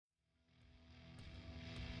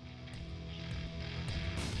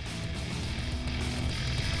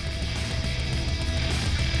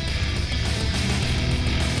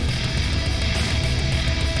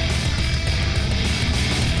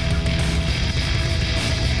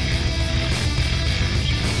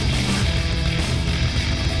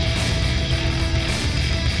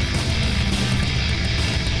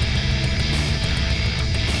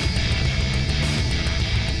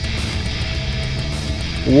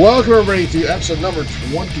Welcome, everybody, to episode number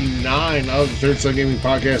 29 of the Third Son Gaming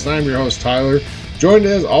Podcast. I'm your host, Tyler, joined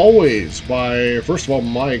as always by, first of all,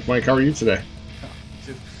 Mike. Mike, how are you today?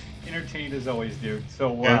 Just entertained as always, dude.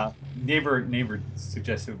 So, Yeah. neighbor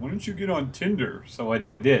suggested, why don't you get on Tinder? So I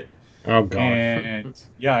did. Oh, God. And,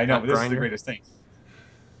 yeah, I know, Not but this is the Grindr? greatest thing.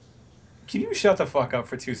 Can you shut the fuck up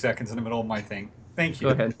for 2 seconds in the middle of my thing? Thank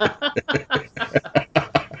you. Go ahead.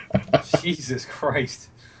 Jesus Christ.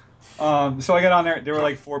 So I got on there. There were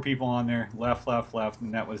like 4 people on there. Left,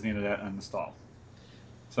 and that was the end of that uninstall.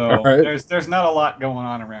 So All right. there's not a lot going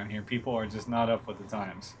on around here. People are just not up with the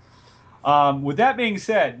times. With that being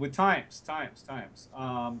said, with times,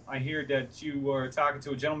 I hear that you are talking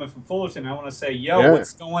to a gentleman from Fullerton. I want to say, yo, Yeah.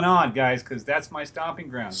 what's going on, guys? Because that's my stomping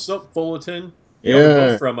ground. Sup, Fullerton? Yeah. We're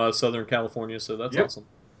both from Southern California, so that's Yep. awesome.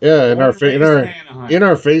 Yeah, in Born our and raised in Anaheim. in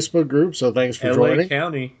our Facebook group, so thanks for LA joining.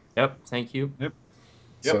 County. Yep, thank you. Yep.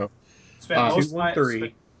 So, Spent most of my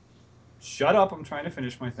 213. Shut up! I'm trying to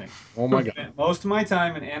finish my thing. oh my God. Spent most of my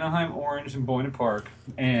time in Anaheim, Orange, and Boynton Park,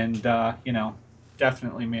 and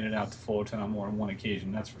definitely made it out to Fullerton on more than one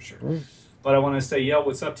occasion. That's for sure. Mm. But I want to say, yo,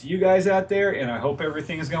 what's up to you guys out there? And I hope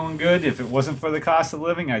everything is going good. If it wasn't for the cost of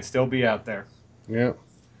living, I'd still be out there. Yeah.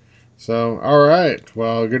 So, all right.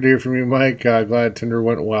 Well, good to hear from you, Mike. Glad Tinder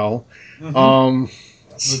went well. It was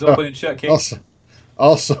So- open and shut, Kate.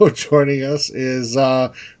 also joining us is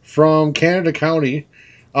from Canada County,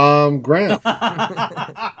 Graham. Graham,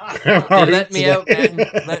 how are you Let me out, today?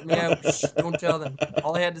 man. Let me out. Shh, don't tell them.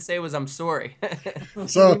 All I had to say was I'm sorry.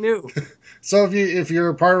 So- Who knew? So if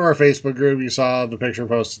you're part of our Facebook group, you saw the picture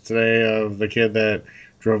posted today of the kid that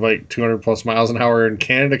drove like 200 plus miles an hour in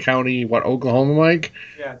Canada County, Oklahoma, Mike?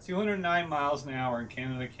 Yeah, 209 miles an hour in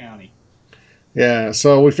Canada County. Yeah.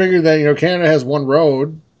 So we figured that Canada has one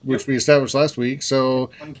road, which we established last week, so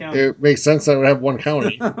One county. it makes sense that it would have one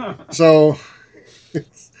county. So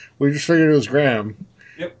we just figured it was Graham.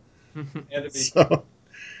 Had to be. So,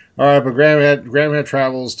 all right, but Graham had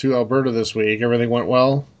travels to Alberta this week. Everything went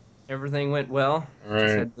well. Everything went well. All Just right.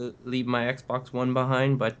 had to leave my Xbox One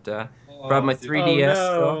behind, but Oh, brought my dude. 3DS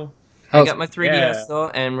Oh, though. no. I got my 3DS Yeah. though,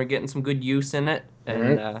 and we're getting some good use in it.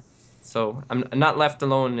 And so I'm not left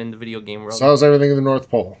alone in the video game world. So how's everything in the North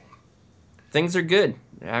Pole? Things are good.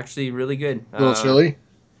 Actually, really good. A little chilly.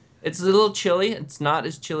 It's a little chilly. It's not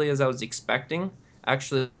as chilly as I was expecting.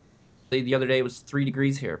 Actually, the other day it was 3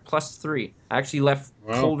 degrees here, +3. I actually left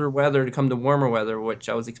Wow. colder weather to come to warmer weather, which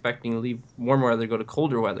I was expecting to leave warmer weather to go to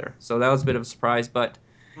colder weather. So that was a bit of a surprise, but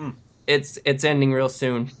it's ending real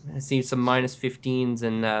soon. I see some -15s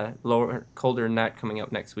and lower, colder than that coming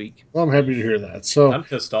up next week. Well, I'm happy to hear that. So I'm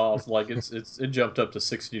pissed off. Like it jumped up to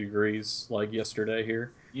 60 degrees like yesterday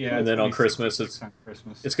here. Yeah, And it's then gonna on be Christmas, 66 on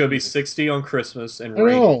Christmas. It's going to be 60 on Christmas and I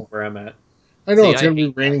raining know. where I'm at. I know See, it's going to be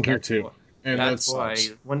hate raining that. here That's too, why- and That's that why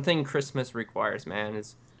sucks. one thing Christmas requires, man,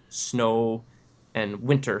 is snow and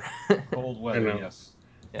winter. Cold weather, know. yes.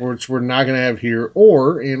 Yeah. Which we're not going to have here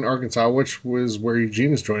or in Arkansas, which was where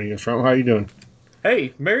Eugene is joining us from. How you doing?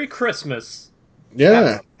 Hey, Merry Christmas.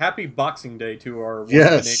 Yeah. Happy Boxing Day to our one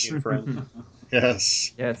Yes. Canadian friend.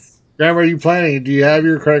 Yes. Yes. Graham, are you planning? Do you have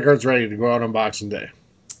your credit cards ready to go out on Boxing Day?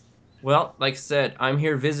 Well, like I said, I'm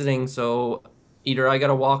here visiting, so either I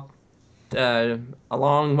gotta walk a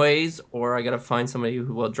long ways, or I gotta find somebody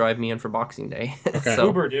who will drive me in for Boxing Day. Okay. So,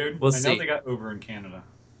 Uber, dude. we'll I know see. they got Uber in Canada.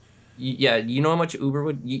 yeah, you know how much Uber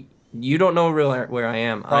would? You don't know really where I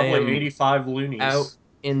am. I Probably am 85 loonies. out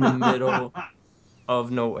in the middle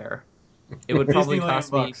of nowhere. It would probably Disneyland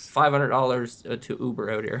cost me bucks. $500 to Uber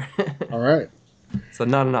out here, All right. so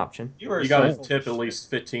not an option. You are You got to so full tip of at least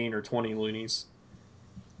shit. 15 or 20 loonies.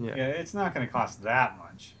 Yeah. Yeah, it's not going to cost that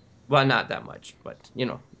much. Well, not that much, but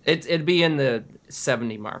it'd be in the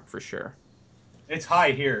 70 mark for sure. It's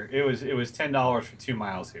high here. It was $10 for 2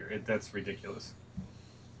 miles here. That's ridiculous.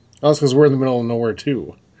 That's because we're in the middle of nowhere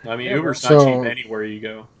too. I mean, Yeah, Uber's well- not So- cheap anywhere you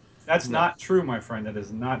go. That's No. not true, my friend. That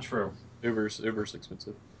is not true. Uber's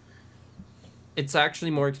expensive. It's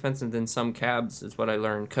actually more expensive than some cabs, is what I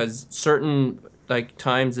learned, because certain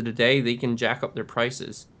times of the day they can jack up their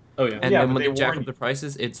prices, Oh yeah. and Yeah, then but when they they jack warn up you. the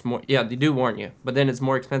prices, it's more. Yeah, they do warn you, but then it's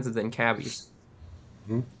more expensive than cabbies.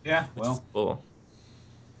 Yeah, Which well, is bull.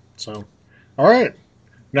 So, all right.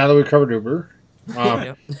 Now that we've covered Uber,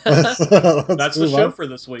 Yep. let's That's the move show on. for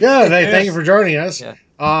this week. Yeah, thank you for joining us. Yeah.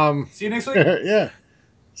 see you next week. Yeah.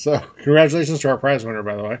 So, congratulations to our prize winner,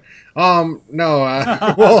 by the way.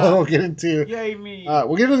 No, we'll get into Yay, me.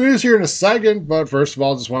 we'll get into the news here in a second, but first of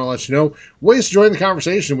all, just want to let you know ways to join the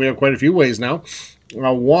conversation. We have quite a few ways now.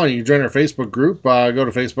 One, you can join our Facebook group. Go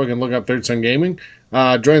to Facebook and look up Third Son Gaming.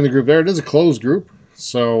 Join the group there. It is a closed group,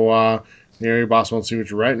 so your boss won't see what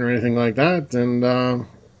you're writing or anything like that. And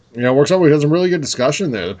works out. We've had some really good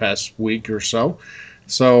discussion there the past week or so.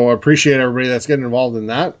 So I appreciate everybody that's getting involved in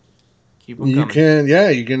that. Keep them You coming.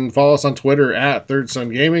 you can follow us on Twitter at Third Sun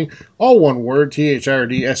Gaming, all one word,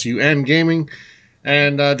 THRDSUN Gaming,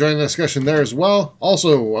 and join the discussion there as well.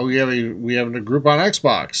 Also, we have a group on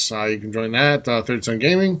Xbox. You can join that, Third Sun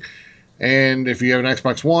Gaming, and if you have an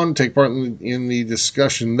Xbox One, take part in the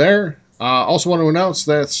discussion there. Also, want to announce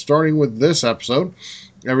that starting with this episode,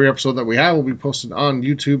 every episode that we have will be posted on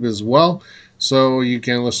YouTube as well. So you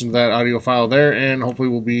can listen to that audio file there, and hopefully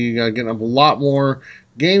we'll be getting up a lot more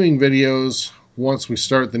gaming videos once we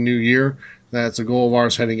start the new year. That's a goal of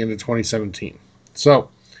ours heading into 2017.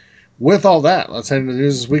 So with all that, let's head into the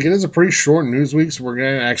news this week. It is a pretty short news week, so we're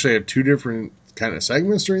going to actually have two different kind of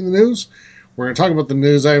segments during the news. We're going to talk about the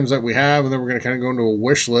news items that we have, and then we're going to kind of go into a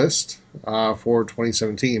wish list for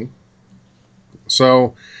 2017.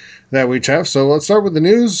 So that we have. So let's start with the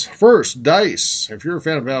news first. DICE. If you're a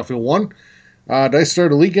fan of Battlefield 1, DICE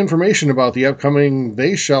started to leak information about the upcoming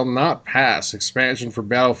They Shall Not Pass expansion for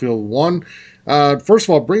Battlefield 1. First of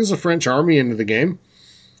all, it brings the French army into the game.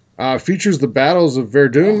 Features the battles of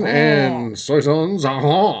Verdun and Soissons.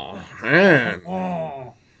 And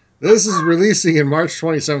this is releasing in March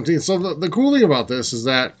 2017. So the cool thing about this is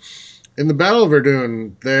that in the Battle of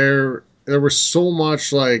Verdun, there was so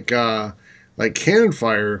much like cannon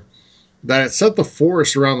fire that it set the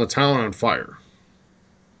forest around the town on fire.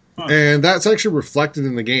 Huh. And that's actually reflected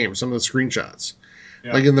in the game, some of the screenshots.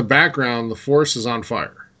 Yeah. Like in the background, the forest is on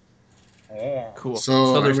fire. Oh. Cool.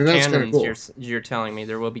 So there's that's cannons, cool. You're telling me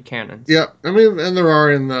there will be cannons. Yeah, I mean, and there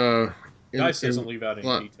are in the... DICE doesn't leave out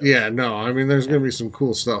any details. Yeah, no, I mean, there's going to be some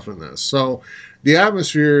cool stuff in this. So the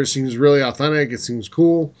atmosphere seems really authentic. It seems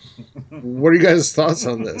cool. What are you guys' thoughts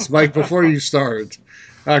on this? Mike, before you start...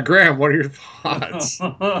 Graham, what are your thoughts?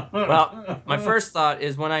 Well, my first thought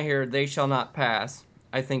is when I hear "They Shall Not Pass,"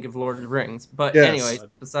 I think of Lord of the Rings. But anyways,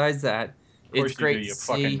 besides that, it's great to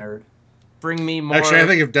see. Nerd. Bring me more. Actually, I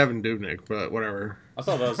think of Devin Dubnyk, but whatever. I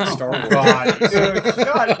thought that was a Star Wars. God, dude,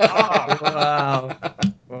 shut up!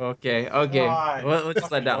 Wow. Okay. We'll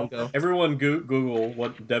just let that one go. Everyone Google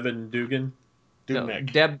what Devin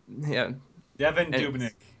Dubnyk. Devin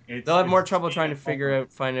Dubnyk. They'll have more trouble trying to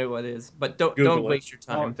find out what it is. But don't waste your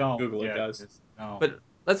time. Don't Google it, guys. No. But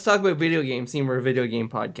let's talk about video games, seeing we're a video game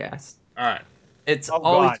podcast. All right. It's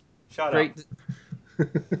always great.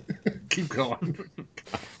 Keep going.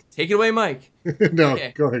 Take it away, Mike. No,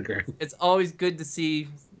 go ahead, Graham. It's always good to see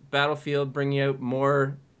Battlefield bringing out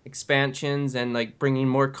more expansions and like bringing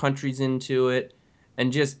more countries into it,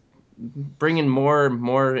 and just bringing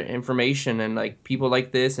more information and like people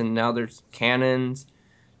like this. And now there's cannons.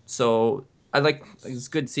 So it's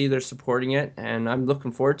good to see they're supporting it, and I'm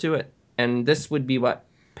looking forward to it. And this would be what,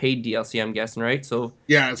 paid DLC, I'm guessing, right? So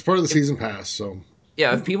yeah, it's part of the season pass. So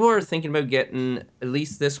yeah, if people are thinking about getting at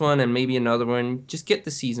least this one and maybe another one, just get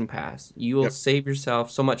the season pass. You will save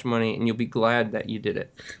yourself so much money, and you'll be glad that you did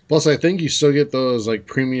it. Plus, I think you still get those like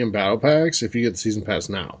premium battle packs if you get the season pass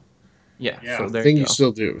now. Yeah. So I think you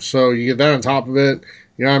still do. So you get that on top of it.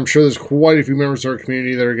 You know, I'm sure there's quite a few members of our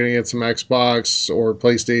community that are going to get some Xbox or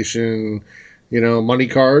PlayStation, money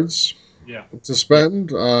cards to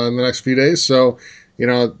spend in the next few days. So,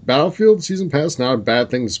 Battlefield Season Pass, not a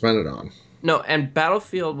bad thing to spend it on. No, and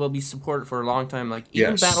Battlefield will be supported for a long time. Like,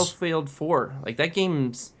 even Battlefield 4, like that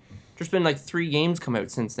game's, there's been like 3 games come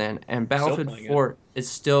out since then, and Battlefield 4 is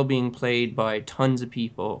still being played by tons of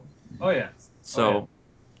people. Oh, yeah. So,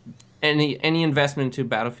 any investment into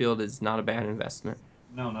Battlefield is not a bad investment.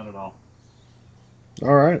 No, not at all.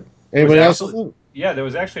 All right. Anybody else? Yeah, there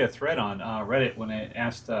was actually a thread on Reddit when it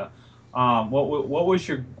asked, what was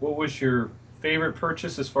your favorite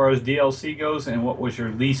purchase as far as DLC goes, and what was your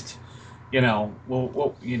least, what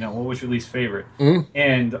was your least favorite? Mm-hmm.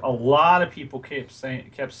 And a lot of people kept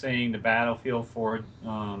saying the Battlefield 4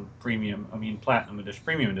 Platinum Edition,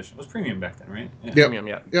 Premium Edition. It was Premium back then, right? Yeah. Yep. Premium,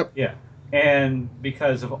 Yep. Yeah. And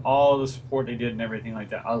because of all the support they did and everything like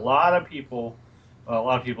that, a lot of people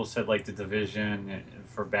said like the Division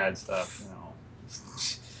for bad stuff,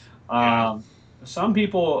 Some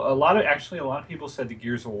people, a lot of people said the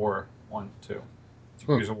Gears of War one too.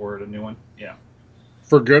 Gears of War, the new one, yeah.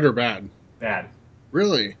 For good or bad? Bad.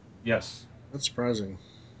 Really? Yes. That's surprising.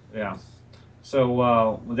 Yeah.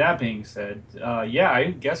 So with that being said,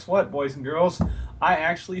 guess what, boys and girls? I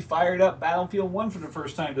actually fired up Battlefield 1 for the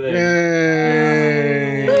first time today.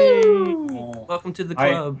 Yay! Welcome to the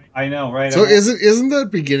club. I know, right? So isn't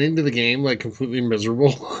that beginning to the game like completely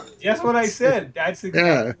miserable? That's what I said. That's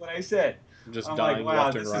exactly what I said. Just I'm dying like, wow,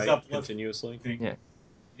 left and right continuously.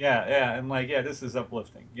 Yeah, and like, yeah, this is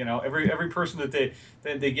uplifting. Every person that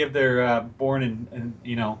they give their born and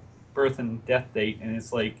birth and death date, and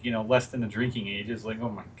it's like less than the drinking age. Is like, oh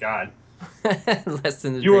my god, Less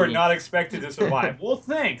than the you are drinking. not expected to survive. Well,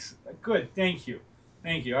 thanks. Good, thank you.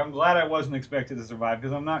 I'm glad I wasn't expected to survive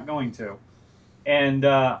because I'm not going to. And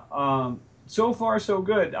so far so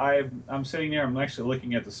good. I'm sitting there. I'm actually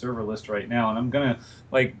looking at the server list right now, and I'm gonna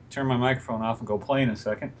like turn my microphone off and go play in a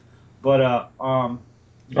second. But All right,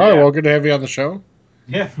 yeah, well, good to have you on the show.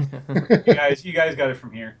 yeah. You guys got it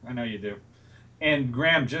from here. I know you do. And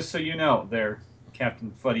Graham, just so you know, there,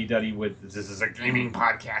 Captain Fuddy Duddy with this is a gaming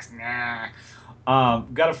podcast. Nah.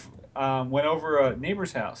 Went over a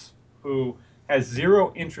neighbor's house who has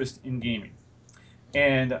zero interest in gaming,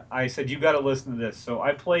 and I said you got to listen to this. So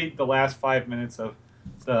I played the last 5 minutes of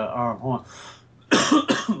the hold on,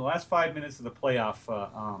 the last 5 minutes of the playoff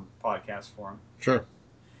podcast for him. Sure.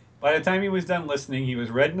 By the time he was done listening, he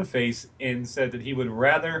was red in the face and said that he would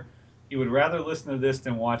rather listen to this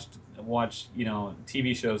than watch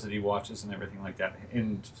TV shows that he watches and everything like that.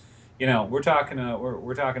 And we're talking a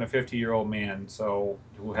 50-year-old man, so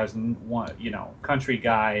who has one country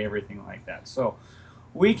guy, everything like that. So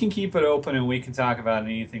we can keep it open and we can talk about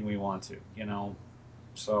anything we want to.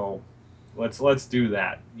 So let's do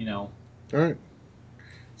that. All right.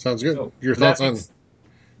 Sounds good. So Your thoughts on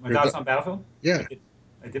my thoughts on Battlefield? Yeah.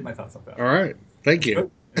 I did my thoughts on Battlefield. All right. Thank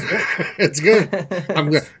you. It's good. It's good.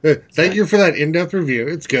 I'm good. Thank you for that in-depth review.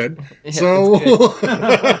 It's good. Yeah, So,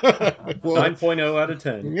 it's well, 9.0 out of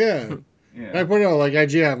 10. yeah, Yeah. 9.0, like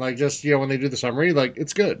IGN, like just when they do the summary, like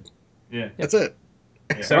it's good. Yeah. That's it.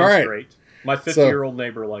 Yeah. Sounds All right. great. My 50-year-old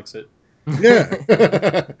neighbor likes it.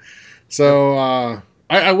 Yeah. So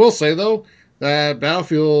I will say though that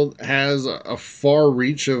Battlefield has a far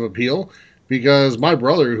reach of appeal because my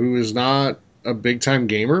brother, who is not a big time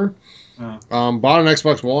gamer, bought an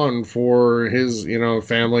Xbox One for his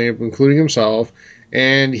family, including himself.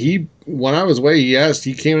 And when I was away,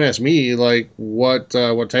 he came and asked me like what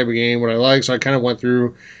type of game would I like. So I kind of went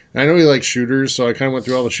through. I know he likes shooters, so I kind of went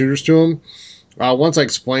through all the shooters to him. Once I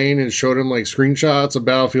explained and showed him like screenshots of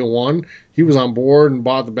Battlefield 1, he was on board and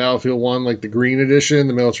bought the Battlefield 1, like the green edition,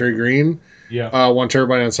 the military green. Yeah. 1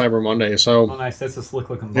 terabyte on Cyber Monday. So Oh, nice. That's a slick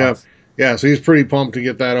looking yeah, box. yeah. So he's pretty pumped to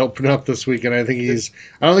get that open up this weekend. I don't think his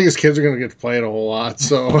kids are going to get to play it a whole lot.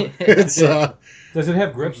 So it's. Does it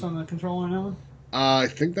have grips on the controller on that one? I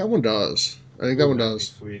think that one does. I think that one does.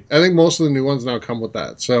 Sweet. I think most of the new ones now come with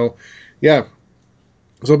that. So, yeah.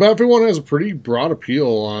 So Battlefield 1 has a pretty broad appeal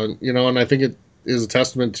on, and I think it is a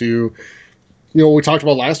testament to, what we talked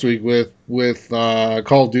about last week with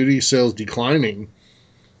Call of Duty sales declining.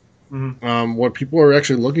 Mm-hmm. What people are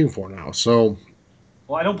actually looking for now. So,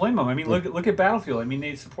 Well, I don't blame them. I mean, look at Battlefield. I mean,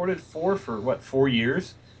 they supported 4 for 4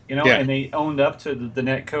 years, Yeah. and they owned up to the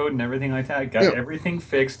net code and everything like that. Got everything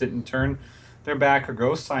fixed, didn't turn their back or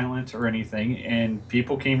go silent or anything, and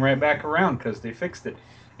people came right back around because they fixed it.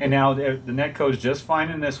 And now the net code's just fine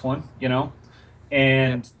in this one,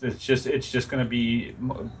 and it's just going to be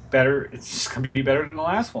better. It's just going to be better than the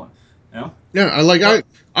last one, Yeah,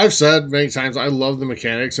 I've said many times I love the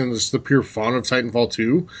mechanics and just the pure fun of Titanfall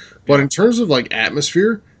 2, but in terms of like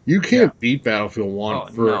atmosphere, you can't beat Battlefield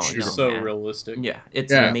 1 for a shooter. So man. realistic. Yeah,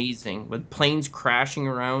 it's amazing with planes crashing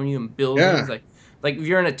around you and buildings. Yeah. Like if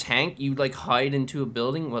you're in a tank, you like hide into a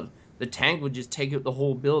building. Well, the tank would just take out the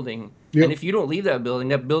whole building, Yep. and if you don't leave that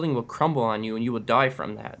building will crumble on you, and you will die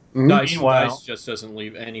from that. Mhm. Dice just doesn't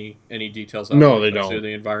leave any details out. No, when it they comes to don't.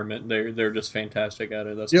 the environment. They're just fantastic at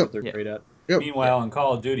it. That's Yep. what they're great at. Yep. Meanwhile, in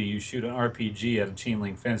Call of Duty, you shoot an RPG at a chain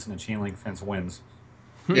link fence, and the chain link fence wins.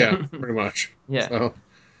 Yeah, pretty much. Yeah. So,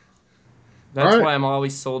 That's Alright. why I'm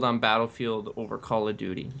always sold on Battlefield over Call of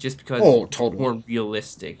Duty, just because Oh, it's totally. more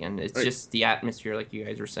realistic and it's Right. just the atmosphere, like you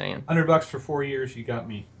guys were saying. $100 for 4 years, you got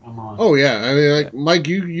me. I'm on. oh yeah, I mean, like Mike,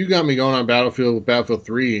 you got me going on Battlefield with Battlefield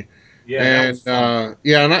 3, yeah, that and was fun.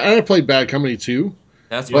 and I played Bad Company 2,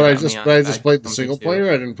 That's but what I got me just on but I just played the Company single 2. player.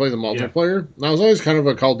 I didn't play the multiplayer. And I was always kind of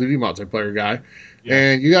a Call of Duty multiplayer guy. Yeah.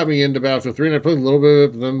 And you got me into Battlefield 3, and I played a little bit of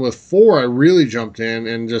it. But then with 4, I really jumped in,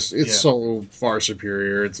 and just it's Yeah. so far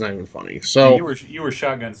superior. It's not even funny. So you were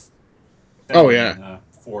shotguns. Oh, yeah.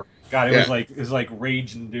 4. God, it Yeah. was like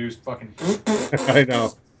rage induced fucking. I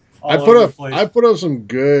know. all I over put the up place. I put up some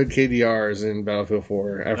good KDRs in Battlefield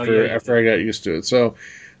 4 after yeah. I got used to it. So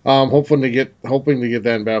hoping to get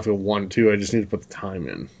that in Battlefield 1 too. I just need to put the time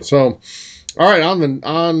in. So all right, on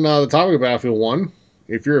the topic of Battlefield 1,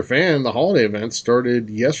 if you're a fan, the holiday event started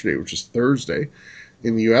yesterday, which is Thursday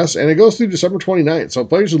in the US, and it goes through December 29th. So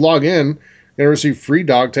players who log in are going to receive free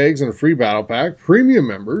dog tags and a free battle pack. Premium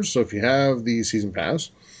members, so if you have the season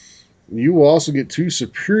pass, you will also get 2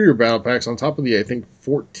 superior battle packs on top of the, I think,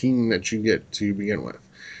 14 that you get to begin with.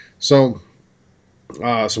 So,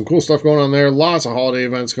 some cool stuff going on there. Lots of holiday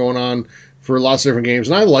events going on for lots of different games,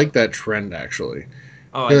 and I like that trend actually.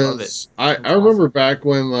 Oh, I love it. I remember back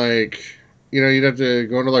when, like, you'd have to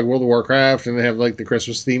go into like World of Warcraft, and they have like the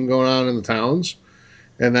Christmas theme going on in the towns,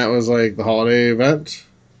 and that was like the holiday event.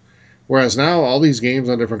 Whereas now all these games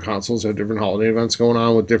on different consoles have different holiday events going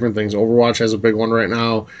on with different things. Overwatch has a big one right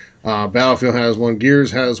now. Battlefield has one.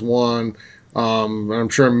 Gears has one. I'm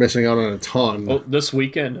sure I'm missing out on a ton. Well, this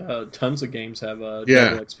weekend, tons of games have Yeah.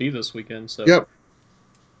 double XP this weekend. So Yep.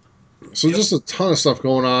 So just a ton of stuff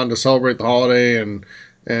going on to celebrate the holiday and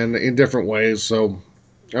in different ways. So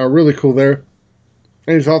really cool there.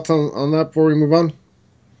 Any thoughts on that before we move on?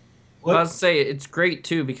 Well, I was say it's great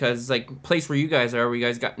too because like place where you guys are, where you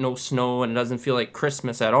guys got no snow and it doesn't feel like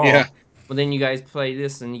Christmas at all. Yeah. But then you guys play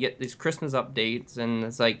this and you get these Christmas updates, and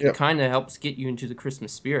it's like Yep. it kind of helps get you into the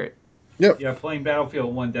Christmas spirit. Yeah, playing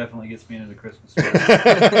Battlefield 1 definitely gets me into the Christmas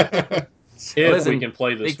spirit. if Listen, we can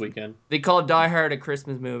play this weekend. They call Die Hard a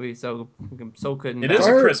Christmas movie, so couldn't. It is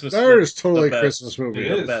That a Christmas. is totally the a best. Christmas movie. It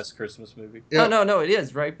The is. best Christmas movie Yeah. No, it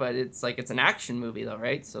is right, but it's like it's an action movie though,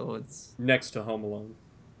 right? So it's next to Home Alone.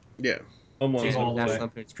 Yeah. Home Alone is Jingle all the that's way.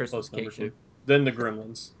 something. It's Christmas close number vacation. 2. Then the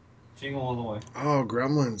Gremlins. Jingle all the way. Oh,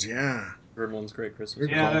 Gremlins, yeah. Gremlins, great Christmas.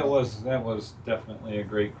 Good Yeah, call. that was definitely a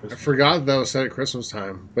great I Christmas. forgot that was set at Christmas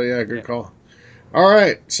time. But yeah, good Yeah. call. All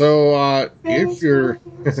right. So if you're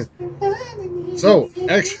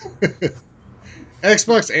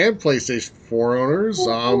Xbox and PlayStation 4 owners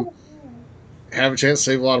have a chance to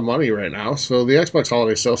save a lot of money right now. So the Xbox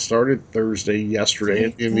holiday sale started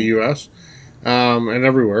yesterday in the US and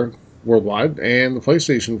everywhere worldwide, and the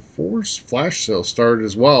PlayStation 4's flash sale started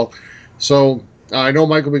as well. So I know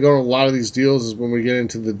Mike will be going to a lot of these deals is when we get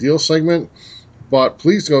into the deal segment, but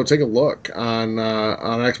please go take a look on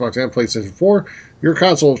Xbox and PlayStation 4, your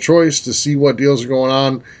console of choice, to see what deals are going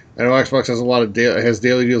on. I know Xbox has a lot of has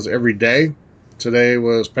daily deals every day. Today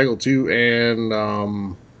was Peggle 2 and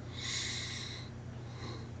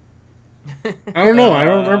I don't know. I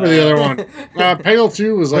don't remember the other one. Peggle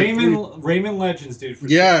 2 was like Rayman Legends, dude. For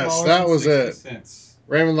Yes, that was it. $6.60.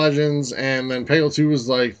 Rayman Legends, and then Peggle 2 was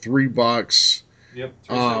like $3. Yep,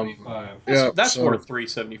 Um, $3.75. Yeah, That's so- worth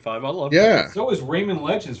 $3.75. I love Yeah. that. So is Rayman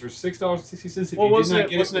Legends for $6.60. If Well, you did wasn't not it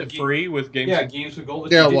get wasn't with it free with games? Yeah, games with gold.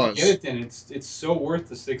 If Yeah, you it didn't was. get it, then it's so worth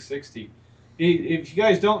the $6.60. If you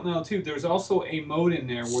guys don't know too, there's also a mode in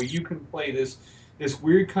there where you can play this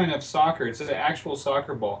weird kind of soccer. It's an actual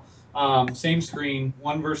soccer ball. Same screen,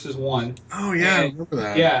 1 versus 1. Oh yeah, I And- remember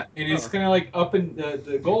that. Yeah, and it's kind of like up in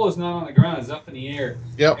the goal is not on the ground; it's up in the air.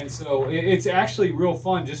 Yep. And so it's actually real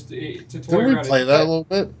fun just to toy Didn't we around. play that a little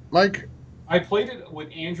bit, Mike? I played it with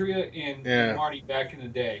Andrea and Yeah. Marty back in the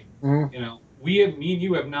day. Mhm. You know, me and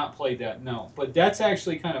you have not played that, no. But that's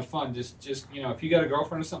actually kind of fun. Just if you got a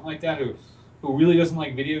girlfriend or something like that who really doesn't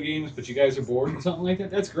like video games, but you guys are bored and something like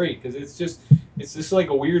that, that's great because it's just like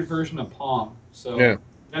a weird version of Pong. So Yeah.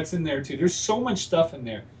 that's in there too. There's so much stuff in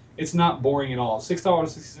there. It's not boring at all.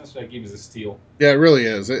 $6.60 for that game is a steal. Yeah, it really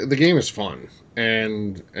is. The game is fun,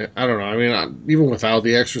 and I don't know. I mean, even without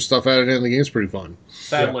the extra stuff added in, the game's pretty fun.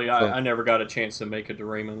 Sadly, Yeah, so- I never got a chance to make it to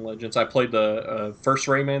Rayman Legends. I played the first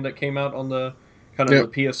Rayman that came out on the kind of Yep.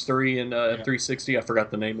 the PS3 and Yeah. 360. I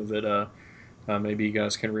forgot the name of it. Maybe you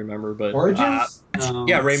guys can remember, but Origins?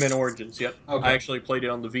 yeah, Rayman Origins. Yep. Okay. I actually played it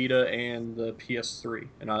on the Vita and the PS3,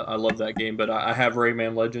 and I love that game. But I have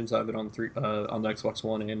Rayman Legends. I have it on on the Xbox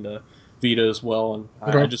One and Vita as well, and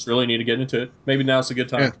Okay. I just really need to get into it. Maybe now's a good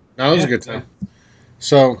time. Yeah, that was a good time.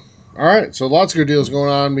 So, all right. So lots of good deals going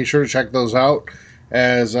on. Be sure to check those out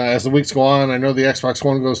as the weeks go on. I know the Xbox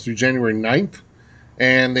One goes through January 9th,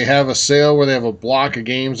 and they have a sale where they have a block of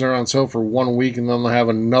games that are on sale for 1 week, and then they'll have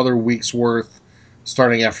another week's worth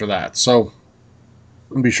starting after that. So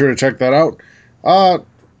be sure to check that out.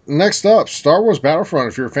 Next up, Star Wars Battlefront,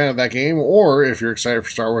 if you're a fan of that game, or if you're excited for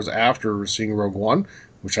Star Wars after seeing Rogue One,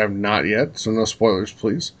 which I have not yet, so no spoilers,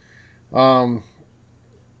 please.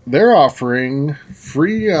 They're offering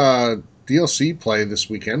free DLC play this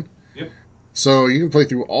weekend. Yep. So you can play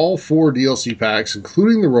through all 4 DLC packs,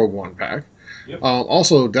 including the Rogue One pack. Yep.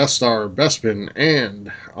 Also, Death Star, Bespin, and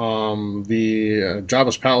the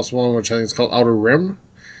Jabba's Palace one, which I think is called Outer Rim,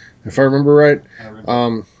 if I remember right.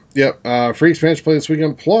 Free expansion play this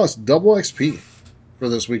weekend, plus double XP for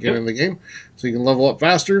this weekend in the game, so you can level up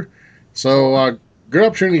faster. So, good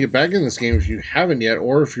opportunity to get back in this game if you haven't yet,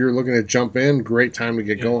 or if you're looking to jump in, great time to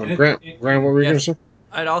get Yeah, going. and Grant, what were you going Yes. to say?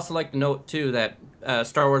 I'd also like to note too that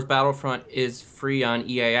Star Wars Battlefront is free on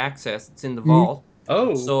EA Access. It's in the vault.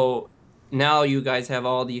 Oh, So now you guys have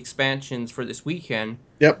all the expansions for this weekend.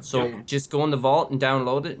 Yep. So just go in the vault and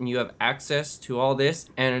download it, and you have access to all this,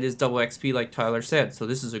 and it is double XP like Tyler said. So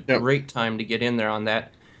this is a Yep. great time to get in there on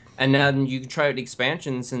that. And then you can try out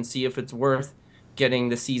expansions and see if it's worth getting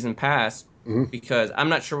the season pass. Mhm. Because I'm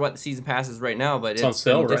not sure what the season pass is right now, but It's on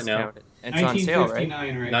sale been right now. discounted. It's on sale, right?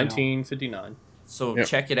 1959 right now. 1959. So Yep.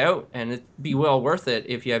 check it out, and it'd be well worth it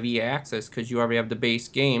if you have EA access, because you already have the base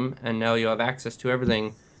game, and now you have access to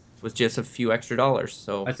everything with just a few extra dollars.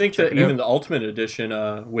 So I think check that it out. even the Ultimate Edition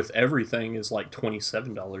with everything is like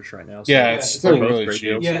 $27 right now. So Yeah, Yeah, it's it's still both really great cheap.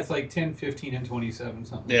 deals. Yeah, it's like 10, 15, and 27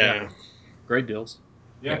 something. Yeah. Great deals.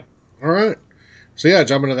 Yeah. All right. So yeah,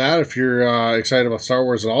 jump into that if you're excited about Star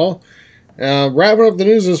Wars at all. Wrapping up the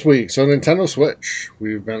news this week. So Nintendo Switch.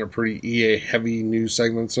 We've been a pretty EA heavy news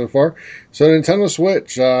segment so far. So Nintendo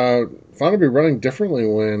Switch found to be running differently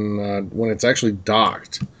when it's actually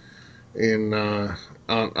docked in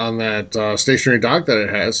on that stationary dock that it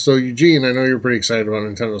has. So Eugene, I know you're pretty excited about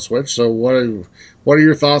Nintendo Switch. So what are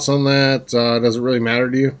your thoughts on that? Does it really matter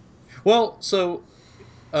to you? Well, so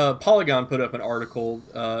Polygon put up an article,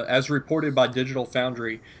 as reported by Digital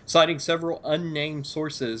Foundry, citing several unnamed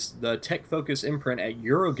sources. The tech-focused imprint at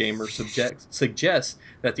Eurogamer suggests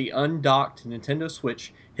that the undocked Nintendo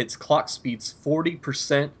Switch hits clock speeds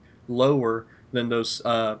 40% lower than those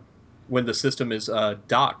when the system is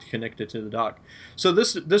docked, connected to the dock. So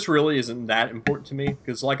this really isn't that important to me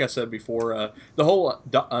because, like I said before, the whole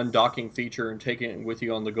undocking feature and taking it with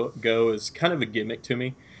you on the go is kind of a gimmick to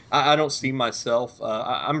me. I don't see myself.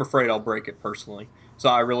 I'm afraid I'll break it personally, so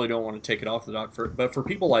I really don't want to take it off the dock. But for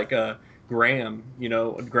people like Graham,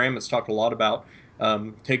 Graham has talked a lot about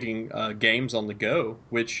taking games on the go,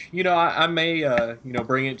 which I may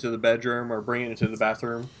bring it to the bedroom or bring it into the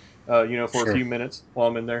bathroom, for a Sure. few minutes while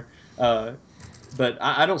I'm in there. But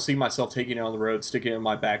I don't see myself taking it on the road, sticking it in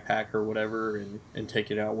my backpack or whatever, and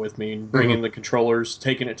taking it out with me, and bringing the controllers,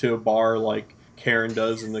 taking it to a bar like Karen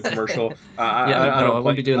does in the commercial. I don't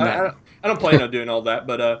won't be doing that. I don't plan on doing all that.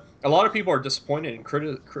 But a lot of people are disappointed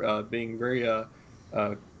and being very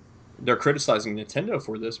they're criticizing Nintendo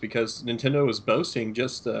for this because Nintendo is boasting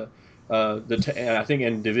just and I think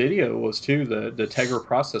Nvidia was too, the Tegra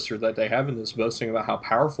processor that they have in this, boasting about how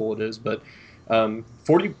powerful it is. But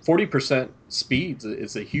 40% speeds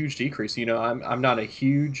is a huge decrease. I'm not a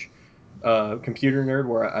huge computer nerd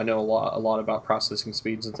where I know a lot about processing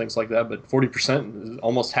speeds and things like that, but 40% is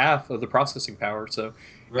almost half of the processing power. So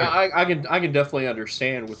Right. I can definitely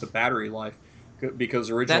understand with the battery life because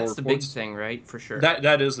original That's the big reports thing, right? For sure.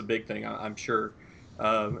 that is a big thing, I'm sure.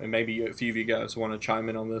 And maybe a few of you guys want to chime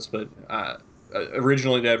in on this, but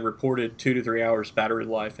originally they had reported 2 to 3 hours battery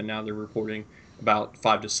life, and now they're reporting about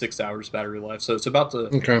 5 to 6 hours battery life. So it's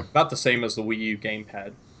Okay. about the same as the Wii U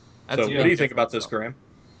gamepad. That's So a what big do you think about difference, this, though. Graham?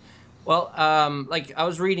 Well, like I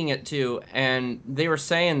was reading it too, and they were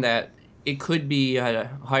saying that it could be at a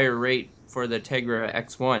higher rate for the Tegra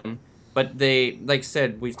X1, but they, like I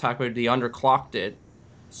said, we've talked about they underclocked it.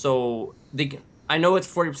 So I know it's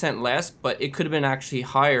 40% less, but it could have been actually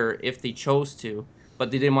higher if they chose to, but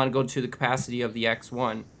they didn't want to go to the capacity of the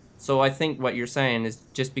X1. So I think what you're saying is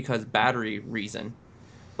just because battery reason.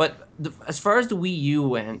 But as far as the Wii U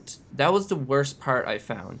went, that was the worst part I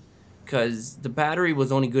found because the battery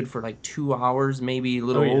was only good for like 2 hours, maybe a Oh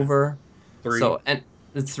little yeah, over. 3. So, and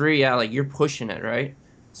the three, yeah, like you're pushing it, right?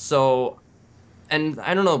 So, and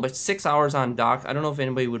I don't know, but 6 hours on dock, I don't know if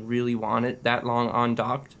anybody would really want it that long on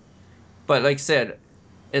docked. But like I said,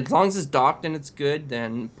 as long as it's docked and it's good,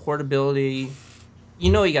 then portability,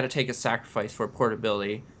 you got to take a sacrifice for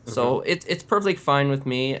portability. Uh-huh. So it's perfectly fine with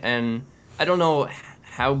me, and I don't know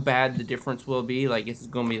how bad the difference will be. Like, it's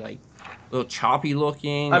going to be like a little choppy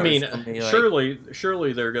looking, I or it's mean, going to be like,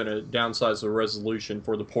 surely they're going to downsize the resolution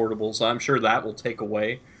for the portables. I'm sure that will take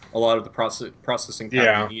away a lot of the processing power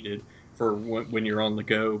Yeah. needed for when you're on the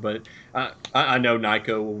go. But I know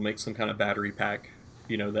Nyko will make some kind of battery pack,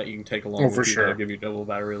 that you can take Oh, along for with you. That'll sure. give you double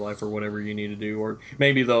battery life or whatever you need to do. Or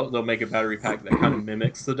maybe they'll make a battery pack that kind of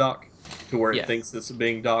mimics the dock to where it yeah, thinks it's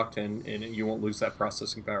being docked and you won't lose that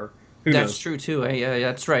processing power. Who that's knows? true too. Yeah,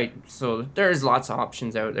 that's right. So there's lots of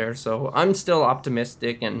options out there. So I'm still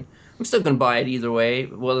optimistic, and I'm still going to buy it either way,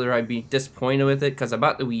 whether I be disappointed with it because I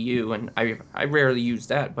bought the Wii U and I rarely use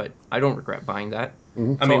that, but I don't regret buying that.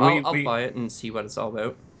 Hmm. I So mean, I'll buy it and see what it's all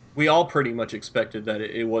about. we all pretty much expected that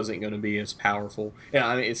it wasn't going to be as powerful. Yeah,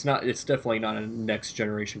 I mean, it's not. It's definitely not a next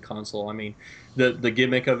generation console. I mean, the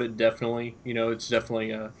gimmick of it definitely. It's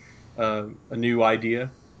definitely a new idea.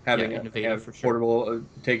 Yeah, Having innovative have for sure. portable,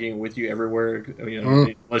 taking it with you everywhere. Hmm.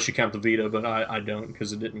 Unless you count the Vita, but I don't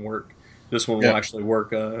because it didn't work. this one will actually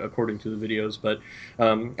work according to the videos. But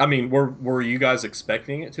I mean, were you guys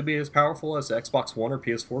expecting it to be as powerful as the Xbox One or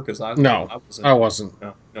PS4? Because I wasn't.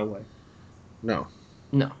 No way. No.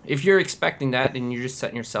 No, if you're expecting that, then you're just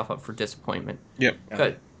setting yourself up for disappointment. Yep.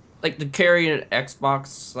 But like to carry an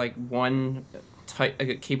Xbox like One type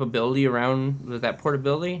capability around with that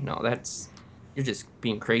portability, no, you're just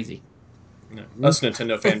being crazy. Yeah. Us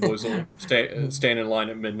Nintendo fanboys will stand in line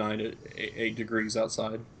at midnight at 8 degrees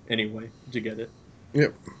outside anyway to get it.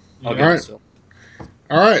 Yep. I'll get it still.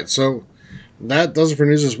 All right, so that does it for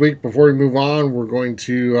news this week. Before we move on, we're going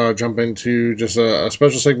to jump into just a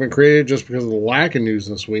special segment created just because of the lack of news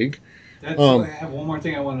this week. I have one more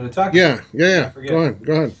thing I wanted to talk about. Yeah. Go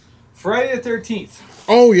ahead. Friday the 13th.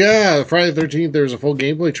 Oh, yeah. Friday the 13th, there's a full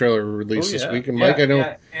gameplay trailer released this week. And Mike, I know.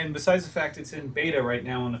 Yeah. And besides the fact it's in beta right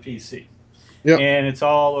now on the PC. Yep. And it's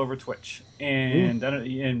all over Twitch. And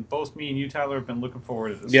and both me and you, Tyler, have been looking forward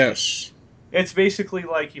to this. Yes. It's basically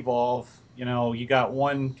like Evolve. You know, you got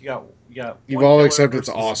Evolve, except it's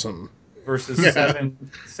awesome. Versus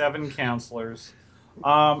seven counselors.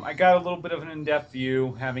 I got a little bit of an in-depth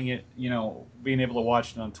view, having it, being able to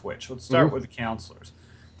watch it on Twitch. Let's start with the counselors.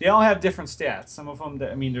 They all have different stats. Some of them,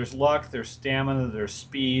 there's luck, there's stamina, there's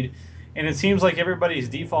speed, and it seems like everybody's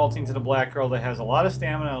defaulting to the black girl that has a lot of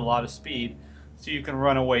stamina and a lot of speed, so you can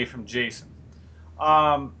run away from Jason.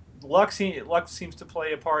 Luck seems to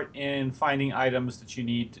play a part in finding items that you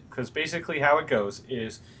need, because basically how it goes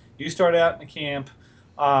is you start out in a camp,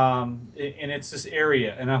 and it's this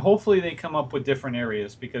area, and hopefully they come up with different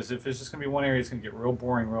areas, because if it's just going to be one area, it's going to get real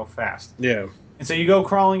boring real fast. Yeah. And so you go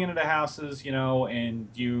crawling into the houses, and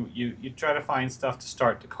you try to find stuff to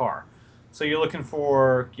start the car. So you're looking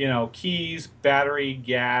for, keys, battery,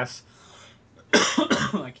 gas.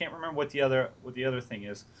 I can't remember what the other thing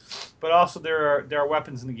is, but also there are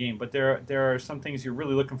weapons in the game. But there are some things you're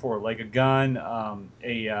really looking for, like a gun,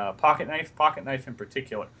 a pocket knife in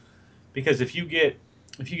particular, because if you get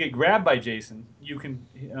grabbed by Jason, you can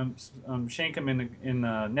shank him in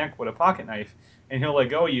the neck with a pocket knife, and he'll let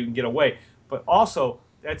go of you and get away. But also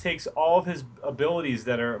that takes all of his abilities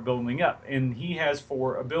that are building up, and he has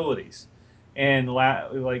 4 abilities, and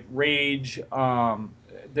like rage.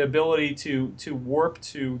 The ability to warp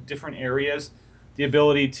to different areas, the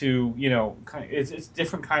ability to, it's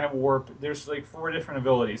different kind of warp. There's like 4 different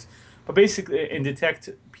abilities, but basically, and detect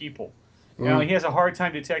people. Now, he has a hard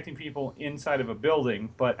time detecting people inside of a building,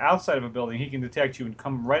 but outside of a building, he can detect you and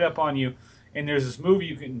come right up on you. And there's this move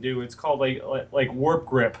you can do. It's called like warp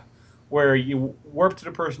grip, where you warp to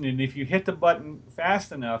the person, and if you hit the button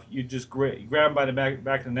fast enough, you just grab them by the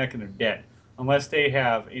back of the neck, and they're dead. Unless they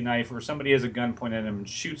have a knife or somebody has a gun pointed at them and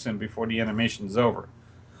shoots them before the animation is over.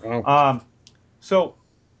 Oh. So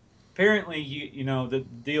apparently, the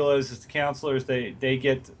deal is the counselors they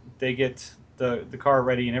get the car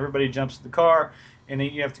ready, and everybody jumps in the car, and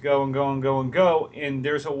then you have to go and go and go and go. And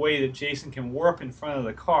there's a way that Jason can warp in front of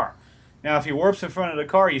the car. Now, if he warps in front of the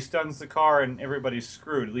car, he stuns the car, and everybody's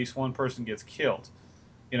screwed. At least one person gets killed.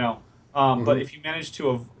 But if you manage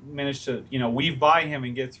to weave by him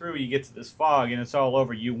and get through, you get to this fog and it's all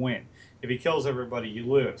over. You win. If he kills everybody, you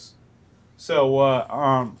lose.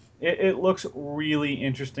 So it looks really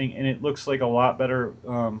interesting, and it looks like a lot better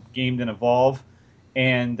game than Evolve.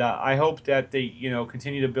 And I hope that they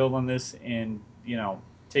continue to build on this and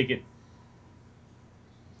take it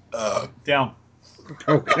down.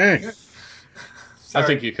 Okay. I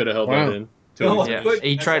think you could have held that in.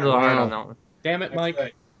 He tried a little hard on that one. Damn it,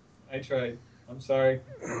 Mike. I tried. I'm sorry.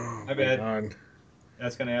 My bad. God.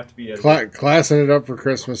 That's going to have to be it. Classing it up for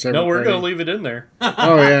Christmas. Everybody. No, we're going to leave it in there.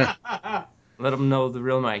 Oh, yeah. Let them know the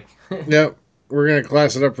real Mike. Yep. We're going to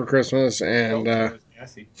class it up for Christmas. And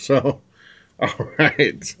so, all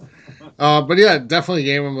right. But yeah, definitely a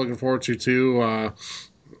game I'm looking forward to, too.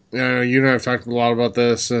 You and I have talked a lot about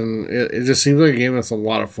this, and it just seems like a game that's a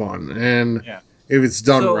lot of fun. And if it's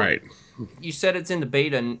done right. You said it's in the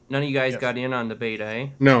beta. None of you guys got in on the beta, eh?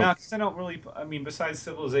 No. Because I don't really. I mean, besides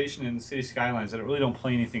Civilization and City Skylines, I really don't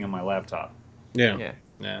play anything on my laptop. Yeah.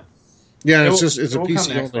 Yeah. It's a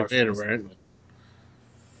PC only beta, right?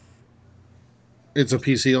 It's a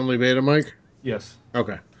PC only beta, Mike? Yes.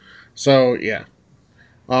 Okay. So yeah.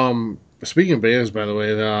 Speaking of betas, by the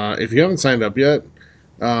way, if you haven't signed up yet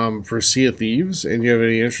for Sea of Thieves and you have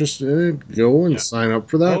any interest in it, go and sign up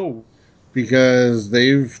for that. Oh. Because they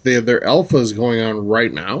have their alpha is going on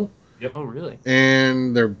right now. Yep. Oh, really?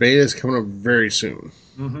 And their beta is coming up very soon.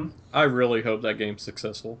 Mm-hmm. I really hope that game's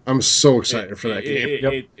successful. I'm so excited for that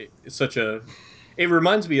game. It's such a. It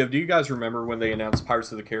reminds me of. Do you guys remember when they announced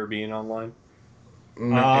Pirates of the Caribbean Online?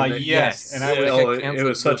 Yes, and I Yeah, was. got it canceled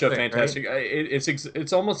was such a real quick, right? fantastic.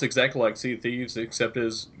 It's almost exactly like Sea of Thieves, except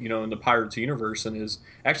as in the Pirates universe, and is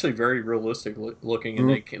actually very realistic looking. And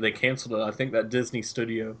Mhm. they canceled it. I think that Disney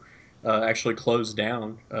studio actually closed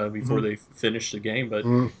down before Mhm. they finished the game. But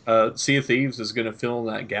Mhm. Sea of Thieves is going to fill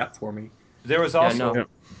in that gap for me. There was Yeah, also. no. Yeah.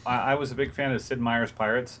 I was a big fan of Sid Meier's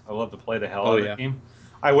Pirates. I love to play the hell Oh out of yeah. that game.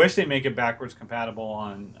 I wish they make it backwards compatible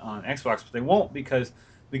on Xbox, but they won't because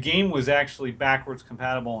the game was actually backwards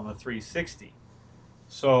compatible on the 360.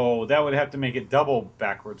 So that would have to make it double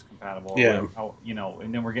backwards compatible, or Yeah. whatever,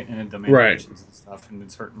 and then we're getting into Right. dimensions and stuff, and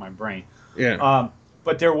it's hurting my brain. Yeah.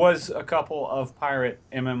 But there was a couple of pirate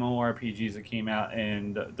MMORPGs that came out,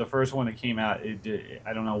 and the first one that came out,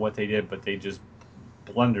 I don't know what they did, but they just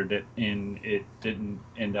blundered it, and it didn't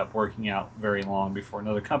end up working out very long before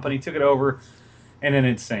another company took it over, and then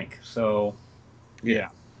it sank. So, Yeah. yeah.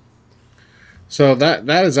 So that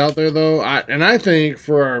is out there though, I think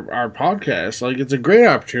for our podcast, like it's a great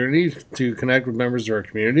opportunity to connect with members of our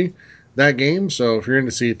community. That game. So if you're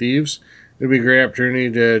into Sea of Thieves, it'd be a great opportunity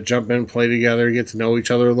to jump in, play together, get to know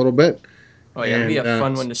each other a little bit. Oh yeah, it'll be a And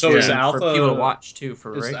fun one to So is stream for people to Alpha watch too.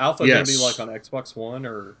 For is right? Alpha going to be like yes, on Xbox One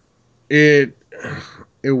or? it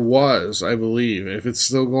it was, I believe. If it's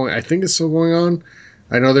still going, I think it's still going on.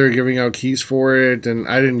 I know they're giving out keys for it, and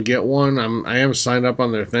I didn't get one. I am signed up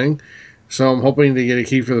on their thing, so I'm hoping to get a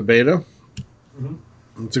key for the beta Hmm.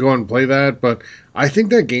 to go and play that. But I think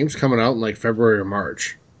that game's coming out in like February or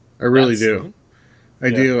March. I really That's do. I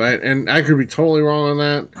Yeah. do. And I could be totally wrong on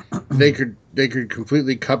that. They could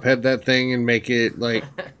completely cuphead that thing and make it like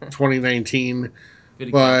 2019. Good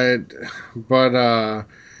example. But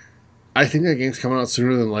I think that game's coming out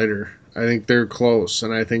sooner than later. I think they're close,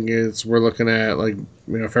 and I think we're looking at like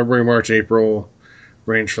February, March, April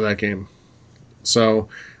range for that game. So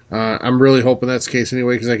I'm really hoping that's the case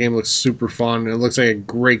anyway because that game looks super fun. It looks like a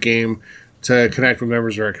great game to connect with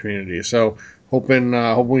members of our community. So hoping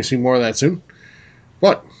we see more of that soon.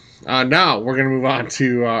 But now we're going to move on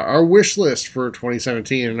to our wish list for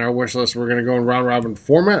 2017. And our wish list, we're going to go in round robin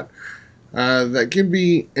format. That can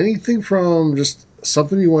be anything from just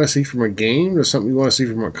something you want to see from a game to something you want to see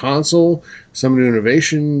from a console, some new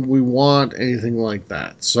innovation we want, anything like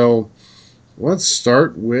that. So let's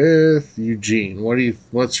start with Eugene.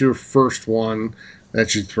 What's your first one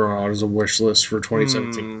that you throw out as a wish list for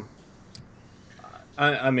 2017?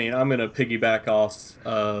 I mean, I'm going to piggyback off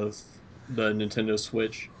of the Nintendo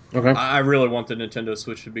Switch. Okay. I really want the Nintendo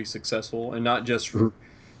Switch to be successful, and not just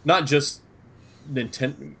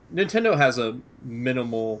Nintendo. Nintendo has a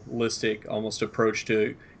minimalistic almost approach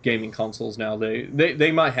to gaming consoles now.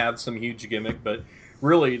 They might have some huge gimmick, but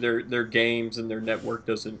really their games and their network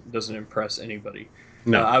doesn't impress anybody.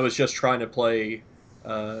 No. I was just trying to play.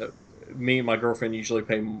 Uh, Me and my girlfriend usually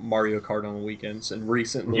play Mario Kart on the weekends, and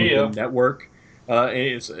recently the Yeah. network.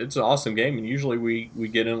 It's an awesome game, and usually we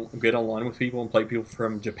get online with people and play people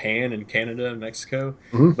from Japan and Canada and Mexico.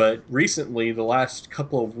 Mhm. But recently, the last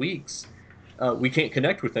couple of weeks, we can't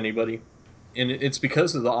connect with anybody, and it's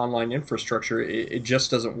because of the online infrastructure. It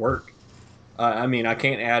just doesn't work. I mean, I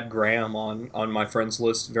can't add Graham on my friends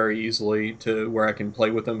list very easily to where I can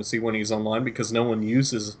play with him and see when he's online because no one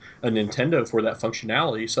uses a Nintendo for that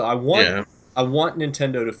functionality. So Yeah. I want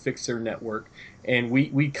Nintendo to fix their network, and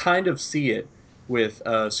we kind of see it with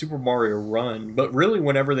Super Mario Run. But really,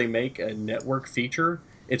 whenever they make a network feature,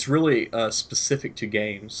 it's really specific to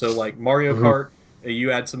games. So like Mario Mhm. Kart,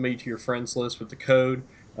 you add somebody to your friends list with the code.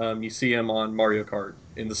 You see them on Mario Kart,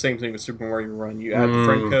 and the same thing with Super Mario Run. You add the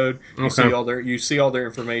friend code, Okay. you see all their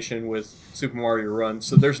information with Super Mario Run.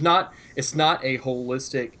 So it's not a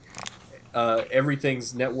holistic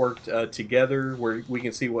everything's networked together where we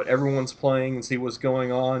can see what everyone's playing and see what's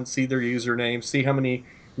going on, see their username, see how many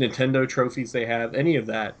Nintendo trophies they have, any of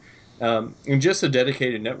that. And just a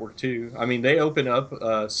dedicated network too. I mean, they open up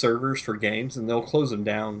servers for games and they'll close them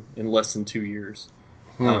down in less than 2 years.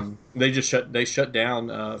 Hmm. They shut down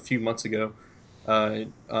a few months ago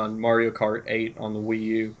on Mario Kart 8 on the Wii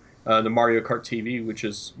U. The Mario Kart TV, which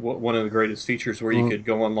is one of the greatest features, where you Mhm. could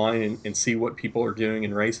go online and see what people are doing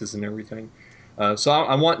in races and everything. So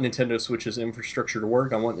I want Nintendo Switch's infrastructure to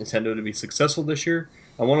work. I want Nintendo to be successful this year.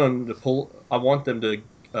 I want them to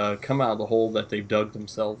come out of the hole that they've dug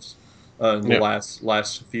themselves in the Yeah.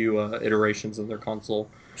 last few iterations of their console.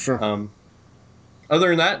 Sure. Um,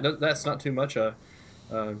 Other than that, that's not too much.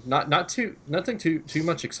 Nothing too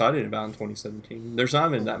much excited about in 2017. There's not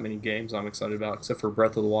even that many games I'm excited about except for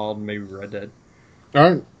Breath of the Wild and maybe Red Dead.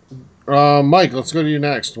 All right. Mike, let's go to you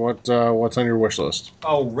next. What's on your wish list?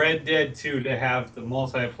 Oh, Red Dead 2 to have the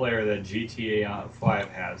multiplayer that GTA 5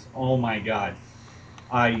 has. Oh my god.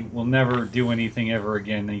 I will never do anything ever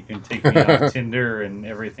again. You can take me off Tinder and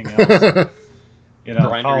everything else. You know,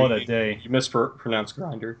 Grinder, call it a day. You mispronounced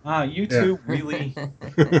grinder. You too, really.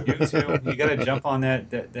 You too. You got to jump on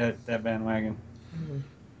that bandwagon.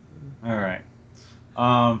 All right.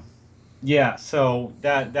 Yeah. So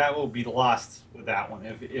that will be lost with that one.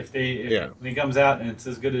 If when it comes out and it's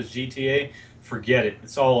as good as GTA, forget it.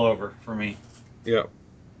 It's all over for me. Yeah.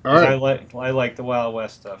 All right. I like the Wild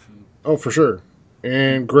West stuff. Oh, for sure.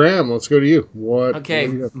 And Graham, let's go to you. Okay,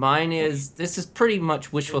 what mine is, this is pretty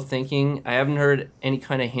much wishful thinking. I haven't heard any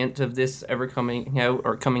kind of hint of this ever coming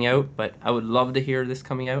out, but I would love to hear this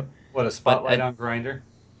coming out. What, a spotlight on Grindr?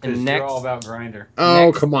 Because you're all about Grindr.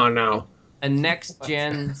 Oh, come on now. A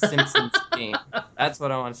next-gen Simpsons game. That's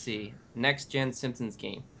what I want to see. Next-gen Simpsons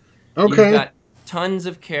game. Okay. You've got tons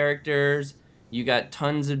of characters. You got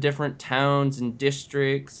tons of different towns and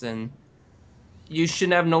districts, and you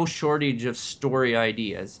should have no shortage of story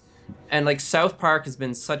ideas. And like South Park has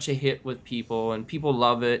been such a hit with people, and people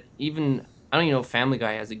love it. Even, I don't even know if Family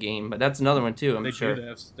Guy has a game, but that's another one too, I'm sure.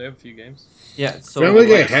 They have a few games. Yeah, so Family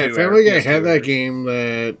Guy had that game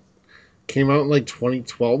that came out in like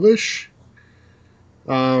 2012-ish.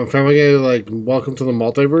 Family Guy, like Welcome to the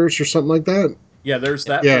Multiverse or something like that. Yeah, there's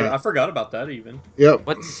that. Yeah. I forgot about that even. Yep.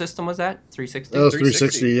 What system was that? 360? That was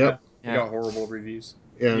 360, yep. Yeah. Got horrible reviews.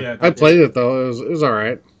 Yeah. I played it though. It was all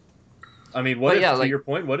right. I mean, to your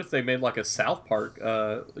point, what if they made like a South Park,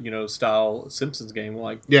 style Simpsons game,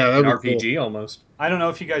 like an RPG cool. Almost? I don't know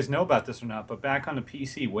if you guys know about this or not, but back on the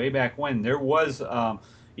PC, way back when, there was,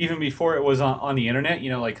 even before it was on the internet,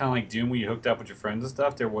 like kind of like Doom, where you hooked up with your friends and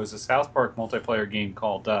stuff. There was a South Park multiplayer game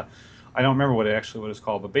called, I don't remember what it's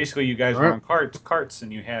called, but basically you guys were on carts,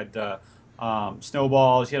 and you had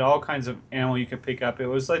snowballs, you had all kinds of ammo you could pick up. It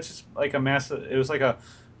was like just like a massive, it was like a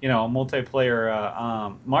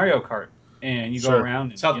multiplayer Mario Kart. And you go around.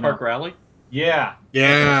 And, South Park Rally? Yeah.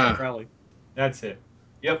 Yeah. South Park Rally. That's it.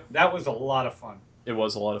 Yep. That was a lot of fun. It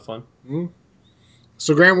was a lot of fun. Mm-hmm.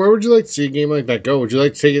 So, Graham, where would you like to see a game like that go? Would you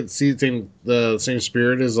like to see the same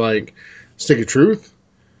spirit as like Stick of Truth?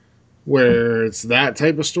 Where it's that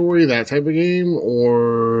type of story, that type of game?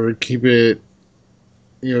 Or keep it,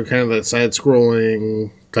 kind of that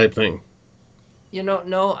side-scrolling type thing?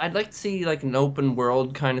 No, I'd like to see like an open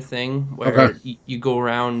world kind of thing where you go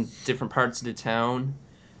around different parts of the town.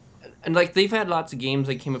 And like they've had lots of games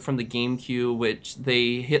that came up from the GameCube, which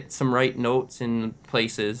they hit some right notes in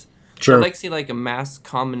places. Sure. I'd like to see like a mass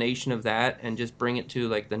combination of that and just bring it to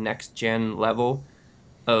like the next gen level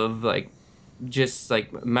of like just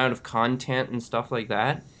like amount of content and stuff like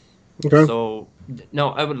that. Okay. So no,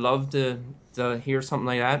 I would love to hear something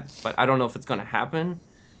like that, but I don't know if it's going to happen.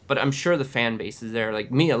 But I'm sure the fan base is there.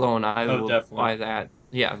 Like me alone, I will definitely buy that.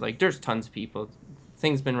 Yeah, like there's tons of people.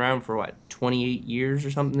 Thing's been around for 28 years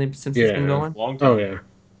or something since it's been going. Long time. Oh yeah.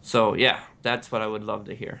 So yeah, that's what I would love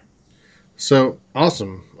to hear. So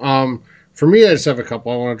awesome. For me, I just have a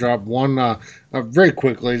couple. I want to drop one very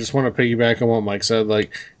quickly. I just want to piggyback on what Mike said.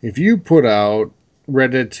 Like, if you put out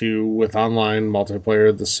Red Dead 2 with online multiplayer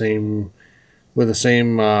with the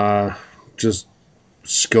same just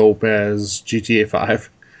scope as GTA 5.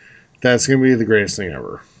 That's going to be the greatest thing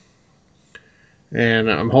ever. And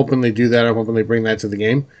I'm hoping they do that. I'm hoping they bring that to the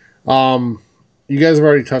game. You guys have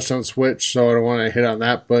already touched on Switch, so I don't want to hit on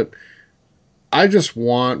that. But I just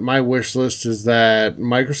want, my wish list is that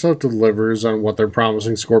Microsoft delivers on what they're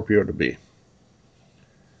promising Scorpio to be.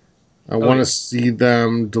 I want to see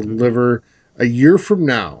them deliver a year from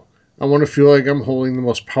now. I want to feel like I'm holding the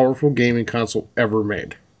most powerful gaming console ever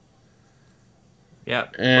made. Yeah,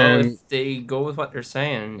 and if they go with what they're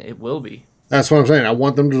saying, it will be. That's what I'm saying. I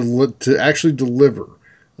want them to actually deliver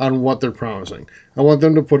on what they're promising. I want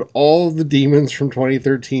them to put all of the demons from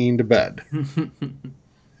 2013 to bed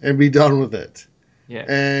and be done with it. Yeah,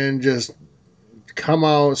 and just come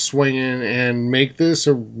out swinging and make this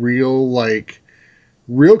a real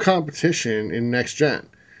competition in next gen.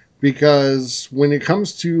 Because when it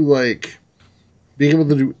comes to like being able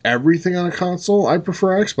to do everything on a console, I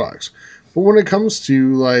prefer Xbox. But when it comes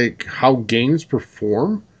to like how games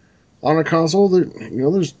perform on a console,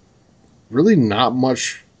 there's really not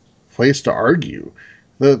much place to argue.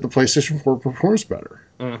 The PlayStation 4 performs better.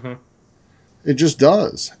 Mm-hmm. It just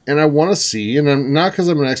does. And I want to see, and I'm not because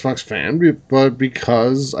I'm an Xbox fan, but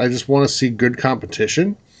because I just want to see good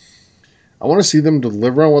competition. I want to see them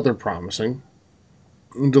deliver on what they're promising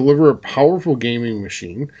and deliver a powerful gaming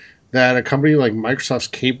machine that a company like Microsoft's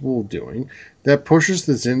capable of doing that pushes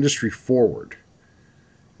this industry forward.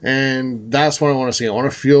 And that's what I want to see. I want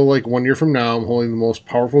to feel like 1 year from now I'm holding the most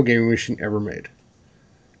powerful gaming machine ever made.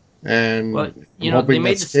 And well, they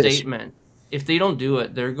made the statement if they don't do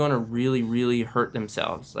it, they're gonna really, really hurt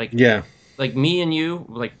themselves. Yeah. Like me and you,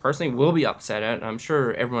 like personally, will be upset at. I'm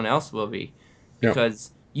sure everyone else will be, Yep.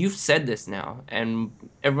 because you've said this now, and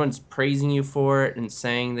everyone's praising you for it and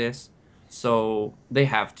saying this, so they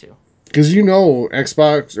have to. Because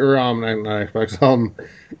Xbox or not Xbox,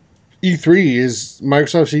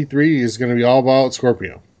 Microsoft's E3 is going to be all about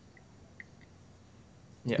Scorpio.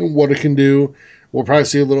 Yeah. What it can do. We'll probably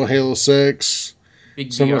see a little Halo 6.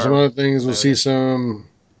 Big Some VR. other things. We'll see some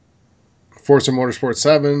Forza Motorsport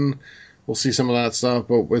 7. We'll see some of that stuff,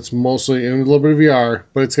 but it's mostly in a little bit of VR,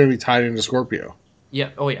 but it's going to be tied into Scorpio.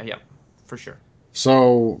 Yeah. Oh yeah. For sure.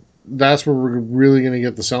 So that's where we're really going to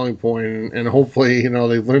get the selling point, and hopefully, they've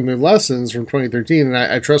learned their lessons from 2013, and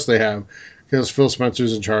I trust they have, because Phil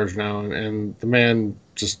Spencer's in charge now, and the man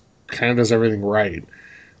just kind of does everything right.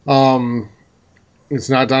 It's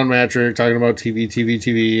not Don Matrick talking about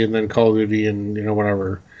TV, and then Call of Duty and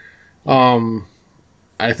whatever.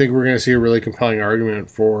 I think we're going to see a really compelling argument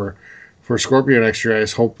for Scorpio next year. I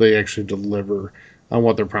just hope they actually deliver on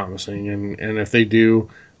what they're promising, and if they do,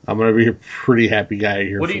 I'm going to be a pretty happy guy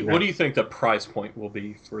here. What do you think the price point will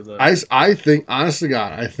be for the? I think, honest to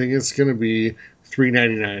God, I think it's going to be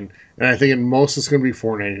 $3.99, and I think at most it's going to be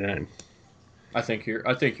 $4.99. I think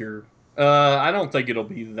you're. I don't think it'll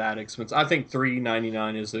be that expensive. I think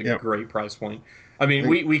 $3.99 is a great price point. I mean,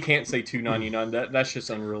 we can't say $2.99. That's just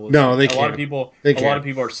unrealistic. No, they can't. A lot of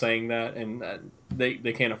people are saying that, and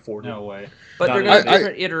they can't afford it. No way. But they're going to have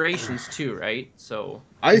different iterations too, right? So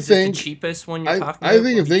is this the cheapest one you're talking about? I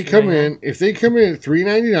think if they come in at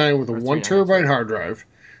 $3.99 with a 1 terabyte hard drive,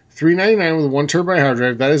 $3.99 with a 1 terabyte hard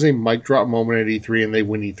drive, that is a mic drop moment at E3, and they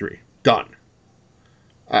win E3. Done.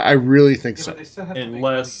 I really think so. But they still have to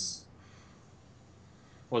Unless,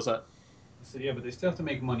 what's that? Yeah, but they still have to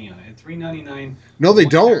make money on it. At $3.99. No, they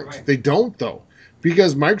don't. Terabyte. They don't though,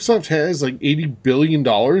 because Microsoft has like $80 billion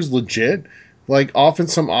legit, like off in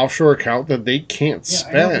some offshore account that they can't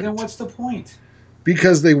spend. I know, but then what's the point?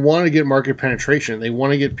 Because they want to get market penetration. They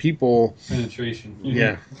want to get people penetration.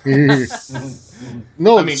 Yeah.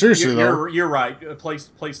 No, I mean, seriously though. You're right.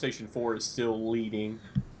 PlayStation 4 is still leading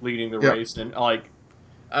the race, and like.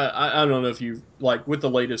 I don't know if you with the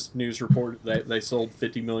latest news report that they sold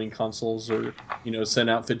 50 million consoles, or sent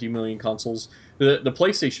out 50 million consoles. The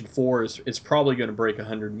PlayStation 4 is probably going to break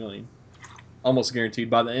 100 million, almost guaranteed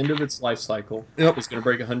by the end of its life cycle. Yep. It's going to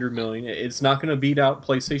break 100 million. It's not going to beat out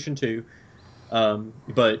PlayStation 2,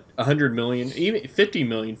 but 100 million, even 50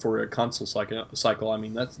 million for a console cycle. I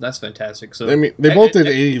mean that's fantastic. So I mean they both did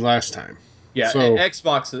 80 last time. Yeah, so,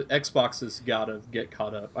 Xbox has got to get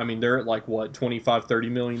caught up. I mean, they're at like what 25, 30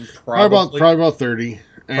 million, probably about 30.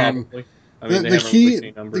 And probably. I mean, the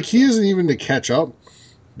key isn't even to catch up.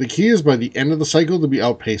 The key is by the end of the cycle to be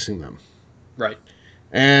outpacing them, right?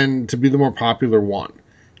 And to be the more popular one.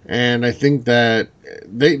 And I think that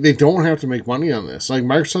they don't have to make money on this. Like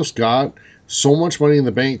Microsoft's got so much money in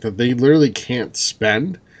the bank that they literally can't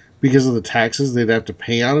spend because of the taxes they'd have to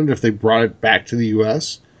pay on it if they brought it back to the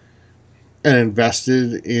U.S. and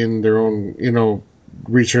invested in their own,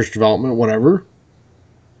 research development, whatever.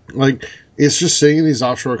 Like, it's just sitting in these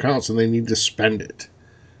offshore accounts, and they need to spend it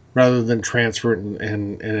rather than transfer it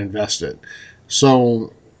and invest it.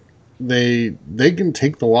 So they can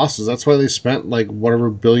take the losses. That's why they spent like whatever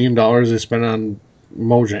 $1 billion they spent on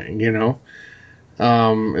Mojang.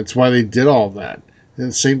 It's why they did all of that. And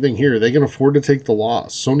the same thing here. They can afford to take the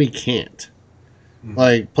loss. Sony can't. Mm-hmm.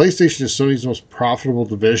 Like, PlayStation is Sony's most profitable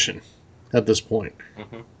division at this point.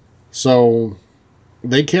 Mm-hmm. So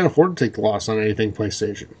they can't afford to take the loss on anything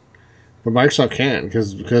PlayStation. But Microsoft can,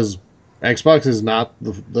 because Xbox is not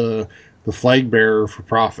the flag bearer for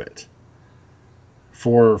profit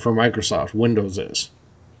for Microsoft. Windows is.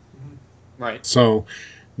 Right. So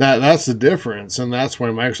that's the difference, and that's why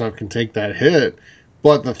Microsoft can take that hit.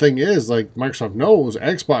 But the thing is, like, Microsoft knows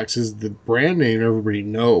Xbox is the brand name everybody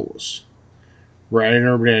knows, right? And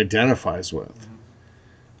everybody identifies with. Mm-hmm.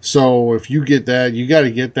 So if you get that, you got to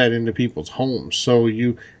get that into people's homes. So if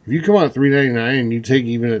you come out at $3.99 and you take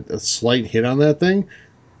even a slight hit on that thing,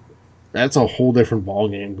 that's a whole different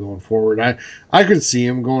ballgame going forward. I could see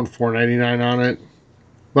him going $4.99 on it,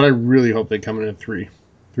 but I really hope they come in at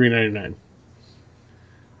 $3.99.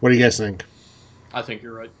 What do you guys think? I think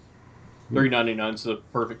you're right. $3.99 is the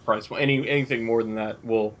perfect price. Anything more than that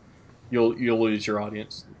you'll lose your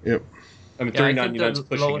audience. Yep. I mean, $3.99 is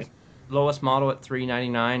pushing it. Lowest model at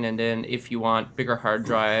 $3.99, and then if you want bigger hard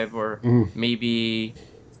drive or maybe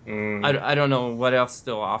I don't know what else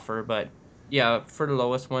they'll offer, but yeah, for the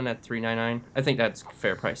lowest one at $3.99, I think that's a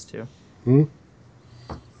fair price too.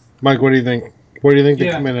 Mike, what do you think? What do you think they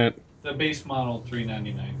come in at? The base model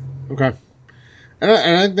 $3.99. Okay, And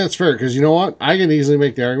I think that's fair because you know what? I can easily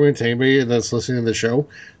make the argument to anybody that's listening to the show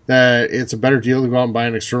that it's a better deal to go out and buy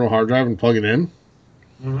an external hard drive and plug it in.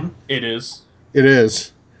 Mm-hmm. It is. It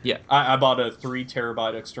is. Yeah. I bought a 3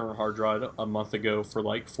 terabyte external hard drive a month ago for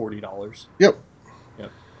like $40. Yep.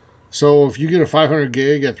 Yep. So if you get a 500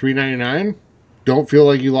 gig at $399, don't feel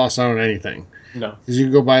like you lost out on anything. No. Because you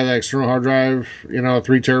can go buy that external hard drive, 3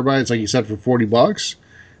 terabytes, like you said, for $40,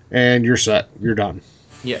 and you're set. You're done.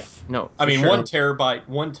 Yeah. No. I mean, sure. 1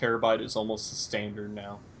 terabyte is almost the standard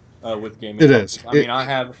now with gaming. It is. I mean,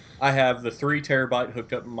 I have the 3 terabyte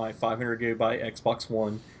hooked up in my 500 gigabyte Xbox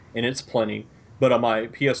One, and it's plenty. But on my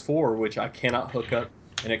PS4, which I cannot hook up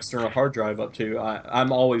an external hard drive up to,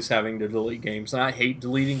 I'm always having to delete games, and I hate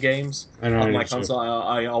deleting games on my console.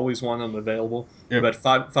 I always want them available. Yep. But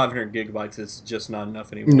 500 gigabytes is just not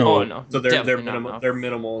enough anymore. No. Oh, no. So Definitely not enough. their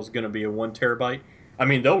minimal is going to be a 1 terabyte. I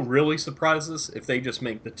mean, they'll really surprise us if they just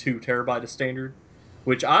make the 2 terabyte a standard,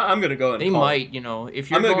 which I'm going to go and They call might, it. if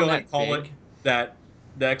you're I'm going to going go ahead that and call big. it that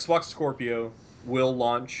the Xbox Scorpio will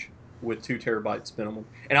launch with 2 terabytes minimum.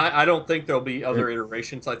 And I don't think there'll be other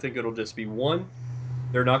iterations. I think it'll just be 1.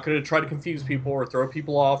 They're not going to try to confuse people or throw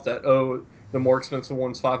people off that, oh, the more expensive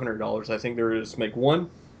one's $500. I think they're going to just make 1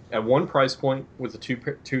 at 1 price point with a 2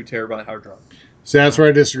 terabyte hard drive. So that's where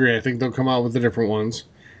I disagree. I think they'll come out with the different ones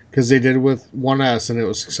because they did with 1S and it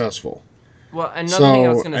was successful. Well, another thing I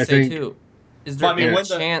was So, going I to say think- too is there I mean, any when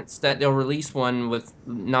the- chance that they'll release one with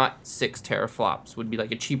not 6 teraflops? Would be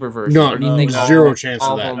like a cheaper version. No, or do you think zero all- chance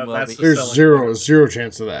all of that. of them will That's be? the There's selling zero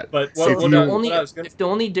chance of that. But So if what you- I Only was gonna, if the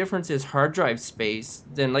only difference is hard drive space,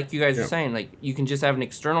 then like you guys Yeah. are saying, like you can just have an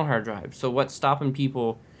external hard drive. So what's stopping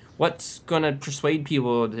people? What's gonna persuade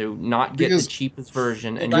people to not get Because- the cheapest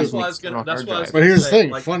version and Well, use that's an what I was gonna- external that's hard what I was drive? But here's the say,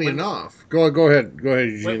 thing. like, Funny when- enough, go ahead,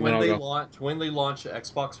 Eugene. when then they I'll go. launched the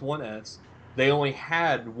Xbox One S, they only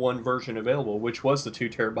had one version available, which was the 2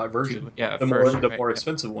 terabyte version, Yeah, the first, more right, yeah.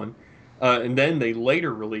 expensive one. And then they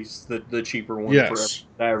later released the cheaper one Yes.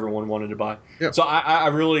 that everyone wanted to buy. Yep. So I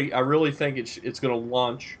really think it's going to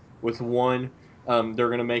launch with one. They're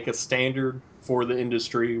going to make a standard for the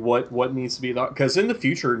industry. What needs to be because in the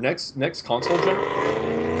future, next console gen.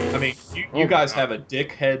 I mean, you guys have a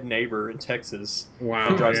dickhead neighbor in Texas Wow.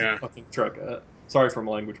 that drives Yeah. a fucking truck. Sorry for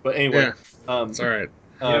my language, but anyway. Yeah. It's all right.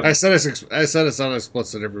 um, I said it's on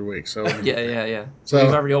explicit every week. So Yeah. So-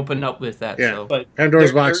 We've already opened up with that. Yeah. So. But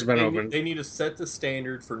Pandora's they're- box has they're- been they- opened. They need to set the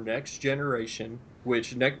standard for next generation,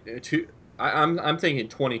 which I'm thinking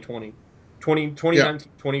 2020. 2019,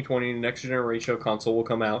 2020, next generation console will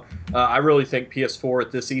come out. I really think PS4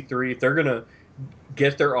 at this E3, if they're going to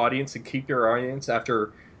get their audience and keep their audience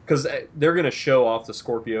after, because they're going to show off the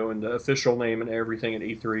Scorpio and the official name and everything at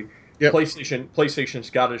E3. Yep. PlayStation's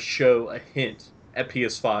got to show a hint at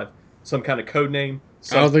PS5, some kind of code name.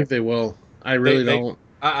 I don't think they will. I really don't.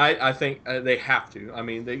 I think they have to. I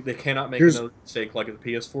mean, they cannot make Here's- another mistake like a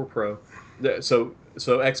PS4 Pro. So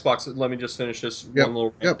Xbox. Let me just finish this Yep, one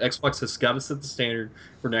little. yep. Xbox has got to set the standard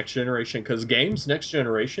for next generation because games next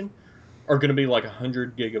generation are going to be like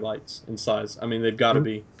 100 gigabytes in size. I mean, they've got to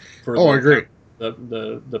be. For Oh, I agree.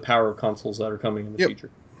 The power of consoles that are coming in the Yep. future.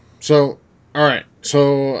 So, all right.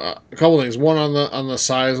 So, a couple things. One on the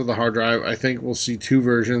size of the hard drive. I think we'll see 2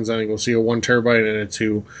 versions. I think we'll see a 1 terabyte and a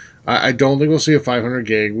 2. I don't think we'll see a 500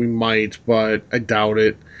 gig. We might, but I doubt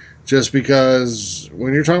it. Just because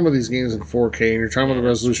when you're talking about these games in 4K and you're talking about the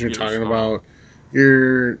resolution you're really talking small. about,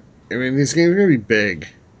 these games are going to be big.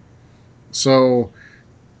 So,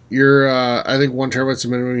 I think 1 terabyte's the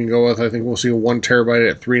minimum you can go with. I think we'll see a 1 terabyte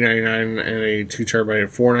at $399 and a 2 terabyte at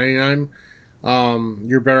 $499.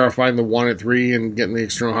 You're better off buying the 1 at $3 and getting the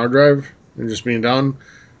external hard drive and just being done.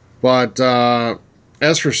 But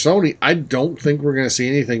as for Sony, I don't think we're going to see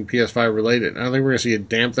anything PS5 related. I don't think we're going to see a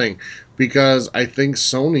damn thing because I think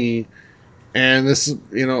Sony, and this is,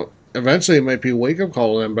 eventually it might be a wake-up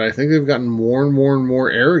call to them, but I think they've gotten more and more and more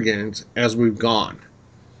arrogant as we've gone.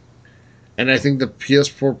 And I think the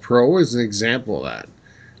PS4 Pro is an example of that.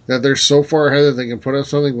 That they're so far ahead that they can put up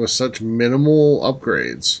something with such minimal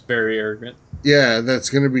upgrades. Very arrogant. Yeah, that's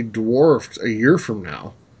going to be dwarfed a year from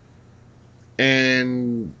now.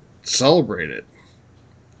 And celebrate it.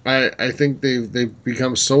 I think they've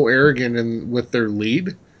become so arrogant with their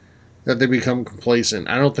lead that they become complacent.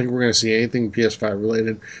 I don't think we're going to see anything PS5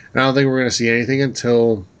 related. And I don't think we're going to see anything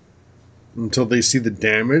until they see the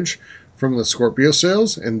damage from the Scorpio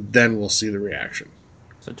sales, and then we'll see the reaction.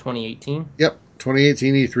 So 2018. Yep,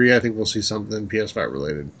 2018 E3. I think we'll see something PS5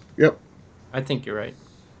 related. Yep. I think you're right.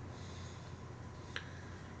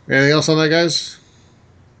 Anything else on that, guys?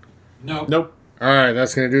 No. Nope. All right,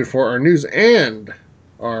 that's going to do it for our news and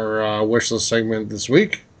our wish list segment this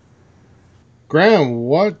week. Graham,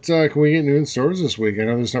 what can we get new in stores this week? I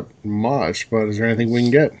know there's not much, but is there anything we can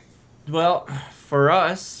get? Well, for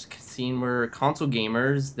us, seeing we're console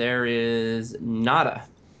gamers, there is nada.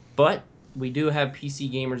 But we do have PC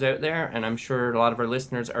gamers out there, and I'm sure a lot of our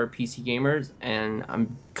listeners are PC gamers, and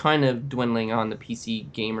I'm kind of dwindling on the PC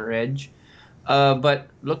gamer edge. But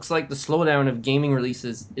looks like the slowdown of gaming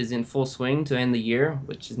releases is in full swing to end the year,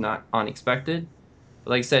 which is not unexpected. But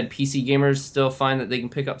like I said, PC gamers still find that they can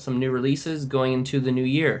pick up some new releases going into the new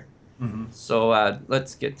year. Mm-hmm. So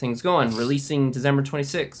let's get things going. Releasing December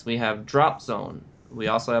 26th, we have Drop Zone. We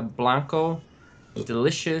also have Blanco,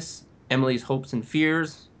 Delicious, Emily's Hopes and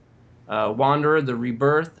Fears, Wanderer, The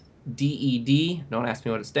Rebirth, DED. Don't ask me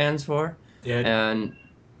what it stands for. Dead. And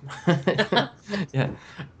yeah,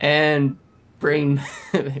 and Brain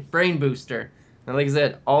Brain Booster. And like I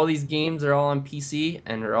said, all these games are all on PC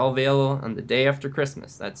and they're all available on the day after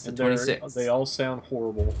Christmas. That's the And 26th. they all sound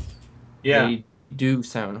horrible. Yeah. They do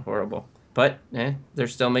sound horrible. But they're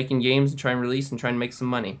still making games and trying to release and trying to make some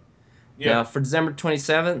money. Yeah. Now, for December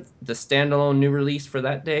 27th, the standalone new release for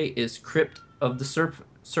that day is Crypt of the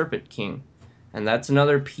Serpent King. And that's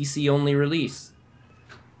another PC-only release.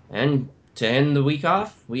 And to end the week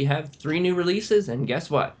off, we have 3 new releases, and guess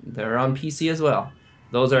what? They're on PC as well.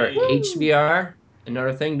 Those are HVR,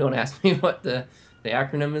 another thing, don't ask me what the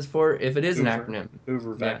acronym is for, if it is an acronym.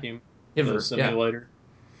 Hoover Yeah. Vacuum. Hoover, The simulator.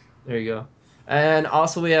 There you go. And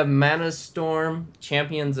also we have Mana Storm,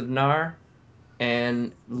 Champions of Nar,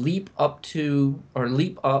 and Leap Up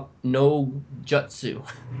No Jutsu.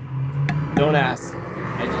 Don't ask.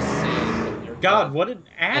 I just say. God, what an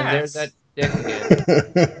ass! And there's that dick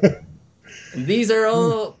again. And these are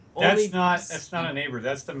all only. That's not a neighbor.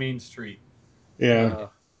 That's the main street. Yeah.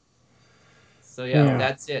 So yeah, Yeah.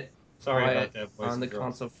 that's it. Sorry Quiet about that, boys on the and girls.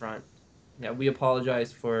 console front. Yeah, we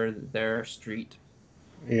apologize for their street.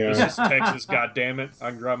 This Yeah. is Texas, goddammit. I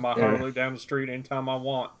can drive my Harley down the street anytime I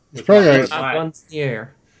want. It's probably my got- Bud Light. Not guns in the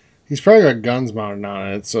air. He's probably got guns mounted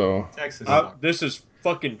on it, so Texas. This is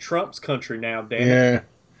fucking Trump's country now, damn it.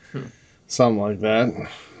 yeah. Something like that.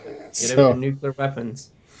 Get out the nuclear weapons.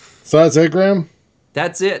 So that's it, Graham?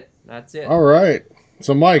 That's it. That's it. All right.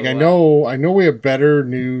 So, Mike, So, I know we have better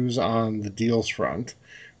news on the deals front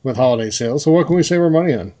with holiday sales. So, what can we save our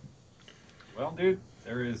money on? Well, dude,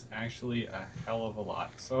 there is actually a hell of a lot.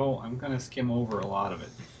 So I'm going to skim over a lot of it.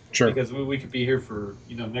 Sure. Because we could be here for,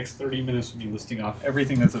 next 30 minutes with me listing off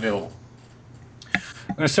everything that's available.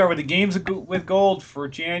 I'm going to start with the games with gold for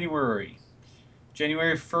January.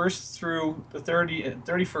 January 1st through the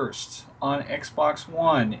 31st on Xbox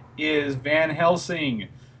One is Van Helsing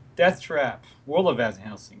Death Trap, World of Van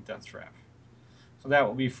Helsing Death Trap. So that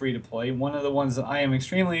will be free to play. One of the ones that I am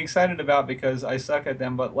extremely excited about because I suck at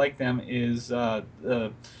them but like them is the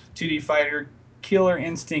 2D Fighter Killer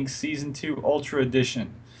Instinct Season 2 Ultra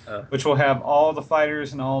Edition, which will have all the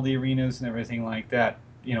fighters and all the arenas and everything like that,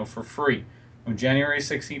 for free. From January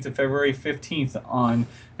 16th to February 15th on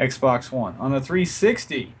Xbox One. On the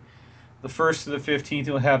 360, the 1st to the 15th,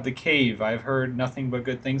 you'll have The Cave. I've heard nothing but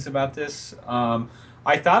good things about this.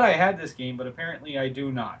 I thought I had this game, but apparently I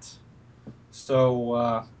do not.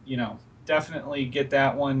 So, definitely get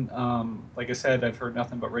that one. Like I said, I've heard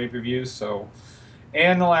nothing but rave reviews. So,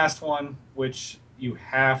 and the last one, which you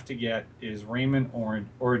have to get, is Rayman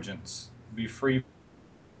Origins. It'll be free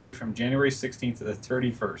from January 16th to the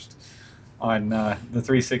 31st. On the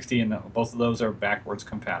 360, and both of those are backwards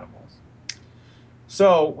compatible.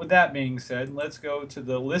 So, with that being said, let's go to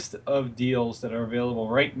the list of deals that are available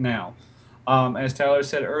right now. As Tyler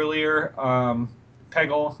said earlier,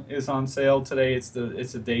 Peggle is on sale today. It's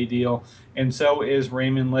a day deal, and so is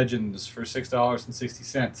Rayman Legends for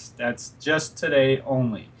 $6.60. That's just today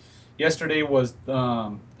only. Yesterday was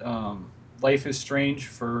Life is Strange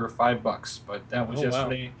for $5, but that was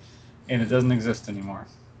yesterday, and it doesn't exist anymore.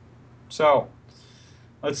 So,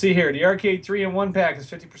 let's see here. The Arcade 3-in-1 pack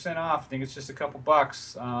is 50% off. I think it's just a couple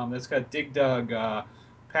bucks. That's got Dig Dug,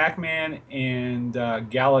 Pac-Man, and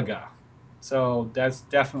Galaga. So, that's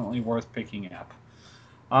definitely worth picking up.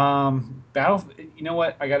 You know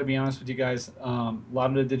what? I got to be honest with you guys. A lot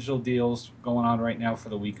of the digital deals going on right now for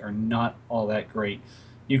the week are not all that great.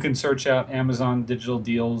 You can search out Amazon digital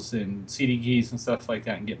deals and CD keys and stuff like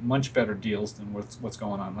that and get much better deals than what's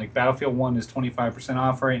going on. Like Battlefield 1 is 25%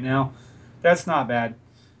 off right now. That's not bad.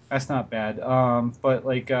 But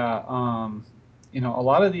like a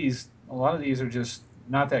lot of these are just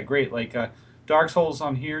not that great. Like Dark Souls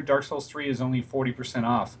on here, Dark Souls 3 is only 40%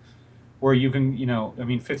 off. Where you can,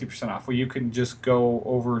 50% off, where you can just go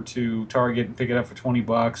over to Target and pick it up for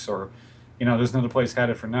 $20, or there's another place had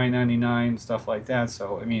it for $9.99, stuff like that.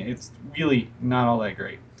 So, it's really not all that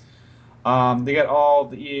great. They got all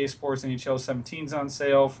the EA Sports NHL 17s on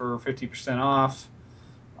sale for 50% off.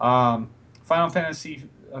 Final Fantasy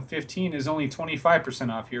 15 is only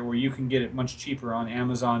 25% off here, where you can get it much cheaper on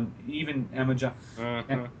Amazon, even Amazon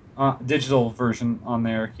digital version on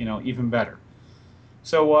there, even better.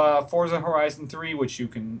 So Forza Horizon 3, which you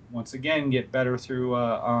can once again get better through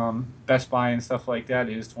Best Buy and stuff like that,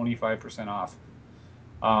 is 25% off.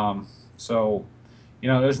 So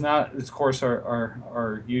there's not. Of course,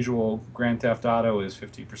 our usual Grand Theft Auto is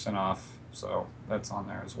 50% off, so that's on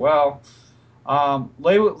there as well.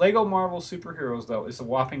 Lego Marvel Superheroes though is a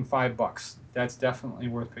whopping $5. That's definitely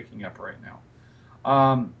worth picking up right now.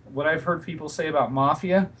 What I've heard people say about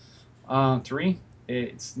Mafia 3,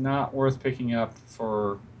 it's not worth picking up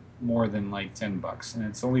for more than like $10, and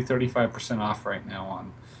it's only 35% off right now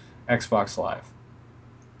on Xbox Live.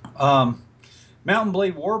 Mountain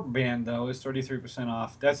Blade Warband though is 33%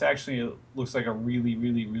 off. That's actually looks like a really,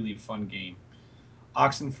 really, really fun game.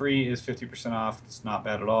 Oxenfree is 50% off. It's not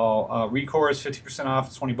bad at all. Recore is 50% off.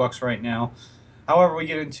 It's $20 right now. However, we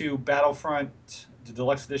get into Battlefront, the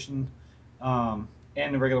Deluxe Edition, and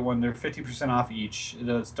the regular one. They're 50% off each.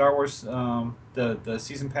 The Star Wars, the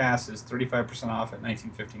Season Pass is 35% off at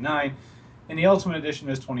 $19.59, and the Ultimate Edition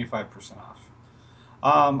is 25% off.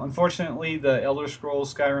 Unfortunately, the Elder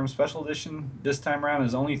Scrolls Skyrim Special Edition this time around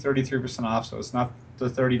is only 33% off, so it's not the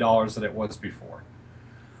 $30 that it was before.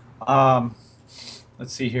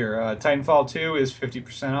 Let's see here. Titanfall 2 is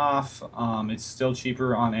 50% off. It's still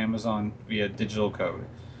cheaper on Amazon via digital code.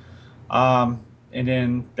 And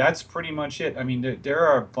then that's pretty much it. I mean, there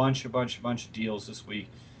are a bunch of deals this week.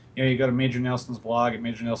 You go to Major Nelson's blog at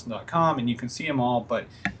majornelson.com and you can see them all, but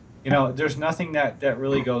there's nothing that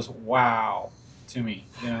really goes wow to me.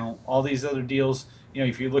 All these other deals,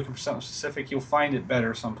 if you're looking for something specific, you'll find it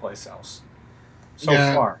better someplace else. So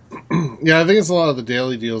far. Yeah, I think it's a lot of the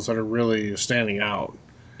daily deals that are really standing out.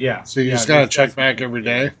 Yeah. So you just got to check back every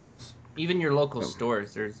day. Even your local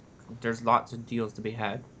stores, there's lots of deals to be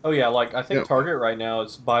had. Oh yeah, like I think Target right now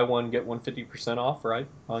is buy one get one 50% off, right,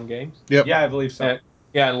 on games. Yep. Yeah, I believe so.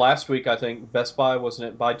 And last week I think Best Buy wasn't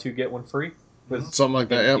it buy two get one free with something like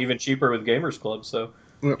that. Even cheaper with Gamers Club. So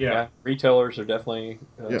yeah, retailers are definitely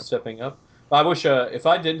stepping up. I wish if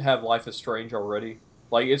I didn't have Life is Strange already,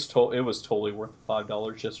 like it was totally worth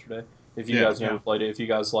 $5 yesterday. If you guys never played it, if you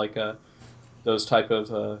guys like those type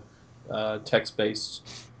of text-based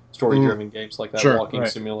story-driven games like that, walking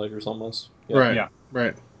simulators almost. Yeah.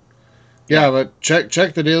 Right. Yeah, but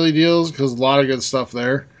check the daily deals because a lot of good stuff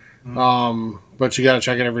there. But you got to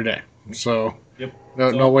check it every day. So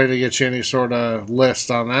no way to get you any sort of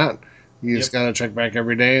list on that. You just got to check back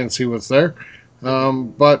every day and see what's there.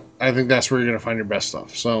 But I think that's where you're going to find your best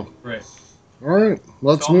stuff. So all right,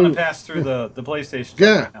 let's move. I'm going to pass through the PlayStation.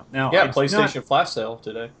 Right now PlayStation flash sale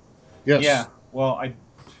today. Yes. Yeah. Well, why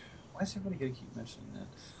is everybody going to keep mentioning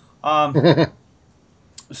that?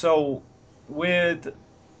 So with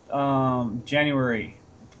January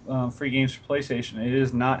free games for PlayStation, it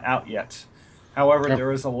is not out yet. However,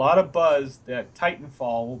 there is a lot of buzz that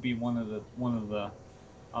Titanfall will be one of the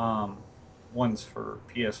ones for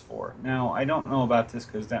PS4. Now, I don't know about this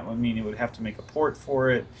because that would mean it would have to make a port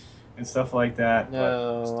for it and stuff like that.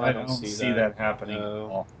 No, but I don't see that happening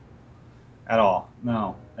at all.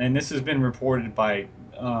 No, and this has been reported by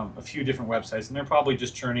a few different websites, and they're probably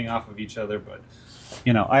just churning off of each other. But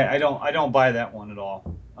I don't buy that one at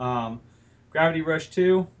all. Gravity Rush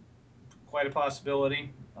 2, quite a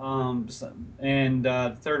possibility. And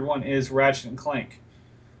the third one is Ratchet and Clank.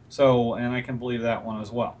 So, and I can believe that one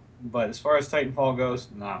as well. But as far as Titanfall goes,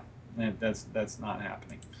 no, that's not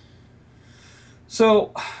happening.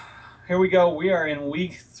 So, here we go. We are in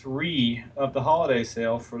week 3 of the holiday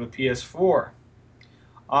sale for the PS4.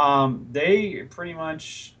 They pretty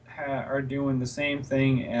much are doing the same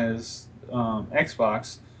thing as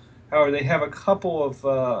Xbox. However, they have a couple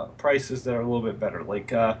of prices that are a little bit better. Like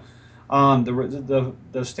the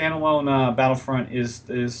standalone Battlefront is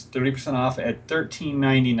 30% off at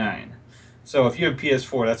 $13.99. So if you have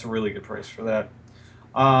PS4, that's a really good price for that.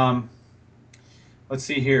 Let's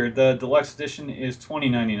see here. The deluxe edition is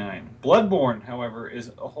 $20.99. Bloodborne, however,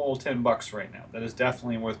 is a whole $10 right now. That is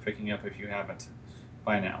definitely worth picking up if you haven't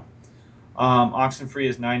by now. Oxenfree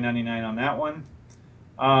is $9.99 on that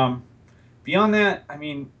one. Beyond that, I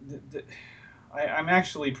mean, I'm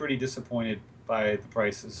actually pretty disappointed by the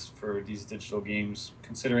prices for these digital games,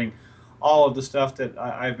 considering all of the stuff that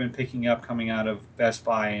I've been picking up coming out of Best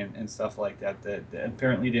Buy and stuff like that, that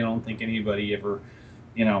apparently they don't think anybody ever,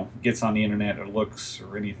 gets on the internet or looks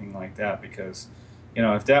or anything like that, because,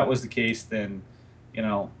 if that was the case, then,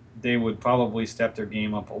 they would probably step their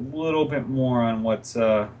game up a little bit more on what's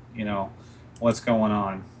what's going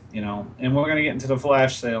on. And we're gonna get into the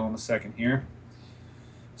flash sale in a second here.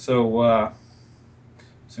 So as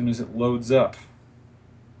soon as it loads up.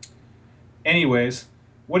 Anyways,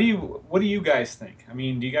 what do you guys think? I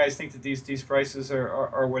mean, do you guys think that these prices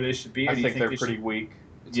are where they should be? Or I do you think they're they pretty should... weak.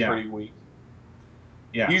 It's Yeah. pretty weak.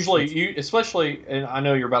 Yeah. Usually, especially, and I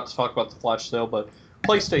know you're about to talk about the flash sale, but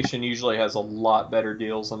PlayStation usually has a lot better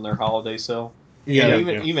deals on their holiday sale. Yeah, And they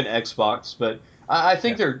even do. even Xbox, but I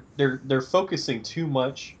think they're focusing too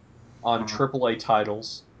much on Uh-huh. AAA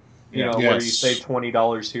titles. Yeah. Where you Yes. save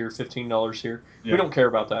 $20 here, $15 here. Yeah. We don't care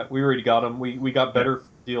about that. We already got them. We got Yeah. better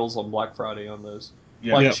deals on Black Friday on those.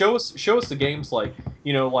 Yeah. Like Yep. show us the games like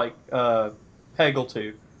Peggle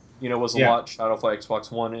 2, was a Yeah. launch title for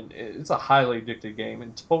Xbox One, and it's a highly addictive game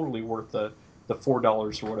and totally worth the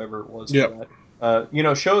 $4 or whatever it was Yep. for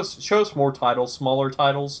that. Show us more titles, smaller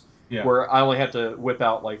titles, Yeah. where I only have to whip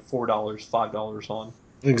out like $4, $5 on.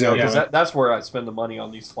 Exactly. Because Yeah. that's where I spend the money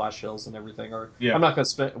on these flash sales and everything. Or Yeah. I'm not going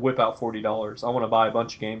to whip out $40. I want to buy a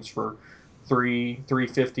bunch of games for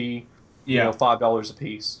 $3.50, Yeah. $5 a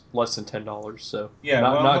piece, less than $10. So Yeah,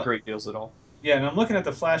 not well, not great deals at all. Yeah, and I'm looking at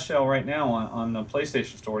the flash sale right now on the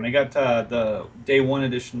PlayStation Store, and they got the Day 1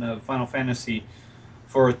 edition of Final Fantasy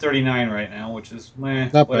for $39 right now, which is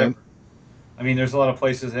Not whatever. bad. I mean, there's a lot of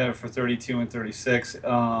places that have it for $32 and $36.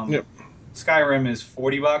 Yep. Skyrim is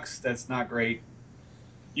 $40. That's not great.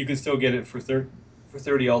 You can still get it for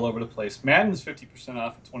 $30 all over the place. Madden's 50%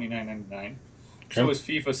 off at $29.99. So Okay. is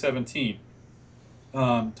FIFA 17.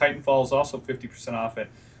 Titanfall is also 50% off at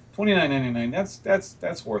 $29.99.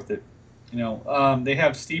 That's worth it. They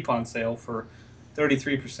have Steep on sale for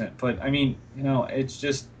 33%. But I mean, it's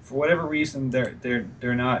just for whatever reason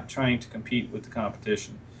they're not trying to compete with the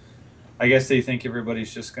competition. I guess they think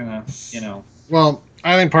everybody's just gonna, Well,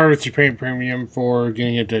 I think part of it's you paying premium for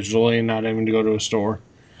getting it digitally and not having to go to a store.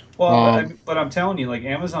 Well, but I'm telling you, like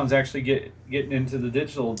Amazon's actually getting into the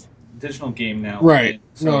digital game now. Right. And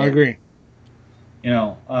so, No, I agree.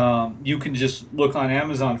 you can just look on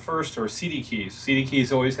Amazon first or CD Keys. CD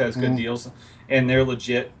Keys always has good deals, and they're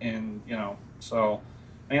legit. And so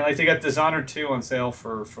I mean, like they got Dishonored 2 on sale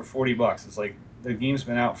for $40. It's like the game's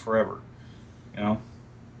been out forever. Yep.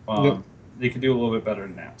 They could do a little bit better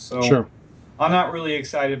than that. So Sure. I'm not really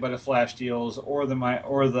excited by the Flash deals or the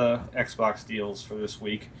Xbox deals for this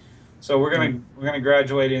week. So we're gonna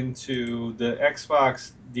graduate into the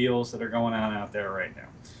Xbox deals that are going on out there right now.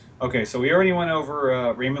 Okay, so we already went over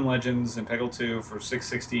Rayman Legends and Peggle 2 for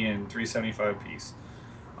 $660 and $375 a piece.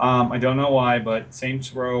 I don't know why, but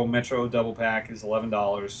Saints Row Metro Double Pack is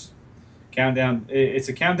 $11. Countdown. It's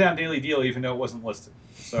a Countdown daily deal, even though it wasn't listed.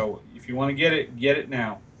 So if you want to get it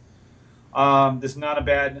now. This is not a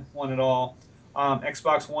bad one at all.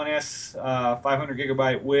 Xbox One S, 500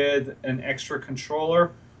 gigabyte with an extra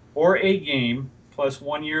controller or a game plus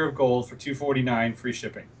 1 year of gold for $249, free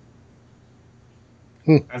shipping.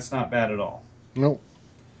 That's not bad at all. Nope.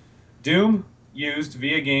 Doom used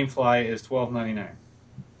via GameFly is $12.99.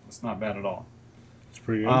 That's not bad at all. It's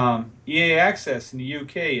pretty good. EA Access in the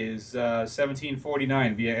UK is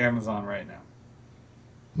 $17.49 via Amazon right now.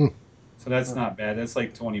 So that's not bad. That's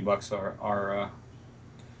like $20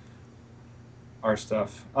 our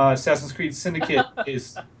stuff. Assassin's Creed Syndicate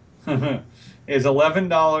is is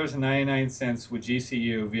 $11.99 with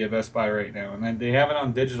GCU via Best Buy right now, and then they have it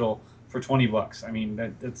on digital for $20. I mean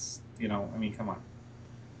that's come on.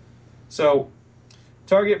 So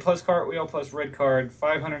Target plus Cartwheel plus Red Card,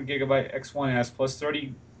 500 gigabyte X1S plus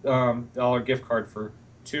 $30 gift card for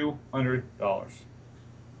 $200.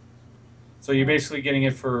 So you're basically getting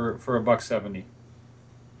it for $1.70.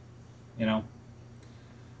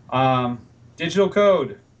 Digital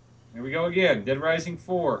code. Here we go again. Dead Rising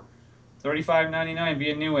 4, $35.99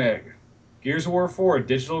 via Newegg. Gears of War 4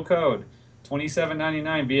 digital code,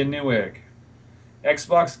 $27.99 via Newegg.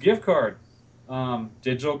 Xbox gift card,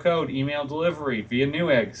 digital code, email delivery via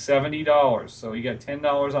Newegg, $70. So you got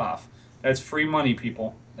 $10 off. That's free money,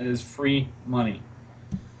 people. That is free money.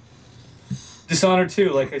 Dishonored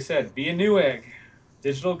 2, like I said, via Newegg.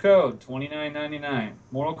 Digital code, $29.99.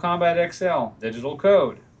 Mortal Kombat XL, digital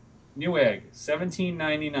code. Newegg,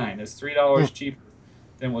 $17.99. That's $3 cheaper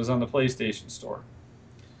than was on the PlayStation Store.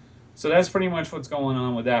 So that's pretty much what's going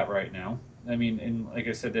on with that right now. I mean, and like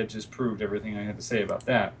I said, that just proved everything I had to say about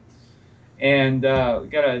that. And I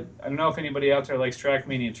don't know if anybody out there likes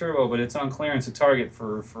Trackmania Turbo, but it's on clearance at Target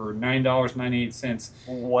for $9.98.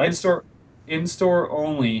 What? In-store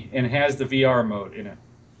only, and has the VR mode in it.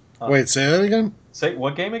 Wait, say that again? Say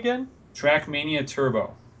what game again? Trackmania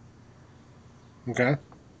Turbo. Okay.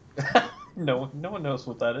 No one knows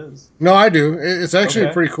what that is. No, I do. It's actually a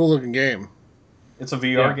Okay. pretty cool looking game. It's a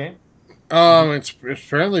VR Yeah. game. It's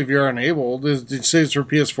apparently VR enabled. Did you say it's for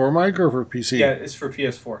PS4, Mike, or for PC? Yeah, it's for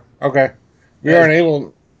PS4. Okay. Yeah, VR it's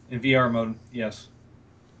enabled. in VR mode. Yes.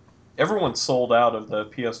 Everyone's sold out of the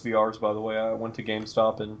PSVRs, by the way. I went to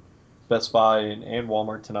GameStop and Best Buy and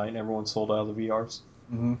Walmart tonight, and everyone's sold out of the VRs.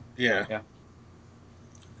 Mm-hmm. Yeah.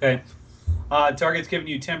 Okay. Target's giving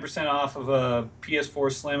you 10% off of a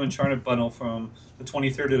PS4 Slim Uncharted bundle from the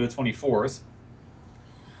 23rd to the 24th.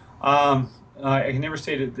 I can never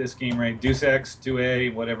say this game right. Deus Ex,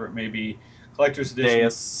 Due, whatever it may be. Collector's Edition.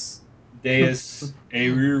 Deus. It's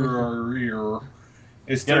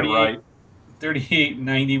Get it right.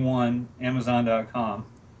 $38.91 Amazon.com.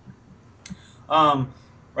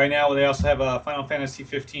 Right now, they also have a Final Fantasy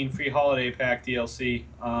 15 free holiday pack DLC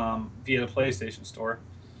via the PlayStation Store.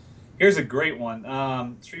 Here's a great one.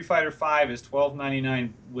 Street Fighter V is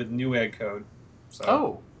 $12.99 with Newegg code.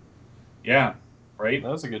 So, yeah, right?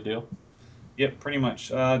 That was a good deal. Yep, pretty much.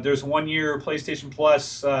 There's 1 year PlayStation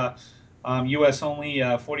Plus, US only,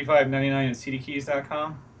 $45.99 at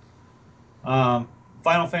cdkeys.com.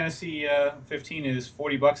 Final Fantasy 15 is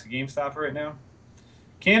 $40 at GameStop right now.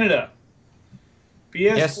 Canada.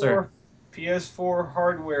 PS4, Yes, sir. PS4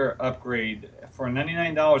 hardware upgrade for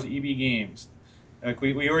 $99 EB Games. Like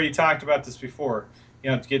we already talked about this before.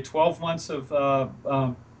 To get 12 months of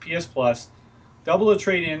PS Plus, double the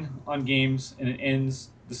trade-in on games, and it ends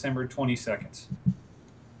December 22nd.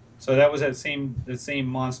 So that was the same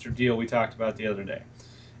monster deal we talked about the other day.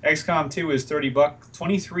 XCOM 2 is $30,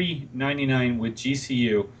 $23.99 with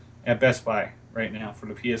GCU at Best Buy right now for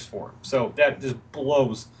the PS4. So that just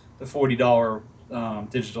blows the $40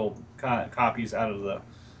 digital copies out of the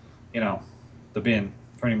bin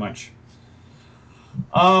pretty much.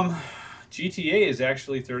 GTA is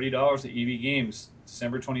actually $30 at EB Games,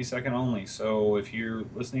 December 22nd only. So if you're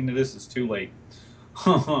listening to this, it's too late.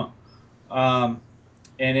 And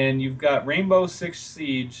then you've got Rainbow Six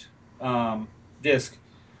Siege disc,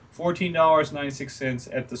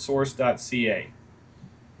 $14.96 at thesource.ca.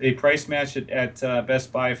 They price match it at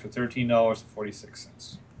Best Buy for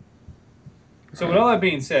 $13.46. So with all that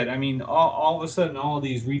being said, I mean, all of a sudden, all of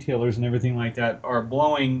these retailers and everything like that are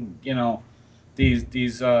blowing,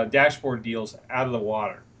 these dashboard deals out of the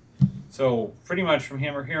water. So pretty much from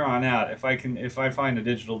here on out, if I find a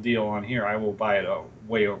digital deal on here, I will buy it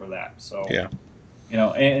way over that. So Yeah.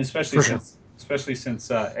 And especially For sure. since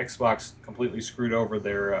Xbox completely screwed over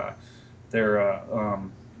their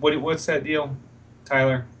what's that deal,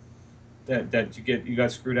 Tyler? That you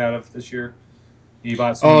got screwed out of this year. You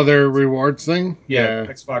bought some. Oh, their rewards thing? Yeah,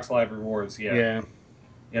 Xbox Live Rewards. Yeah,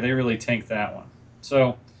 they really tanked that one.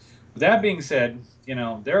 So, with that being said,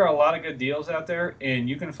 there are a lot of good deals out there, and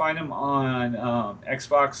you can find them on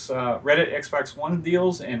Xbox Reddit Xbox One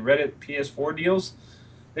deals and Reddit PS4 deals.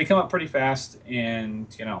 They come up pretty fast, and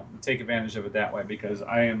take advantage of it that way, because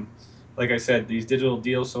like I said, these digital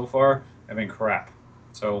deals so far have been crap.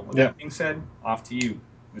 So, with that being said, off to you,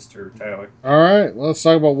 Mr. Tyler. All right, let's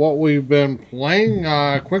talk about what we've been playing.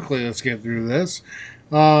 Quickly, let's get through this.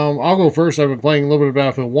 I'll go first. I've been playing a little bit of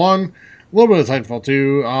Battlefield 1, a little bit of Titanfall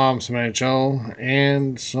 2, some NHL,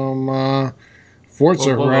 and some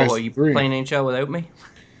Forza Horizon You 3. playing NHL without me?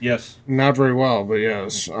 Yes. Not very well, but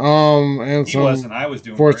yes. And He some wasn't. I was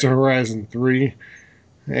doing Forza great. Horizon 3.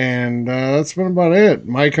 And that's been about it.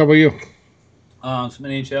 Mike, how about you? Some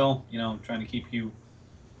NHL, trying to keep you,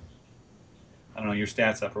 I don't know, your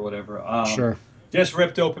stats up or whatever. Sure. Just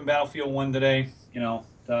ripped open Battlefield 1 today.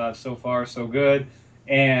 So far so good,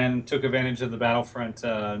 and took advantage of the Battlefront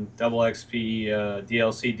double XP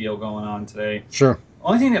DLC deal going on today. Sure.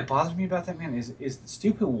 Only thing that bothers me about that, man, is the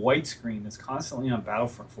stupid white screen that's constantly on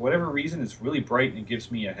Battlefront. For whatever reason, it's really bright and it gives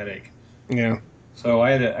me a headache. Yeah. So I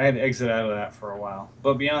had to exit out of that for a while.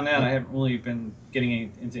 But beyond that, I haven't really been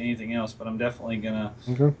getting into anything else. But I'm definitely gonna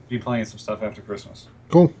be playing some stuff after Christmas.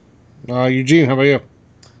 Cool. Eugene, how about you?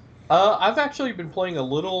 I've actually been playing a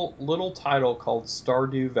little title called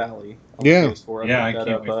Stardew Valley on Yeah. PS4. I can't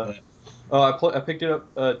wait for that. I picked it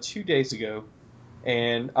up 2 days ago,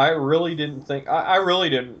 and I really didn't think I really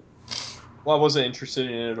didn't. Well, I wasn't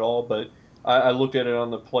interested in it at all, but I looked at it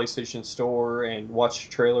on the PlayStation Store and watched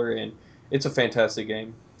the trailer, and it's a fantastic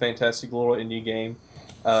game, fantastic little indie game.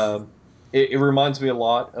 It reminds me a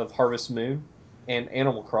lot of Harvest Moon and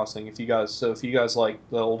Animal Crossing. If you guys like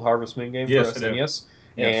the old Harvest Moon game Yes, for I do. SNES.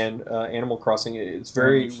 Yes. And Animal Crossing, it's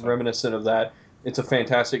very So. reminiscent of that. It's a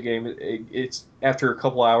fantastic game. It's after a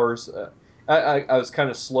couple hours, I was kind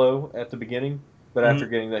of slow at the beginning, but after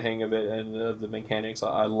getting the hang of it and the mechanics,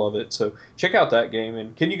 I love it. So check out that game.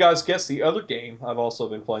 And can you guys guess the other game I've also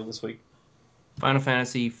been playing this week? Final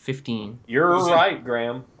Fantasy 15. You're Who's in- right,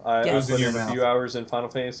 Graham. I Yes. put in your in a mouth? few hours in Final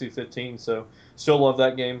Fantasy 15, so still love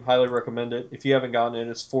that game. Highly recommend it. If you haven't gotten it,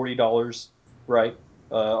 it's $40, right?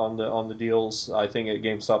 On the deals, I think at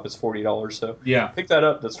GameStop it's $40. So Yeah. pick that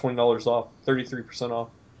up. That's $20 off, 33% off.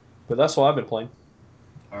 But that's what I've been playing.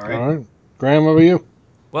 All All right. right. Graham, what about you?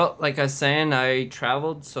 Well, like I was saying, I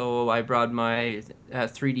traveled, so I brought my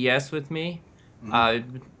 3DS with me. Mhm. I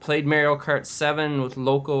played Mario Kart 7 with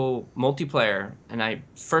local multiplayer, and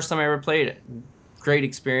first time I ever played it. Great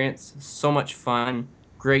experience, so much fun,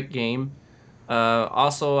 great game.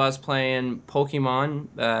 Also, I was playing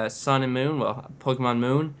Pokemon Sun and Moon, well, Pokemon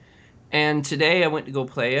Moon, and today I went to go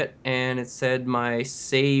play it, and it said my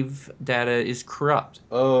save data is corrupt.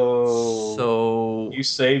 Oh, So you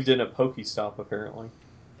saved in a Pokestop apparently.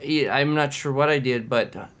 yeah, I'm not sure what I did,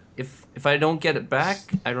 but if I don't get it back,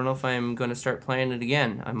 I don't know if I'm going to start playing it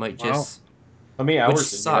again. I might Wow. just, How many which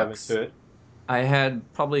hours did you have sucks. into it? I had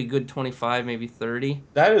probably a good 25, maybe 30.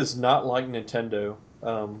 That is not like Nintendo.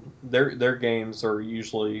 Their games are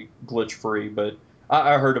usually glitch free, but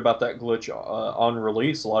I heard about that glitch on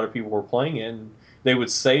release. A lot of people were playing it, and they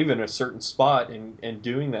would save in a certain spot, and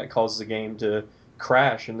doing that causes the game to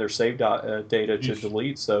crash and their save data to Yeesh.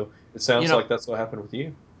 delete. So it You sounds know, like that's what happened with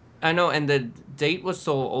you. I know, and the date was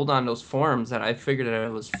so old on those forums that I figured that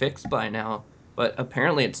it was fixed by now, but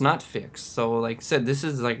apparently it's not fixed. So, like I said, this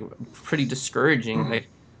is like pretty discouraging. Like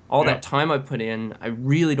all Yeah. that time I put in, I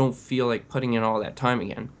really don't feel like putting in all that time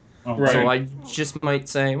again. Oh, Right. So I just might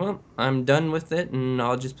say, well, I'm done with it, and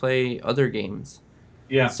I'll just play other games.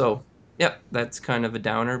 Yeah. So, yep, that's kind of a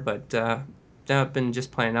downer, but I've been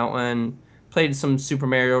just playing out and played some Super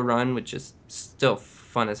Mario Run, which is still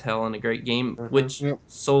fun as hell and a great game, Mhm. which Yep.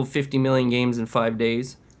 sold 50 million games in 5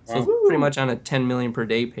 days. So Wow. it's pretty much on a 10 million per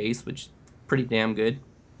day pace, which is pretty damn good.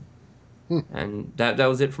 Hmm. And that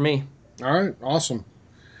was it for me. All right. Awesome.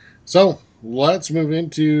 So let's move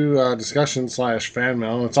into discussion / fan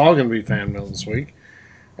mail. It's all going to be fan mail this week.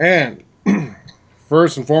 And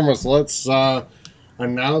first and foremost, let's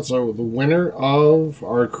announce the winner of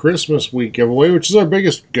our Christmas week giveaway, which is our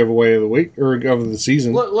biggest giveaway of the week or of the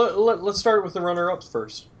season. Let's start with the runner-ups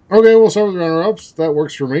first. Okay, we'll start with the runner-ups. That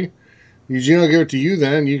works for me. Eugene, I'll give it to you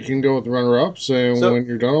then. You can go with the runner-ups, and So- when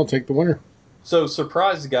you're done, I'll take the winner. So,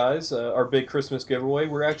 surprise, guys! Our big Christmas giveaway.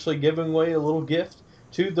 We're actually giving away a little gift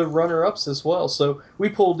to the runner-ups as well. So, we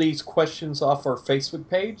pulled these questions off our Facebook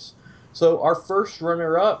page. So, our first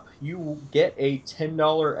runner-up, you will get a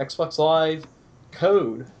 $10 Xbox Live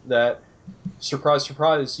code. That, surprise,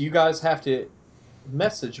 surprise, you guys have to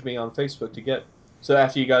message me on Facebook to get. So,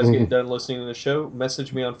 after you guys get done listening to the show,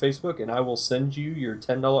 message me on Facebook, and I will send you your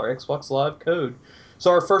 $10 Xbox Live code.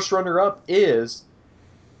 So, our first runner-up is.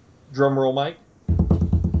 Drum roll, Mike.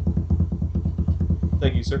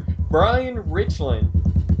 Thank you, sir. Brian Richland,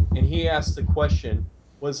 and he asked the question,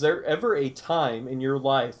 was there ever a time in your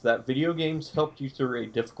life that video games helped you through a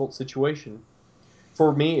difficult situation?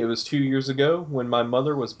 For me, it was 2 years ago when my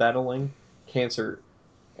mother was battling cancer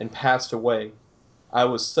and passed away. I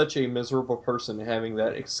was such a miserable person, and having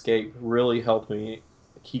that escape really helped me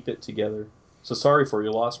keep it together. So sorry for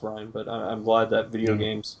your loss, Brian, but I'm glad that video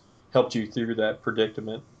games helped you through that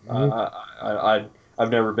predicament. I've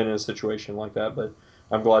never been in a situation like that, but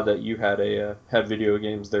I'm glad that you had video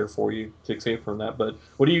games there for you to escape from that. But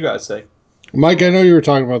what do you guys say? Mike, I know you were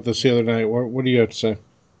talking about this the other night. What do you have to say?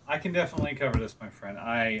 I can definitely cover this, my friend.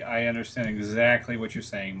 I understand exactly what you're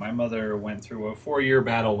saying. My mother went through a 4-year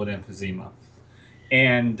battle with emphysema.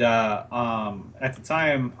 And at the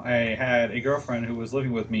time, I had a girlfriend who was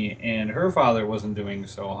living with me, and her father wasn't doing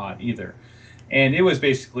so hot either. And it was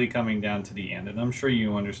basically coming down to the end. And I'm sure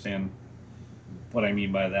you understand what I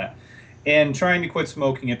mean by that. And trying to quit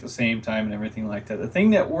smoking at the same time and everything like that. The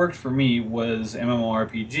thing that worked for me was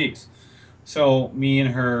MMORPGs. So me and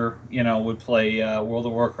her, would play World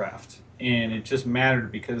of Warcraft. And it just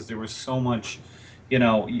mattered because there was so much,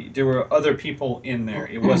 there were other people in there.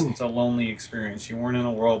 It wasn't a lonely experience. You weren't in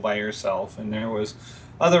a world by yourself. And there was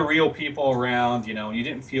other real people around, you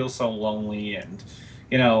didn't feel so lonely. And,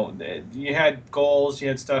 you had goals, you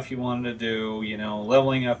had stuff you wanted to do,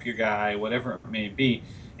 leveling up your guy, whatever it may be.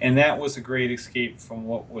 And that was a great escape from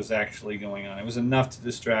what was actually going on. It was enough to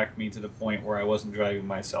distract me to the point where I wasn't driving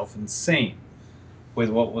myself insane with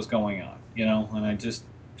what was going on, And I just,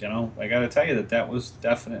 I got to tell you that was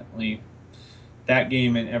definitely, that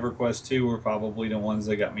game and EverQuest 2 were probably the ones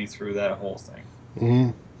that got me through that whole thing.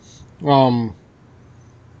 Mm-hmm.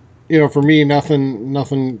 For me,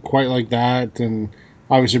 nothing quite like that. And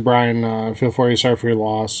obviously, Brian, feel for you. Sorry for your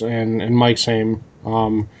loss. And Mike, same.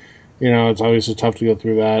 It's obviously tough to go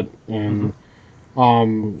through that. And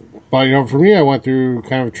But for me, I went through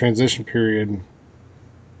kind of a transition period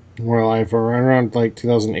in my life around like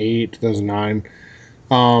 2008, 2009.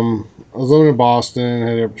 I was living in Boston,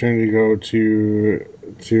 had the opportunity to go to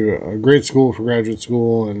a great school for graduate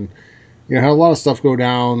school, and had a lot of stuff go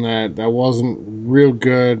down that wasn't real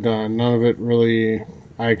good. None of it really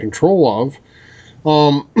I had control of.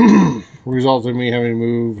 Resulted in me having to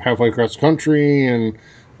move halfway across the country and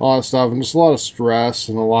all that stuff, and just a lot of stress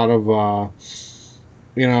and a lot of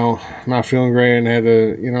not feeling great, and had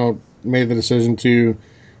to made the decision to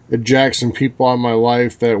eject some people out of my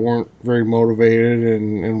life that weren't very motivated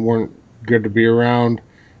and weren't good to be around.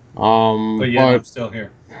 But yeah, but I'm still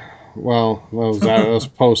here. Well, that was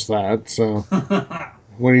post that. So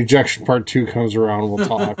when ejection part 2 comes around, we'll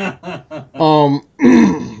talk. Um,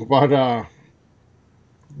 but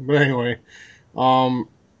anyway, um,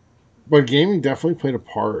 but gaming definitely played a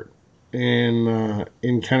part in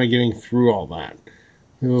kind of getting through all that.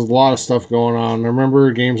 There was a lot of stuff going on. I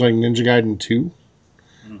remember games like Ninja Gaiden 2.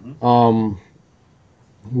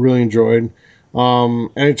 Really enjoyed.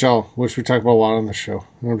 NHL, which we talk about a lot on the show.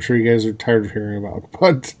 I'm sure you guys are tired of hearing about,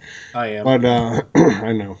 but I am. But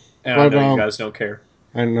I know. And but, I know you guys don't care.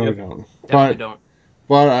 I know Yep. we don't. Definitely don't.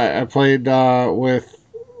 But I played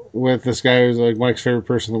with this guy who's like Mike's favorite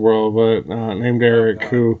person in the world, but named Eric,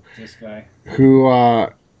 this guy who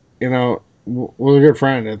was a good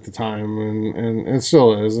friend at the time, and it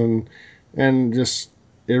still is, and just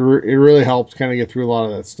it really helped kind of get through a lot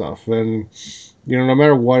of that stuff. And no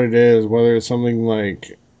matter what it is, whether it's something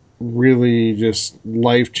like really just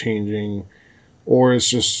life changing, or it's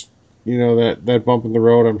just that bump in the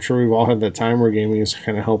road. I'm sure we've all had that time where gaming has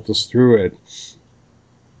kind of helped us through it.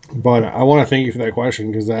 But I want to thank you for that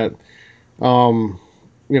question, because that,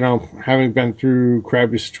 having been through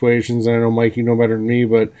crappy situations, and I know Mike, you know better than me,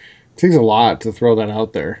 but it takes a lot to throw that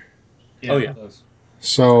out there. Yeah, it does.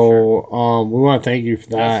 So we want to thank you for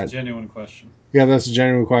that. That's a genuine question. Yeah, that's a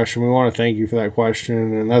genuine question. We want to thank you for that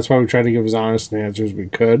question, and that's why we tried to give as honest an answer as we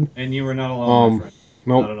could. And you were not alone, my friend.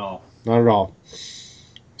 Nope, not at all. Not at all.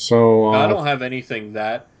 So I don't have anything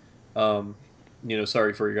that,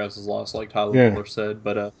 sorry for your guys' loss, like Tyler Miller said,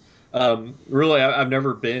 but really, I've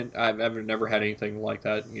never had anything like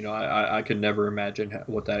that. I could never imagine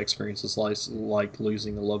what that experience is like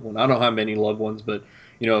losing a loved one. I don't have many loved ones, but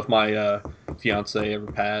if my fiance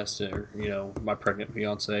ever passed, or my pregnant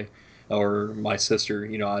fiance, or my sister,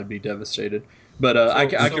 I'd be devastated. But I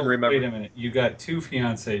can remember. Wait a minute, you got two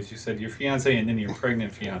fiancés. You said your fiance and then your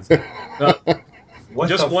pregnant fiance. What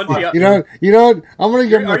just one. You know what? I'm gonna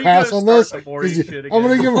give him a pass on this. I'm gonna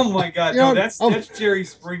give him. Oh my God! No, that's Jerry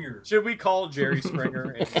Springer. Should we call Jerry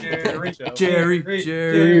Springer? Jerry.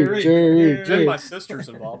 Then my sister's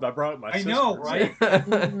involved. I brought my sister. I know, right?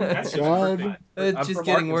 That's God. It's just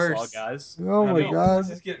getting worse, guys. Oh my God!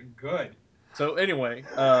 This is getting good. So anyway,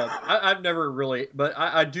 I've never really, but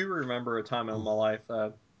I do remember a time in my life,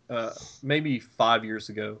 maybe 5 years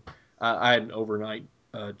ago, I had an overnight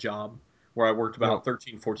job where I worked about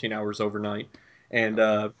 13, 14 hours overnight. And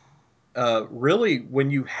really,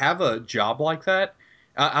 when you have a job like that,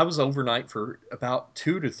 I was overnight for about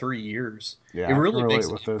 2 to 3 years. Yeah, it really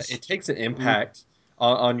it takes an impact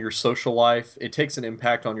on your social life. It takes an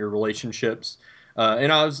impact on your relationships.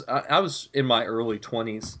 And I was in my early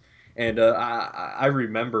 20s. And I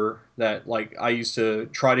remember that, like, I used to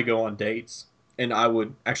try to go on dates, and I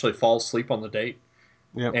would actually fall asleep on the date.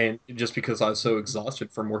 Yep. And just because I was so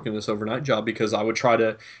exhausted from working this overnight job, because I would try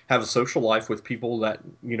to have a social life with people that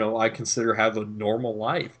I consider have a normal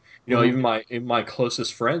life. Even my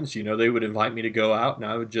closest friends, they would invite me to go out, and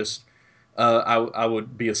I would just I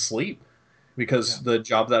would be asleep, because the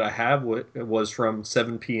job that I have was from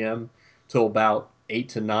 7 p.m. till about 8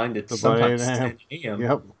 to 9 to sometimes 10 a.m.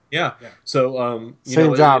 Yep. Yeah. So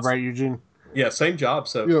same job, right, Eugene? Yeah, same job.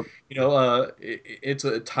 So it's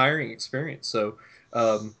a tiring experience. So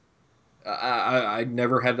I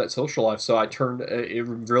never had that social life. So it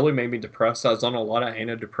really made me depressed. I was on a lot of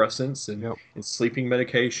antidepressants and sleeping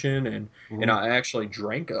medication, and I actually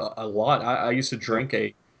drank a lot. I used to drink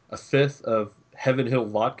a fifth of Heaven Hill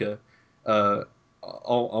vodka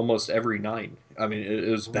almost every night. I mean, it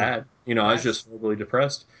was bad. I was just really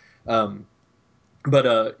depressed.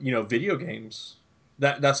 But video games,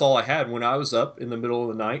 that's all I had. When I was up in the middle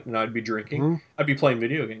of the night and I'd be drinking, I'd be playing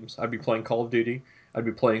video games. I'd be playing Call of Duty. I'd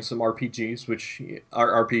be playing some RPGs, which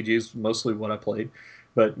are RPGs mostly what I played.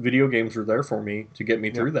 But video games were there for me to get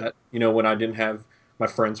me through that. When I didn't have, my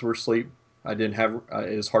friends were asleep, I didn't have,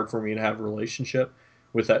 it was hard for me to have a relationship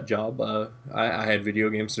with that job. I had video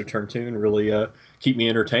games to turn to and really keep me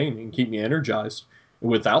entertained and keep me energized.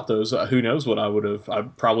 Without those, who knows what I would have? I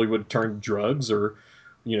probably would have turned drugs or,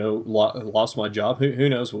 lost my job. Who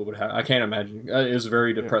knows what would happen? I can't imagine. It was a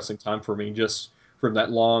very depressing time for me, just from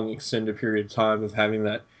that long extended period of time of having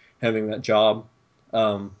that job.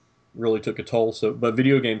 Um, really took a toll. So, but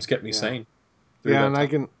video games kept me sane through Yeah, that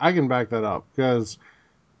and time. I can back that up because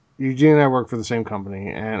Eugene and I work for the same company,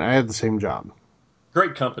 and I had the same job,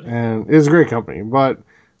 Great company. and it's a great company. But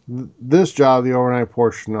this job, the overnight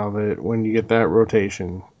portion of it, when you get that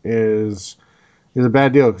rotation, is a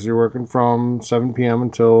bad deal because you're working from 7 p.m.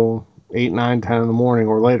 until 8, 9, 10 in the morning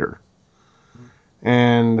or later.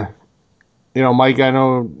 And Mike, I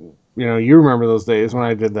know you remember those days when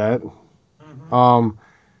I did that. Um,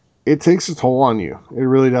 it takes a toll on you. It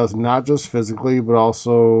really does, not just physically, but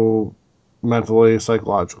also mentally,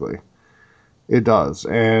 psychologically. It does,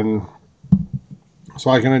 and so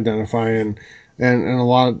I can identify and a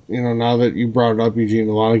lot of, now that you brought it up, Eugene,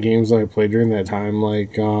 a lot of games that I played during that time,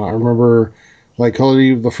 like I remember like Call of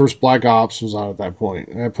Duty, the first Black Ops was out at that point,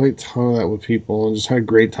 and I played a ton of that with people and just had a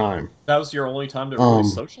great time. That was your only time to really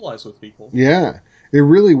socialize with people. Yeah, it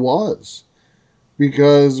really was,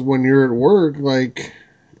 because when you're at work, like,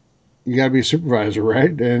 you got to be a supervisor,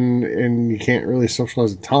 right? And you can't really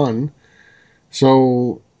socialize a ton.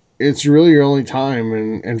 So it's really your only time.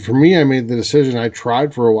 And for me, I made the decision. I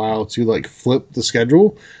tried for a while to like flip the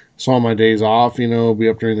schedule. So on my days off, be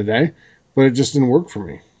up during the day, but it just didn't work for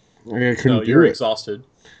me. Like, I couldn't do you're it. exhausted.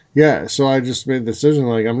 Yeah. So I just made the decision,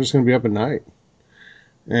 like, I'm just going to be up at night.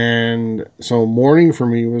 And so morning for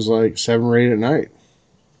me was like 7 or 8 at night.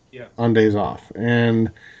 Yeah. On days off.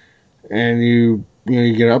 And you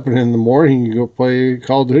get up and in the morning you go play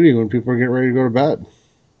Call of Duty when people are getting ready to go to bed.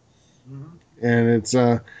 And it's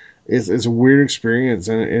a weird experience,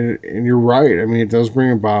 and you're right. I mean, it does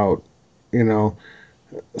bring about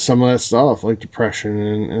some of that stuff like depression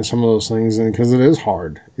and some of those things, and because it is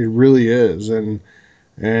hard, it really is. And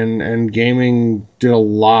gaming did a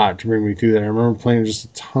lot to bring me through that. I remember playing just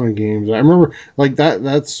a ton of games. I remember like that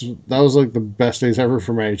was like the best days ever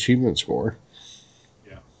for my achievement score,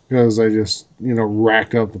 because I just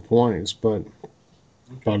racked up the points. But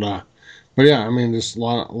yeah, I mean, just a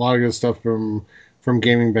lot of good stuff from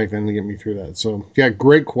gaming back then to get me through that. So yeah,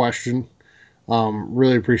 great question.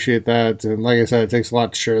 Really appreciate that, and like I said, it takes a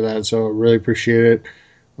lot to share that. So really appreciate it.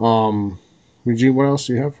 Eugene, what else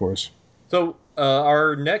do you have for us? So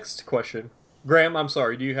our next question, Graham. I'm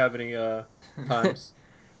sorry. Do you have any times?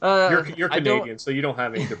 You're I don't. Canadian, so you don't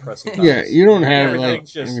have any depressing Yeah, times. you don't have like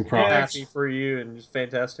Everything's just any problems. happy for you and just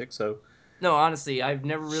fantastic. So No, honestly, I've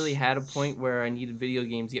never really had a point where I needed video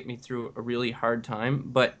games to get me through a really hard time,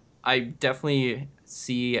 but I definitely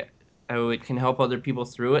see how it can help other people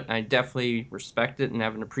through it. I definitely respect it and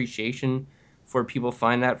have an appreciation for people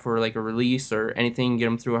find that for like a release or anything, get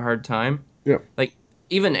them through a hard time. Yeah. Like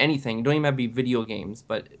even anything, it don't even have to be video games,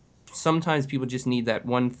 but sometimes people just need that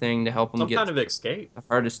one thing to help them some get kind of through escape. the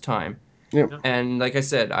hardest time. Yeah. And like I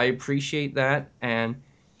said, I appreciate that. And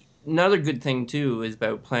another good thing too is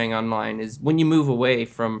about playing online is when you move away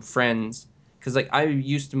from friends, because like I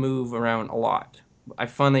used to move around a lot. I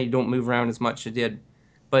finally don't move around as much as I did,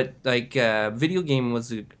 but like video game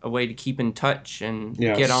was a way to keep in touch and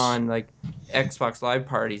get Yes. on like Xbox Live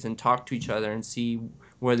parties and talk to each other and see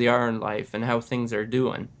where they are in life and how things are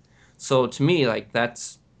doing. So to me, like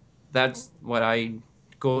that's what I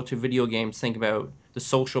go to video games, think about the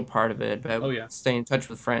social part of it, about staying in touch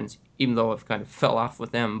with friends, even though I've kind of fell off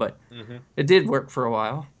with them, but it did work for a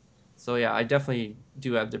while. So yeah, I definitely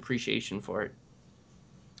do have the appreciation for it.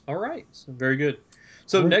 All right, so very good.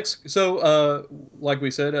 So next, so like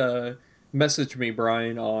we said, message me,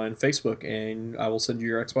 Brian, on Facebook, and I will send you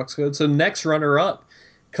your Xbox code. So next runner up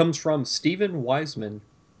comes from Stephen Wiseman.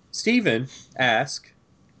 Stephen asks,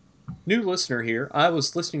 new listener here. I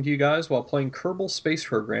was listening to you guys while playing Kerbal Space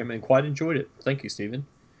Program and quite enjoyed it. Thank you, Stephen.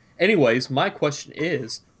 Anyways, my question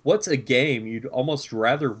is, what's a game you'd almost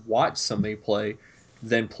rather watch somebody play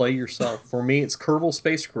than play yourself? For me, it's Kerbal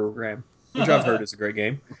Space Program, which I've heard is a great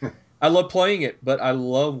game. I love playing it, but I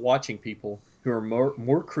love watching people who are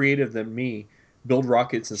more creative than me build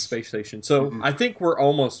rockets and space stations. So I think we're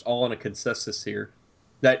almost all on a consensus here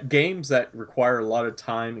that games that require a lot of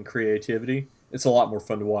time and creativity, it's a lot more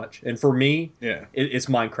fun to watch. And for me, it's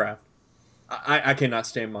Minecraft. I cannot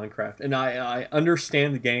stand Minecraft, and I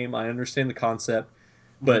understand the game, I understand the concept,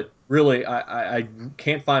 but really I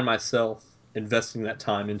can't find myself investing that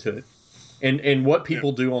time into it. And what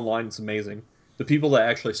people do online is amazing. The people that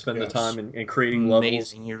actually spend the time in creating levels,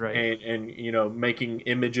 Amazing, you're right. and making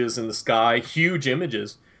images in the sky, huge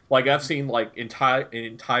images. Like I've seen like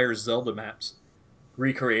entire Zelda maps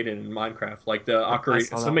recreated in Minecraft. Like the I saw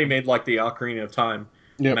that somebody one. made like the Ocarina of Time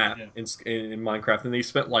Yep. map Yeah. in Minecraft, and they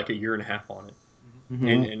spent like a year and a half on it,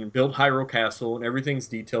 Mhm. and built Hyrule Castle, and everything's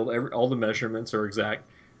detailed. All the measurements are exact.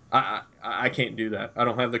 I can't do that. I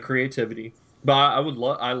don't have the creativity. But I would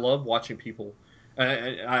love. I love watching people.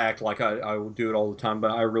 I act like I will do it all the time,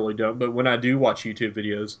 but I really don't. But when I do watch YouTube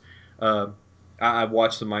videos, uh, I've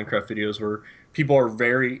watched the Minecraft videos where people are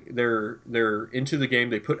they're into the game.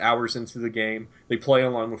 They put hours into the game. They play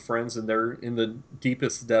online with friends, and they're in the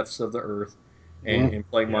deepest depths of the earth Mhm. and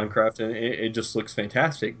playing Yeah. Minecraft, and it just looks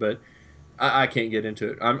fantastic. But I can't get into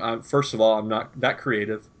it. I'm first of all, I'm not that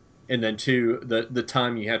creative, and then two, the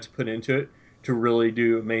time you have to put into it to really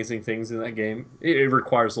do amazing things in that game, it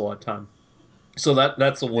requires a lot of time. So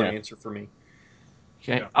that's the one Yeah. answer for me.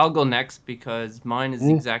 Okay, Yeah. I'll go next because mine is the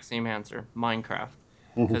Mhm. exact same answer, Minecraft.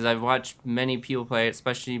 Mhm. Because I've watched many people play it,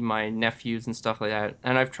 especially my nephews and stuff like that,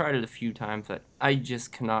 and I've tried it a few times, but I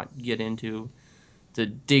just cannot get into the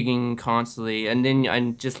digging constantly. And then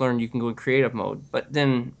I just learned you can go in creative mode, but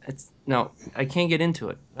then it's no, I can't get into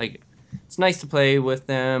it. Like, it's nice to play with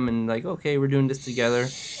them and like, okay, we're doing this together,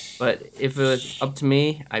 but if it was up to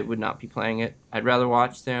me, I would not be playing it. I'd rather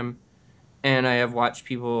watch them, and I have watched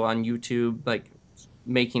people on YouTube like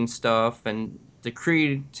making stuff, and the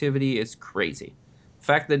creativity is crazy. The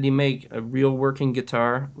fact that they make a real working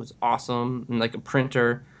guitar was awesome, and like a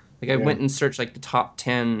printer. Like I Yeah. went and searched like the top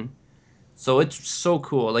 10. So it's so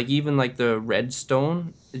cool. Like even like the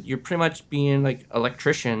redstone, you're pretty much being like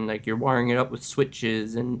electrician, like you're wiring it up with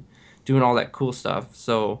switches and doing all that cool stuff.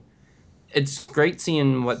 So it's great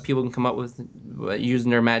seeing what people can come up with using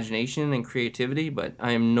their imagination and creativity, but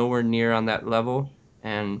I am nowhere near on that level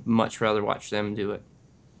and much rather watch them do it.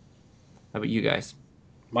 How about you guys?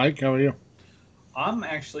 Mike, how are you? I'm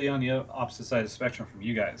actually on the opposite side of the spectrum from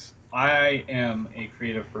you guys. I am a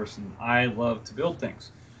creative person. I love to build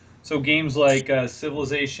things. So games like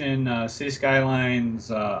Civilization, City Skylines,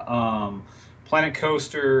 Planet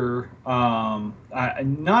Coaster,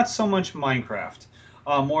 not so much Minecraft,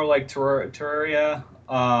 more like Terraria,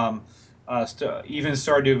 even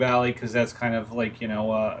Stardew Valley, because that's kind of like kind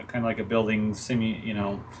of like a building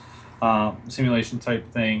simulation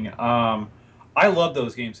type thing. I love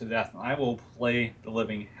those games to death, and I will play the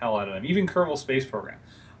living hell out of them. Even Kerbal Space Program.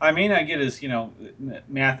 I may not get as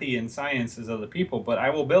mathy and science as other people, but I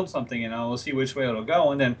will build something and I will see which way it'll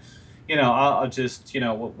go, and then I'll just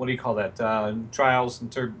what do you call that, trials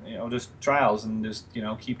and just trials, and just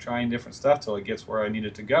keep trying different stuff till it gets where I need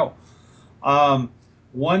it to go. Um,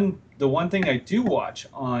 the one thing I do watch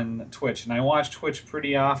on Twitch, and I watch Twitch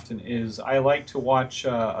pretty often, is I like to watch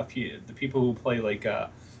a few the people who play like the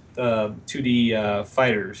 2D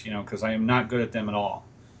fighters, because I am not good at them at all.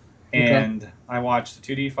 Okay. And I watch the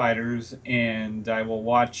 2D fighters, and I will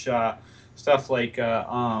watch stuff like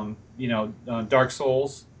Dark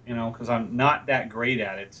Souls, because I'm not that great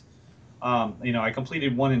at it. I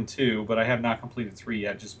completed 1 and 2, but I have not completed 3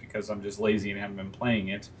 yet, just because I'm just lazy and haven't been playing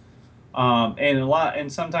it.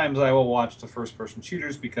 And sometimes I will watch the first-person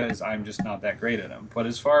shooters because I'm just not that great at them. But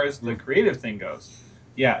as far as the creative thing goes,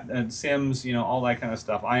 yeah, and Sims, all that kind of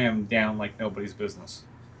stuff, I am down like nobody's business.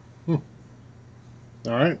 All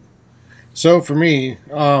right. So for me,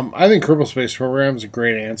 I think Kerbal Space Program is a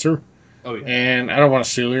great answer, Oh yeah. and I don't want to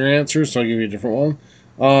steal your answer, so I'll give you a different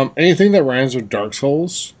one. Anything that rhymes with Dark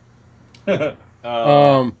Souls Uh,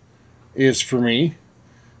 um, is for me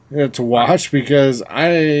to I, watch because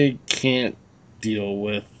I can't deal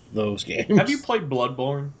with those have you games. played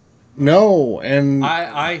Bloodborne? No, and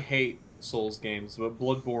I hate Souls games, but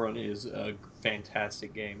Bloodborne is a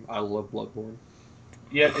fantastic game. I love Bloodborne,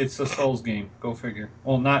 Yeah, it's a Souls game. Go figure.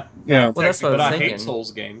 Well, not yeah, Well, that's what I technically but was I not. hate thinking.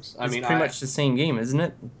 Souls games. I It's mean, pretty I much the same game, isn't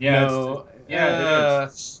it? Yeah, no, it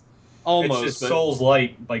is. It's almost, just but Souls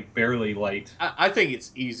light, like barely light. I think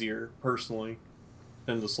it's easier personally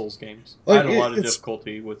than the Souls games. I like had a lot of it's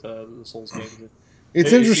difficulty with the Souls games. it's It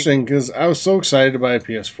seemed interesting because I was so excited to buy a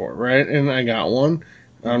PS4, right? And I got one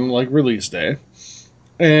on Mhm. like release day,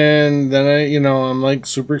 and then I'm like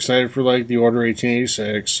super excited for like the Order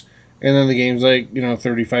 1886, and then the game's like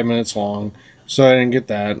 35 minutes long, so I didn't get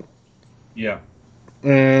that, Yeah.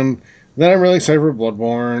 and then I'm really excited for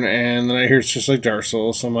Bloodborne, and then I hear it's just like Dark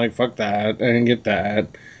Souls, so I'm like fuck that, I didn't get that,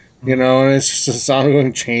 Mhm. and it's just this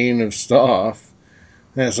ongoing chain of stuff.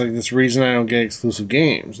 That's like this reason I don't get exclusive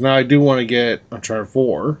games. Now I do want to get Uncharted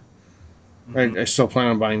 4. Mhm. I still plan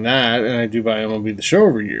on buying that, and I do buy MLB The Show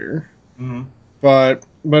every year. Mhm. But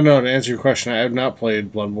no, to answer your question, I have not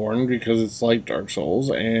played Bloodborne because it's like Dark Souls,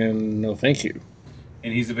 and no, thank you.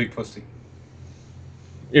 And he's a big pussy.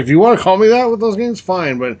 If you want to call me that with those games,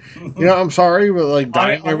 fine. But I'm sorry, but like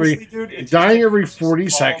dying Honestly, dude, every it's just 40 all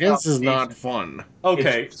seconds about is not patience. fun.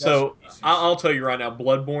 Okay, It's just so patience. I'll tell you right now,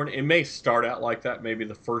 Bloodborne, it may start out like that, maybe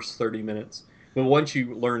the first 30 minutes, but once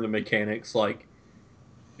you learn the mechanics, like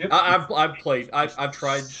Yep. I've played, I've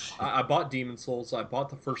tried, I bought Demon Souls, I bought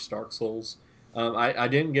the first Dark Souls. I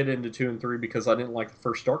didn't get into 2 and 3 because I didn't like the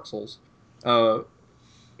first Dark Souls. Uh,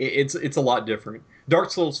 it's a lot different. Dark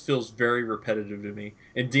Souls feels very repetitive to me,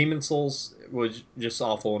 and Demon Souls was just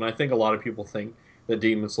awful. And I think a lot of people think that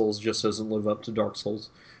Demon Souls just doesn't live up to Dark Souls.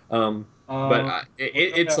 But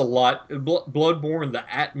it's a lot. Bloodborne, the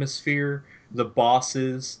atmosphere, the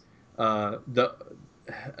bosses, the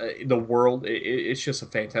world. It's just a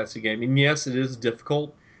fantastic game. And yes, it is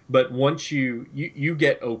difficult, but once you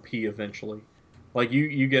get OP eventually, like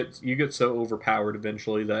you get so overpowered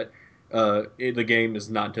eventually that the game is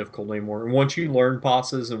not difficult anymore. And once you learn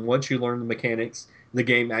bosses and once you learn the mechanics, the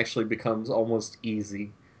game actually becomes almost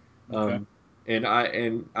easy. Okay.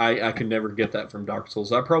 I can never get that from Dark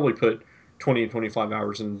Souls. I probably put 20 to 25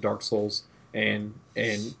 hours in Dark Souls, and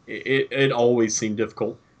it always seemed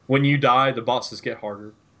difficult. When you die, the bosses get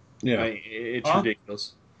harder. Yeah. It's Huh?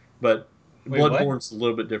 ridiculous. But Wait, what? Bloodborne's a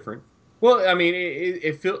little bit different. Well, I mean,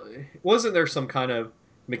 wasn't there some kind of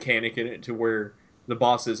mechanic in it to where the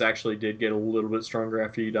bosses actually did get a little bit stronger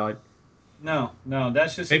after you died? No,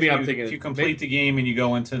 that's just Maybe if I'm you thinking if you complete the game and you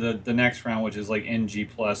go into the next round, which is like NG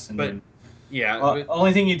plus, and But then yeah,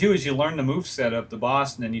 only thing you do is you learn the move set of the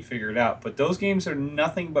boss, and then you figure it out. But those games are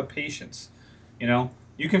nothing but patience.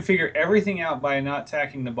 You can figure everything out by not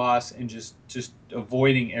attacking the boss and just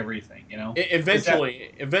avoiding everything.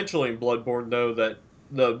 eventually in Bloodborne though that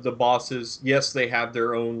the bosses, yes, they have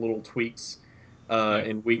their own little tweaks Yeah.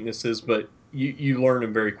 and weaknesses, but you learn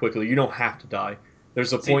them very quickly. You don't have to die.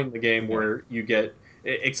 There's a See, point in the game yeah. where you get,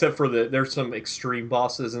 except for there's some extreme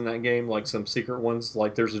bosses in that game, like some secret ones,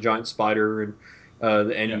 like there's a giant spider, and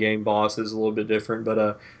the end Yeah. game boss is a little bit different.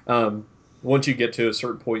 But once you get to a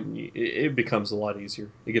certain point, it becomes a lot easier.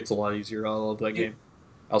 It gets a lot easier. I love that game.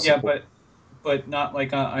 I'll Yeah, support. but not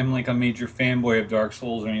like I'm like a major fanboy of Dark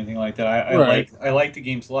Souls or anything like that. Right. I like the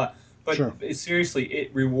games a lot, but Sure. seriously, it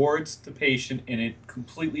rewards the patient and it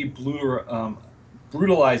completely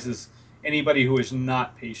brutalizes anybody who is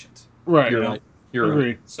not patient. Right. You're know? right. You're right.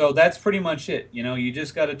 Agreed. So that's pretty much it. You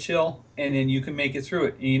just got to chill, and then you can make it through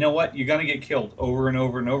it. And you know what? You're gonna get killed over and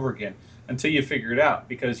over and over again until you figure it out,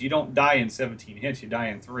 because you don't die in 17 hits; you die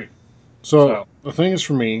in 3. So the thing is,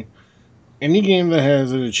 for me, any game that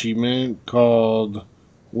has an achievement called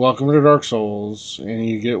 "Welcome to Dark Souls" and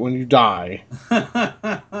you get it when you die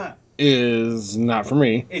is not for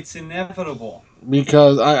me, It's inevitable.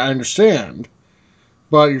 because I understand,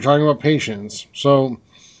 but you're talking about patience. So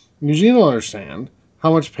Eugene will understand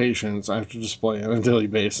how much patience I have to display on a daily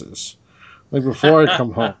basis. Like before I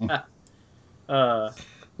come home.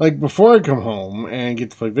 Like before I come home and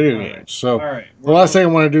get to play video All right. games. So All right, the last thing I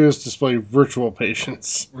want to do is display virtual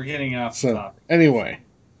patience. we're getting off the So topic. anyway,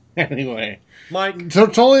 Mike, so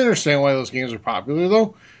totally understand why those games are popular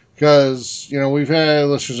though, because we've had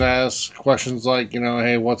listeners ask questions like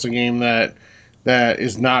hey, what's a game that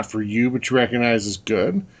is not for you but you recognize is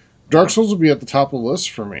good? Dark Souls would be at the top of the list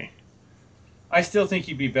for me. I still think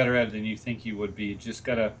you'd be better at it than you think you would be. You just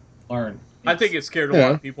gotta learn. I think it scared a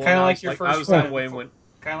lot of people. Kind of and like your first I was run. that way when.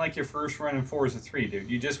 Kind of like your first run in Forza 3, dude.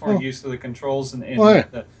 You just weren't Oh. used to the controls and Oh, yeah.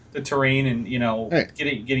 the terrain and Hey.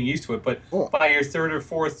 getting used to it. But Oh. by your third or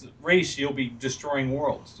fourth race, you'll be destroying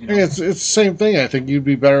worlds. Hey, it's the same thing. I think you'd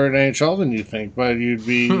be better at NHL than you think, but you'd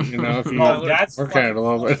be if you Oh, that's work at it a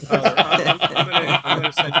little bit. I'm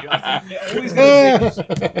gonna send you.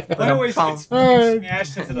 One always gets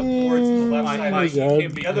smashed into the boards to the left side. Mike, you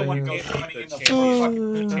can't The other one goes running in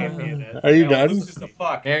the champion. Are you done? Loses the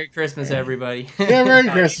puck. Merry Christmas, everybody. Yeah, Merry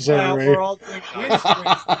Christmas, Well, everybody. we're all doing wind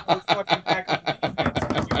sprints. We're fucking back on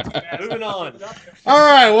defense. Moving on. All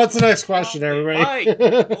right, what's the next question, everybody? Mike,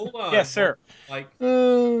 hold on. Yes, sir. Mike,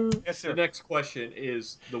 Yes, the sir. next question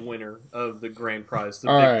is the winner of the grand prize, the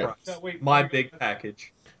All big right. prize, No, wait, my wait, big wait.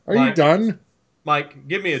 package. Are you done? Mike,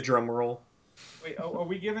 give me a drum roll. Wait, are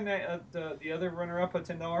we giving the other runner-up a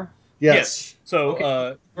 $10? Yes. So,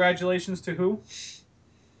 Okay. Congratulations to who?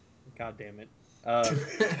 God damn it.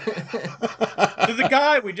 To the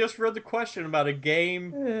guy we just read the question about a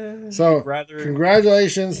game. So, Rather,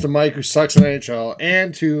 congratulations to Mike, who sucks in NHL,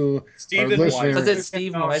 and to Steven listener- Was Wiseman. it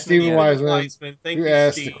Steve Wiseman? Steven Yeah. Wiseman, Thank who you,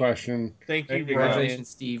 asked Steve. the question. Thank you, Congratulations,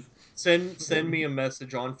 Steve. Send me a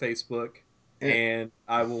message on Facebook, Yeah. and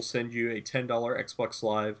I will send you a $10 Xbox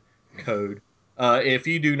Live code. If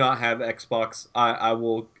you do not have Xbox, I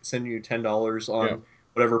will send you $10 on Yeah.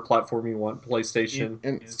 whatever platform you want, PlayStation,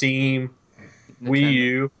 And Steam, Wii Nintendo.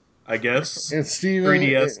 U, I guess. and Steven,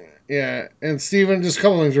 3DS. yeah, and Steven, just a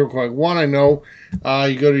couple things real quick. One, I know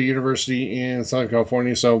you go to university in Southern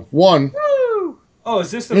California, so one, Woo! Oh,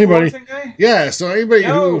 is this the Anybody? Fullerton guy? yeah, so anybody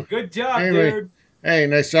Yo, who, good job, anyway, dude. hey,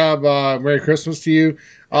 nice job. Merry Christmas to you. Yes,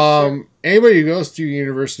 sir. Anybody who goes to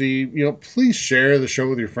university, please share the show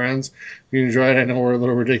with your friends. If you enjoy it, I know we're a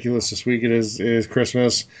little ridiculous this week. It is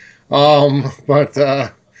Christmas. But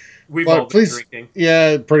We've But all been please- drinking.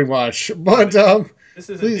 yeah, pretty much. But This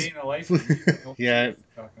is please- a day in the life. For you. Yeah,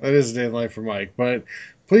 that is a day in life for Mike. But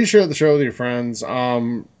please share the show with your friends.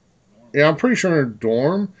 Yeah, I'm pretty sure in a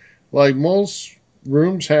dorm, like most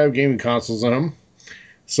rooms have gaming consoles in them.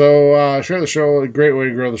 So share the show. A great way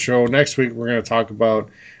to grow the show. Next week we're going to talk about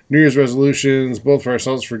New Year's resolutions, both for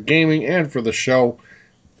ourselves for gaming and for the show.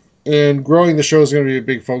 And growing the show is going to be a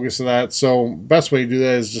big focus of that. So best way to do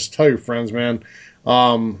that is just tell your friends, man.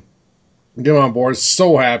 Get on board.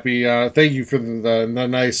 So happy. Thank you for the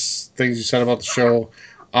nice things you said about the show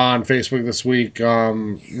on Facebook this week.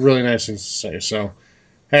 Really nice things to say. So,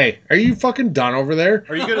 hey, are you fucking done over there?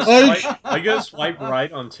 Are you gonna Like- swipe? Are you gonna swipe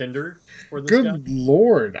right on Tinder for this Good guy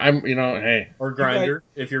lord. Hey. or Grinder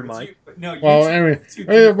if you're Mike? No, Well, YouTube- anyway,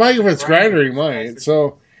 YouTube- Mike, if it's Grindr grinder, he is might. faster.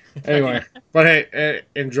 So, anyway, but hey,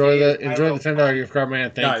 enjoy Dave, the I $10 will- gift card,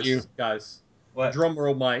 man. Thank guys, you. guys, What? drum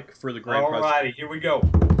roll, Mike, for the grand prize. Alrighty, here we go.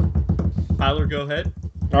 Tyler, go ahead.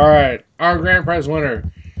 All right, our grand prize winner.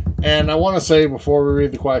 And I want to say before we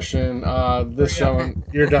read the question, this Hurry up. show,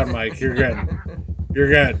 you're done, Mike. You're good. You're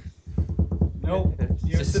good. No, you haven't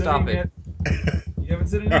Just said stop anything yet. You haven't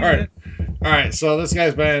said anything All right. yet. All right, so this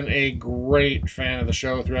guy's been a great fan of the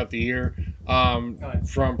show throughout the year,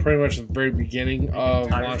 from pretty much the very beginning of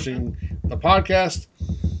launching the podcast.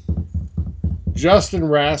 Justin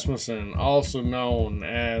Rasmussen, also known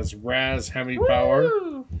as Raz Hemi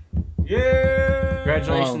Power. Yeah.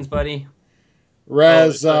 Congratulations, buddy.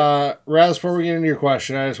 Raz, Oh, Raz, before we get into your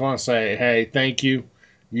question, I just want to say, hey, thank you.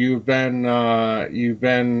 You've been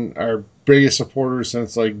our biggest supporter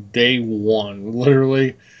since like day one,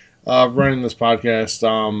 literally, running this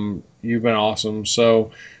podcast. You've been awesome.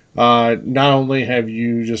 So, not only have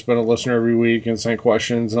you just been a listener every week and sent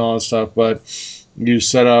questions and all that stuff, but you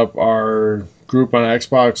set up our group on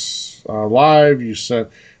Xbox Live.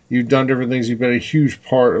 You've done different things. You've been a huge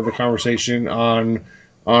part of the conversation on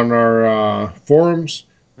our forums,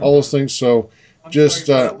 all those things. So, I'm just,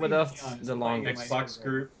 sorry, with but us I'm the playing longest. my Xbox server.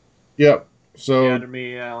 group. yep. You So, added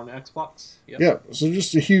me on Xbox. Yep. yep. So,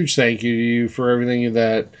 just a huge thank you to you for everything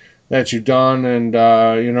that you've done, and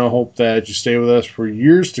hope that you stay with us for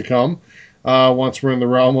years to come. Once we're in the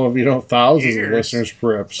realm of thousands of Years. listeners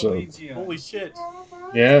per episode. Luigi, Holy shit!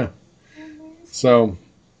 Yeah. So,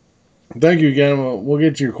 thank you again. We'll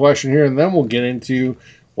get to your question here, and then we'll get into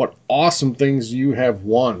what awesome things you have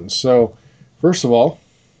won. So, first of all,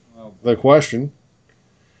 Oh, the question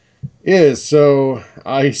is, so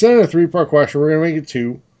he sent in a 3-part question. We're gonna make it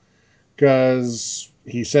 2 because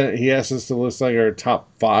he asked us to list like our top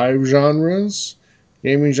 5 genres,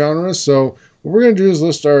 gaming genres. So what we're gonna do is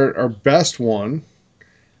list our best one,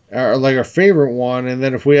 like our favorite one, and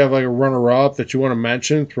then if we have like a runner-up that you want to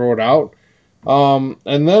mention, throw it out. And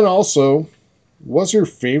then also, what's your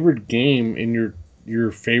favorite game in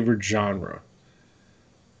your favorite genre?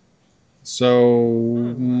 So,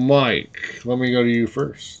 Mike, let me go to you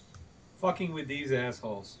first. fucking with these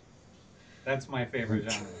assholes. That's my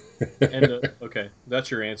favorite genre. And okay,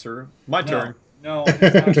 that's your answer. My turn. No,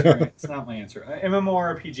 it's not, it's not my answer.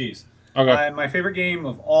 MMORPGs. Okay. My favorite game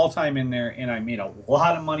of all time in there, and I made a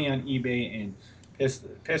lot of money on eBay and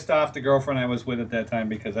pissed off the girlfriend I was with at that time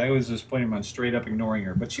because I was just putting on straight up ignoring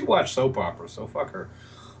her. But she watched soap operas, so fuck her.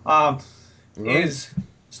 Is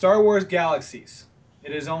Star Wars Galaxies.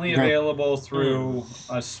 It is only Okay. available through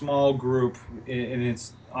a small group, and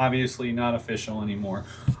it's obviously not official anymore.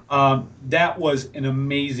 That was an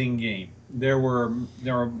amazing game. There were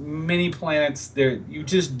many planets there. You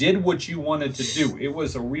just did what you wanted to do. It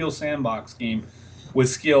was a real sandbox game with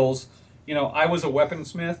skills. I was a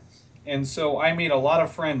weaponsmith, and so I made a lot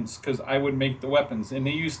of friends because I would make the weapons, and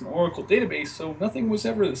they used an Oracle database, so nothing was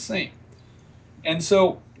ever the same. And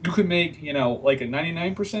so you could make, like a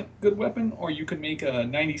 99% good weapon, or you could make a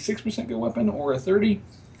 96% good weapon, or a 30.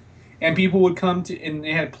 And people would come to, and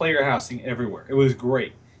they had player housing everywhere. It was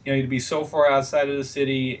great. You'd be so far outside of the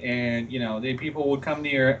city, and people would come to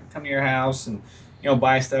your house and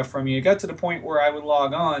buy stuff from you. It got to the point where I would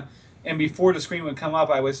log on, and before the screen would come up,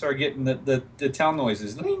 I would start getting the town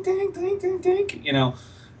noises, ding ding ding ding ding,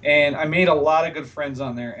 And I made a lot of good friends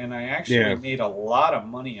on there, and I actually Yeah. made a lot of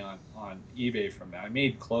money on on eBay from that. I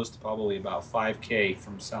made close to probably about $5K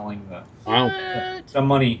from selling Wow. the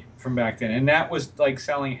money from back then, and that was like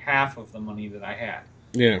selling half of the money that I had.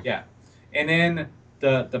 Yeah. Yeah, and then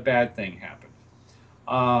the bad thing happened.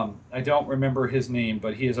 I don't remember his name,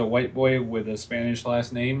 but he is a white boy with a Spanish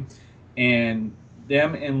last name, and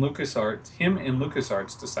him and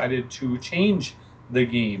LucasArts decided to change the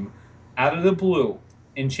game out of the blue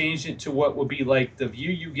and changed it to what would be like the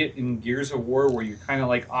view you get in Gears of War, where you're kind of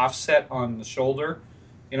like offset on the shoulder,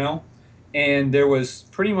 you know, and there was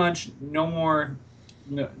pretty much no more.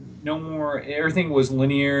 Everything was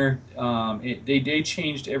linear. They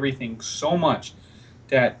changed everything so much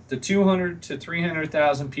that the 200 to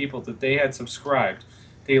 300,000 people that they had subscribed,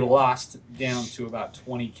 they lost down to about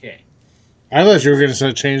 20K. I thought you were going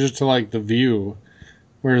to change it to like the View,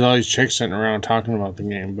 where there's all these chicks sitting around talking about the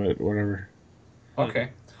game, but whatever. Okay.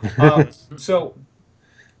 So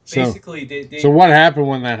So, basically, they so what happened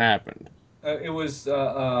when that happened? it was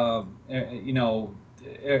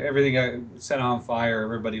everything got set on fire.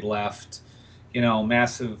 Everybody left.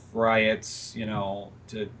 Massive riots.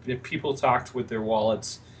 People talked with their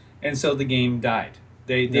wallets, and so the game died.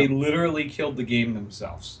 They literally killed the game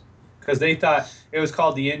themselves because they thought it was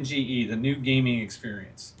called the NGE, the New Gaming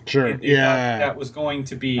Experience. Sure. And they thought that was going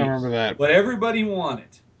to be I remember that. what everybody wanted.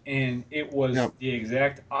 And it was Yep. the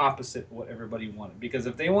exact opposite of what everybody wanted. Because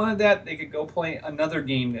if they wanted that, they could go play another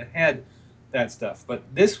game that had that stuff. But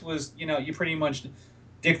this was, you pretty much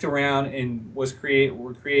dicked around and were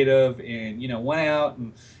creative, and went out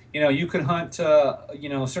and you could hunt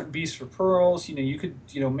certain beasts for pearls. You could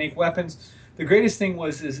make weapons. The greatest thing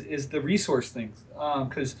is the resource things,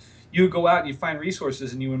 because you would go out and you find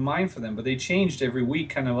resources and you would mine for them, but they changed every week,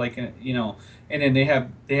 kind of like and then they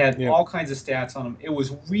had all kinds of stats on them. It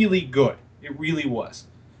was really good. It really was,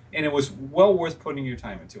 and it was well worth putting your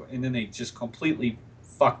time into it. And then they just completely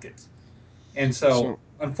fucked it. And so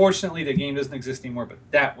unfortunately, the game doesn't exist anymore. But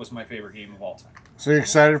that was my favorite game of all time. So you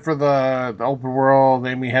excited for the open world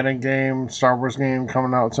Amy Hennig game, Star Wars game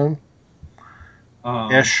coming out soon?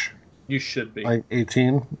 Ish. You should be. Like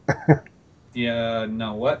 18. Yeah.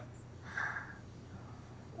 No. What?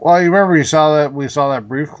 Well, you remember we saw that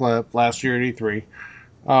brief clip last year at E3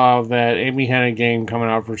 of that Amy Hennig game coming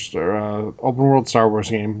out for open world Star Wars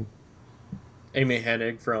game. Amy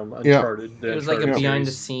Hennig from Uncharted. It was like a behind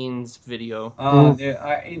the scenes video. I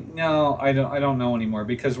don't know anymore,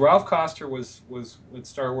 because Ralph Koster was with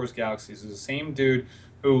Star Wars Galaxies. Is the same dude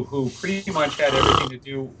who pretty much had everything to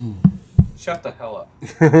do. Shut the hell up.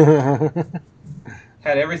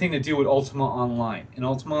 Had everything to do with Ultima Online, and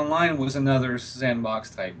Ultima Online was another sandbox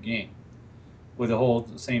type game with the whole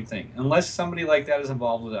same thing. Unless somebody like that is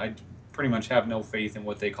involved with it, I pretty much have no faith in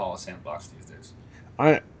what they call a sandbox these days.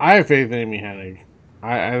 I have faith in Amy Hennig.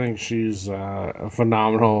 I think she's a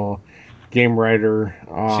phenomenal game writer.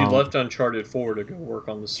 She left Uncharted 4 to go work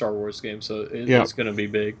on the Star Wars game, so it's going to be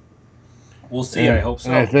big. We'll see. I hope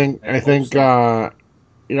so. I think. I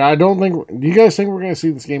don't think. Do you guys think we're going to see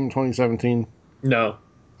this game in 2017? No.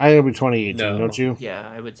 I think it'll be 2018. No. Don't you? Yeah,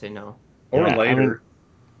 I would say no. Or Yeah, later. I mean,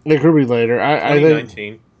 it could be later. I think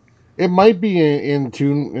 2019. it might be in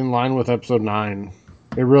line with episode 9.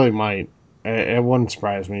 It really might. It wouldn't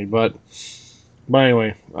surprise me. But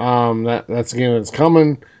anyway, that's a game that's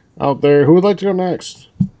coming out there. Who would like to go next?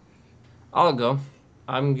 I'll go.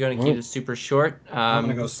 I'm going to keep it super short. I'm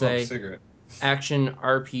going to go smoke say a cigarette. action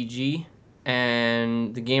RPG.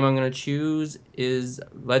 And the game I'm going to choose is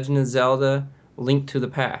Legend of Zelda Link to the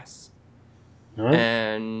Past. All right.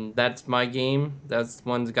 And that's my game. That's the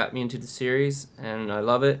one that got me into the series, and I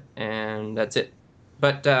love it, and that's it.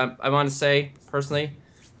 But I want to say, personally,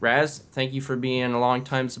 Raz, thank you for being a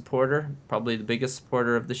long-time supporter, probably the biggest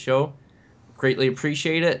supporter of the show. Greatly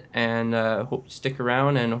appreciate it, and hope you stick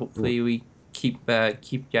around, and hopefully we keep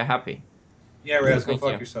you happy. Yeah, Raz, go Thank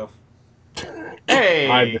fuck you. yourself.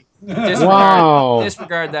 Hey!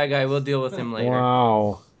 Disregard that guy. We'll deal with him later.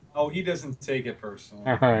 Wow. Oh, he doesn't take it personally.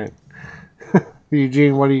 All right.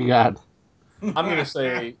 Eugene, what do you got? I'm going to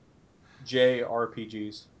say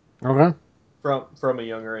JRPGs. Okay. From a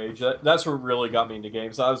younger age. That's what really got me into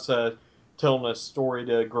games. I was telling a story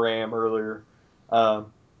to Graham earlier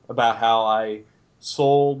about how I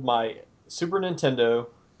sold my Super Nintendo,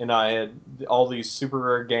 and I had all these super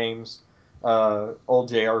rare games, old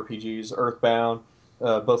JRPGs, Earthbound,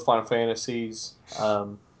 both Final Fantasies,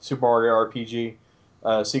 Super Mario RPG,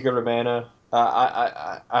 Secret of Mana.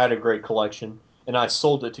 I had a great collection, and I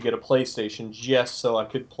sold it to get a PlayStation just so I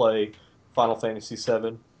could play Final Fantasy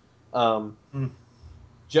VII.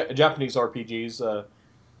 Japanese RPGs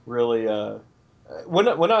really. When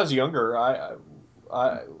I was younger,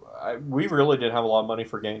 we really didn't have a lot of money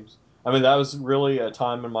for games. I mean, that was really a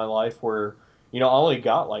time in my life where, I only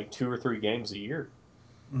got like 2 or 3 games a year.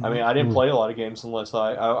 I mean, I didn't play a lot of games unless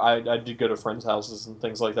I did go to friends' houses and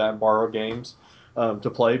things like that and borrow games to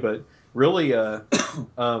play. But really,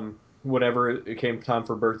 whenever it came time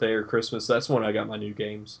for birthday or Christmas, that's when I got my new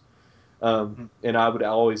games. And I would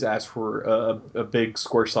always ask for a big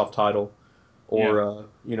SquareSoft title or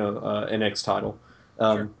an X title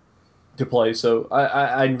to play. So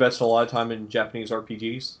I invest a lot of time in Japanese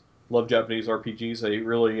RPGs. Love Japanese RPGs. They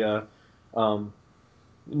really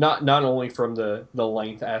not only from the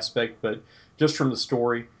length aspect, but just from the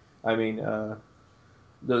story. I mean,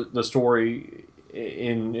 the story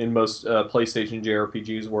in most PlayStation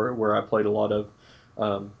JRPGs where I played a lot of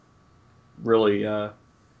really.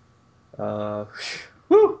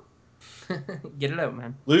 Whew, Get it out,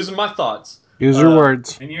 man. losing my thoughts. Use your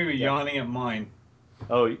words. And you're yawning at mine.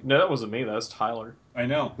 Oh no, that wasn't me. That was Tyler. I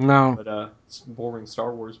know. No. But it's boring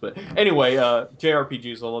Star Wars. But anyway,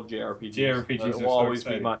 JRPGs. I love JRPGs. JRPGs will are so always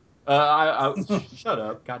exciting. be my. I shut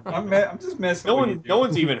up. God. I'm just messing with you. No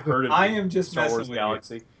one's even heard of I am just Star messing Wars with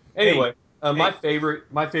Galaxy. Anyway, Hey. my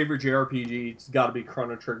favorite JRPG has got to be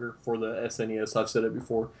Chrono Trigger for the SNES. I've said it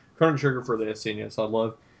before. Chrono Trigger for the SNES. I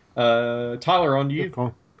love. Tyler, on to you.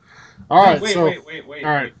 Cool. All right. Wait, so, wait.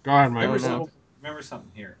 all right. Go ahead, Mike. Remember something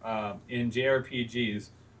here. In JRPGs,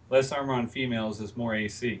 less armor on females is more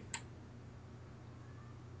AC.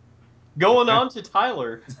 Going on to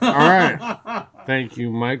Tyler. All right. Thank you,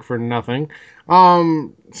 Mike, for nothing.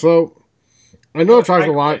 So I know I've talked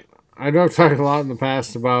a lot. I know I've talked a lot in the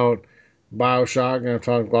past about BioShock, and I've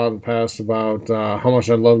talked a lot in the past about how much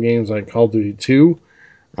I love games like Call of Duty 2,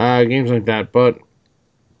 games like that. But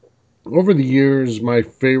over the years, my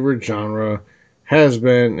favorite genre has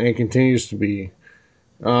been and continues to be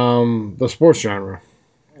the sports genre.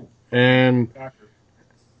 And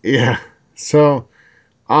yeah, so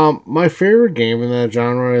my favorite game in that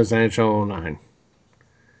genre is NHL 09.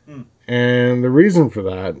 And the reason for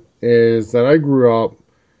that is that I grew up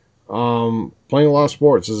playing a lot of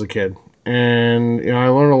sports as a kid. And, I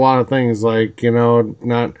learned a lot of things like, I know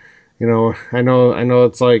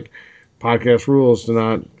it's like podcast rules to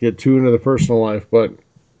not get too into the personal life, but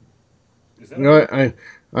yeah,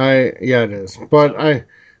 it is. But I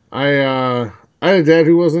had a dad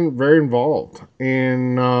who wasn't very involved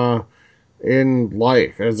in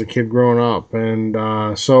life as a kid growing up, and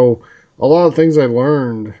so a lot of things I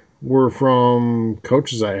learned were from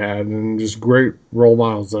coaches I had and just great role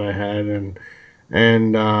models that I had,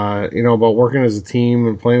 and about working as a team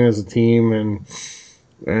and playing as a team,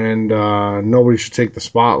 and nobody should take the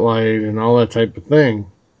spotlight and all that type of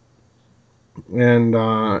thing. And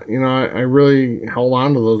I really held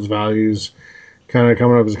on to those values kind of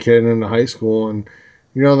coming up as a kid and into high school. And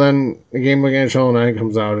then a game like NHL 09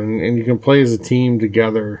 comes out, and you can play as a team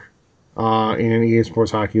together in EA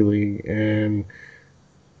Sports Hockey League. And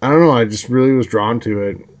I don't know, I just really was drawn to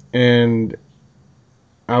it. And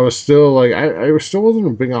I was still like, I still wasn't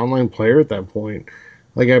a big online player at that point.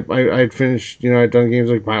 Like I'd finished, I'd done games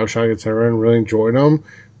like BioShock, etc., and really enjoyed them,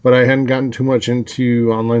 but I hadn't gotten too much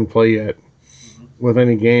into online play yet with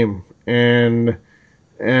any game. And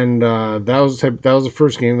that was the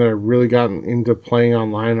first game that I really got into playing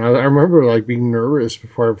online. I remember like being nervous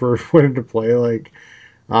before I first went to play like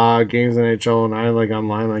games in NHL and I like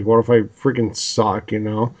online. Like, what if I freaking suck, And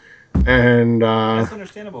that's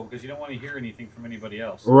understandable because you don't want to hear anything from anybody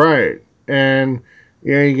else. Right. And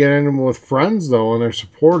you get in them with friends though, and they're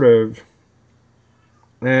supportive.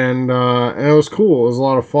 And it was cool. It was a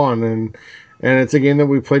lot of fun, and it's a game that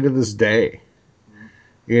we play to this day.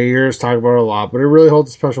 You hear us talk about it a lot, but it really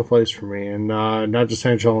holds a special place for me, and not just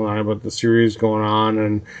NHL 09, but the series going on,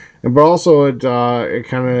 and but also it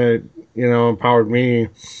kind of empowered me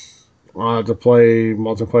to play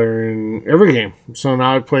multiplayer in every game. So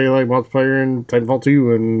now I play like multiplayer in Titanfall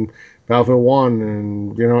 2 and Battlefield 1,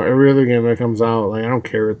 and every other game that comes out. Like, I don't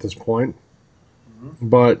care at this point,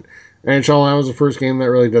 but NHL 09 was the first game that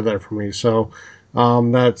really did that for me. So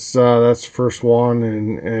that's the first one,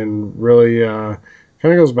 and really.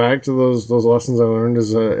 Kind of goes back to those lessons I learned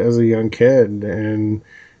as a young kid, and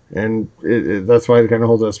that's why it kind of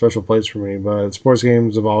holds that special place for me. But sports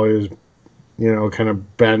games have always, kind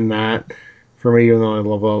of been that for me, even though I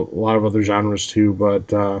love a lot of other genres too. But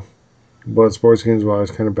sports games have always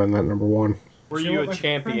kind of been that number one. Were you a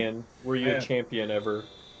champion? Were you a champion ever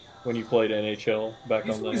when you played NHL back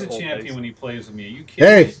on the old days? He's a champion when he plays with me. Are you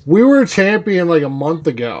kidding? Hey, we were a champion like a month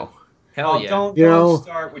ago. Hell yeah. Don't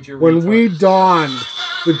start with your when we retard. donned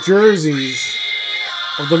the jerseys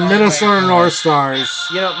of the Minnesota North Stars.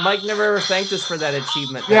 Mike never ever thanked us for that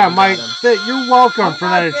achievement. Yeah, Mike, you're welcome for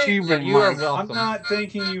that thanking achievement, you. You are Mike. welcome. I'm not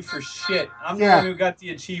thanking you for shit. I'm the one who got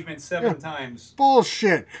the achievement 7 times.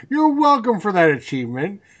 Bullshit. You're welcome for that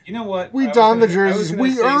achievement. You know what? We donned the jerseys.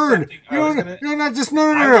 We earned.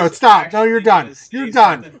 No. Stop. No, you're done. You're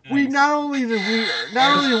done. Nice. Not only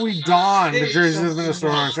did we don the jerseys of the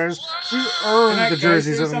Minnesota North Stars, we earned the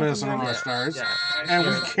jerseys of the Minnesota North Stars, and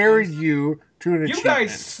we carried you to an achievement. You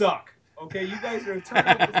guys suck. Okay, you guys are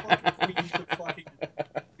turnover fucking queens for fucking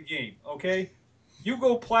the game. Okay, you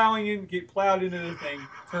go plowing in, get plowed into the thing,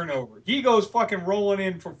 turnover. He goes fucking rolling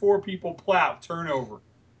in for 4 people, plow, turnover.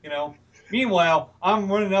 Meanwhile, I'm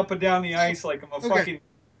running up and down the ice like I'm a fucking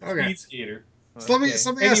speed skater. So let me ask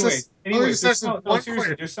this. Anyways, there's something else I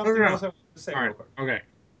want to say real quick. Okay.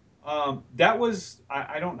 That was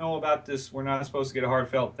I don't know about this. We're not supposed to get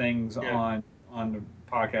heartfelt things on the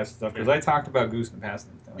podcast stuff because I talked about Goose in the past.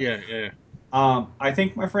 Yeah. I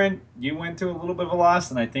think, my friend, you went to a little bit of a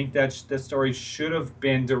loss, and I think that story should have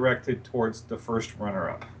been directed towards the first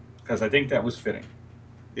runner-up because I think that was fitting.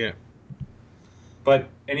 Yeah. But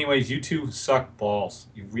anyways, you two suck balls.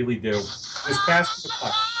 You really do. Just pass the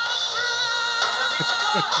puck.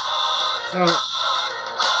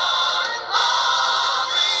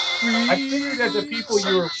 I figured that the people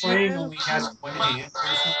you were playing only had one hand.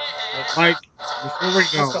 Mike, before we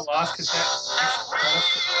go,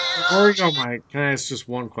 Mike, can I ask just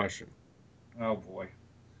one question? Oh boy,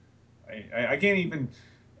 I can't even.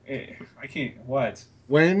 I can't. What?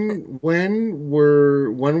 When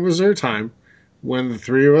was there a time when the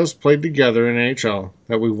 3 of us played together in NHL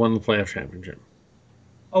that we won the playoff championship?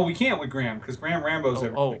 Oh, we can't with Graham because Graham Rambo's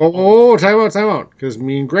everything. Time out. Because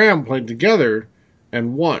me and Graham played together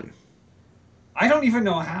and won. I don't even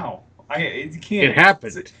know how. It can't. It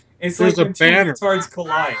happened. It's There's like a when banner. 2 retards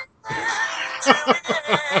collide.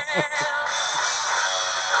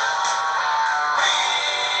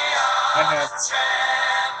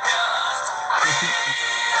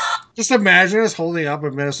 Just imagine us holding up a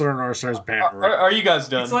Minnesota North Stars banner. Are you guys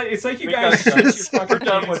done? It's like you guys. We're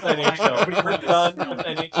done with NHL. We're done with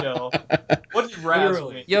NHL. What did Raz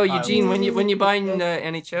win? Yo, Eugene, when you buying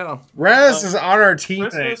NHL? Raz is on our team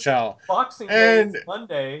in Christmas, NHL. Boxing Day is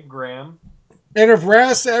Monday, Graham. And if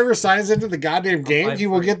Raz ever signs into the goddamn game, he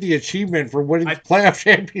will get the achievement for winning the playoff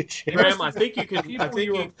championship. Graham, I think you can. I think you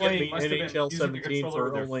you were can playing get must the have been NHL using the 17 controller for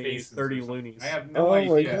with their only faces 30 or something. loonies. I have no Oh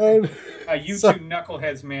my idea. god. You So- two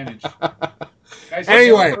knuckleheads manage. Guys,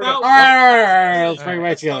 Anyway, let's all right, let's bring it back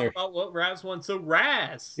Let's talk together. about what Raz won. So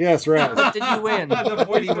Raz. Yes, Raz. What did you win?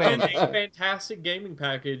 What did you win? A fantastic gaming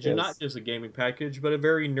package, and not just a gaming package, but a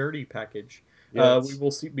very nerdy package. Yes. We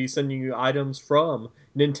will be sending you items from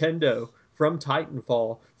Nintendo, from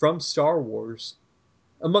Titanfall, from Star Wars,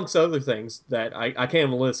 amongst other things that I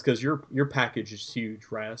can't list because your package is huge,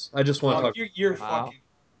 Raz. I just want to talk. You're Wow. fucking.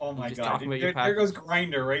 Oh my just god! talking about your There goes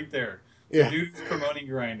Grinder right there. Yeah. Dude's promoting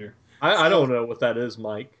Grinder. I don't know what that is,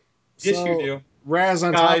 Mike. Yes, So- you do. Raz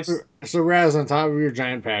on Guys. Raz on top of your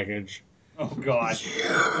giant package. Oh god.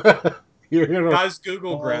 You're gonna Guys,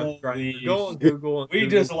 Google Holy Grinder. Go on Google. We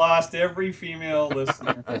just lost every female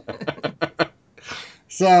listener.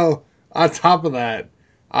 So on top of that,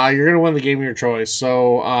 you're gonna win the game of your choice.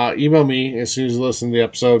 So email me as soon as you listen to the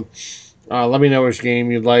episode. Let me know which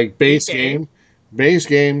game you'd like. Base game.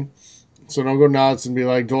 So don't go nuts and be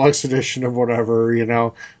like deluxe edition of whatever,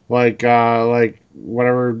 like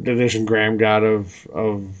whatever edition Graham got of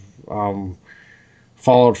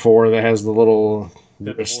Fallout 4 that has the little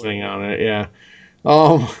wrist thing on it. Yeah.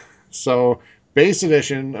 So base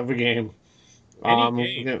edition of a game.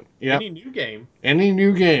 Any game. Yeah. Any new game. Any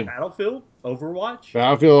new game. Battlefield, Overwatch.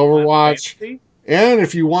 Battlefield, Overwatch. Fantasy, And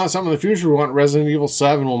if you want something in the future, we want Resident Evil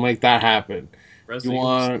 7, we'll make that happen. Resident You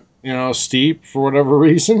Evil. want, Steep for whatever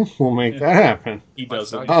reason, we'll make that happen. He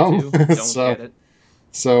doesn't. Don't so- get it.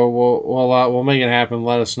 So we'll make it happen.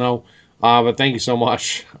 Let us know. But thank you so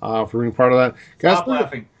much for being part of that, guys. Stop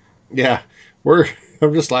laughing. Yeah,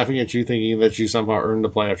 I'm just laughing at you, thinking that you somehow earned the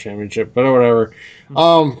playoff championship, but whatever.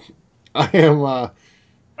 I am.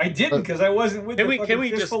 I didn't because I wasn't with Can the we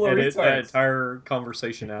just fistful of edit that retards. entire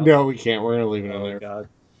conversation out? No, we can't. We're gonna leave it in Oh my there. god.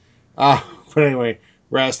 But anyway,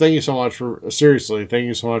 Raz, thank you so much thank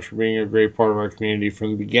you so much for being a great part of our community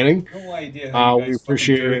from the beginning. No idea. How you We guys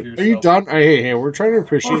appreciate fucking it. drove Are you yourself. done? Hey, we're trying to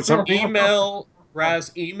appreciate something. Email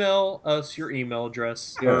us your email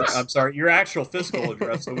address. Or, Yes. I'm sorry, your actual physical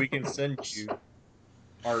address, so we can send you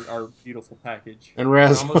our beautiful package. And We're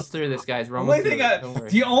Raz, almost through this, guys. We're The almost only, through thing it. Don't worry.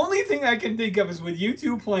 the only thing I can think of is with you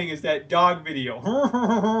two playing is that dog video.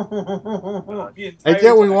 The I entire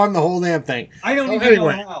get we time. won the whole damn thing. I don't Oh, even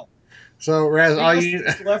anyway. know how. So, Raz, all They you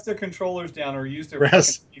just left their controllers down or used their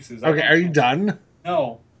Raz, fucking pieces. okay, are you done?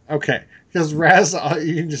 No. Okay, because Raz,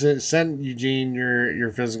 you can just send Eugene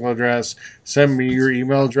your physical address, send me your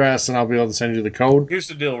email address, and I'll be able to send you the code Here's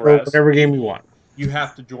the deal, for Raz. whatever game you want. You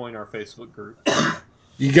have to join our Facebook group.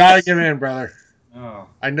 You gotta get in, brother. Oh.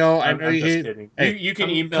 I know I'm you just hate. kidding. Hey, You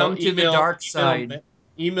can come to the dark side.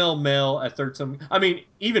 Email mail at third some. I mean,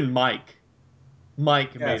 even Mike made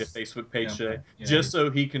a Yes. Facebook page today Yeah. just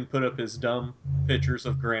so he can put up his dumb pictures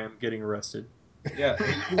of Graham getting arrested. Yeah,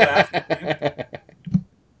 you laughed.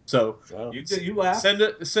 So You laughed.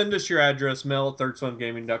 send us your address, mail at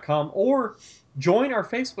thirdsungaming.com, or join our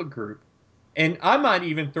Facebook group. And I might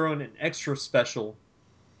even throw in an extra special.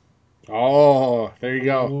 Oh, there you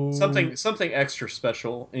go. Something extra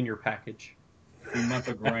special in your package. Free month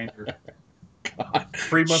of Grinder.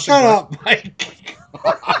 Free month Shut of up, Mike.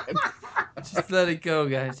 God. Just let it go,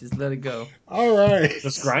 guys. Just let it go. All right.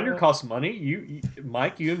 Does Grinder cost money?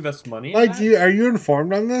 Mike, you invest money in Mike, that? are you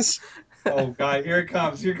informed on this? Oh, God, here it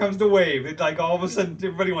comes. Here comes the wave. It's like all of a sudden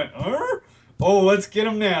everybody went, oh, let's get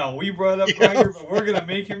him now. We brought up Grindr, but we're going to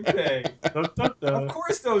make him pay. Of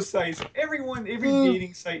course those sites, every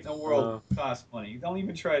dating site in the world costs money. Don't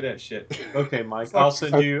even try that shit. Okay, Mike, I'll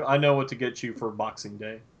send you. I know what to get you for Boxing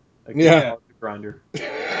Day. Yeah. Grinder.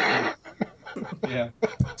 Yeah.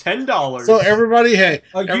 $10. So everybody, hey,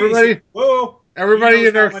 Oh, you everybody, see- whoa. everybody He knows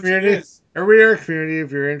in our how much it community, is. everybody in our community,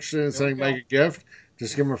 if you're interested in There sending we go. Mike a gift,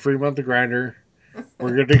 just give him a free month of Grinder.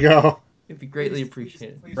 We're good to go. It'd be greatly Please,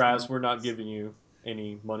 appreciated. please, Raz, no. we're not giving you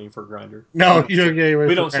any money for Grinder. No, you don't get any.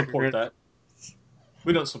 We don't support that.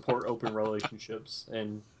 We don't support open relationships.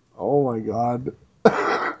 And Oh my god.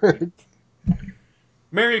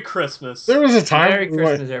 Merry Christmas. There was a time. Merry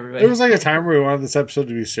Christmas, everybody. There was like a time where we wanted this episode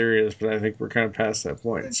to be serious, but I think we're kind of past that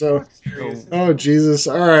point. So, Serious. oh Jesus!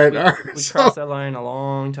 All right, we, all right. we So, crossed that line a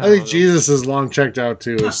long time I think ago. Jesus is long checked out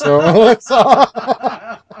too. So let's.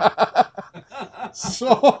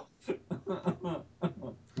 So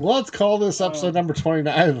let's call this episode number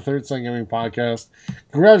 29 of the Third Son Gaming Podcast.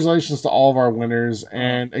 Congratulations to all of our winners,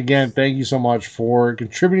 and again, thank you so much for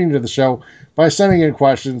contributing to the show by sending in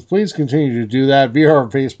questions. Please continue to do that via our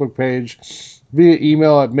Facebook page, via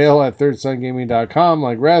email at mail@thirdsungaming.com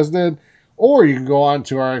like Raz did, or you can go on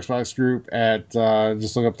to our Xbox group at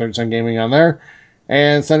just look up Third Son Gaming on there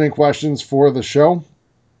and send in questions for the show.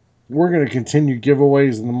 We're going to continue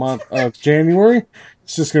giveaways in the month of January.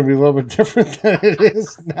 It's just going to be a little bit different than it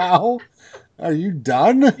is now. Are you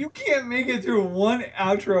done? You can't make it through one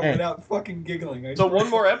outro Hey. without fucking giggling. I So swear. one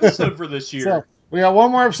more episode for this year. So we got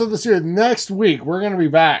one more episode this year. Next week, we're going to be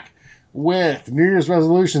back with New Year's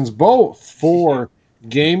resolutions, both for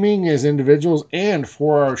gaming as individuals and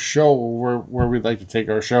for our show, where we'd like to take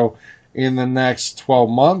our show in the next 12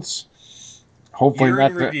 months. Hopefully Year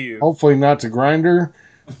not in to, review. hopefully not to Grinder,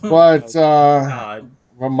 but God.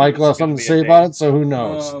 well, Michael has It's gonna something to be say a about name. it, so who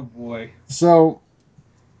knows? Oh, boy. So,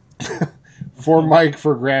 for Mike,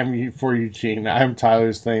 for Graham, for Eugene, I'm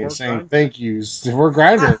Tyler's saying Grindr. thank you. We're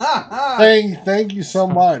Grinder. Thank you so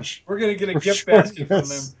much. We're going to get a for gift joining basket from them.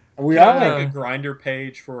 us. We Can I are. make a Grinder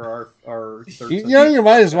page for our third You son? know, you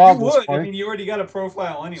might as well You at this would. I point. mean, you already got a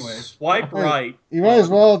profile anyway. Swipe Hey, right. You might as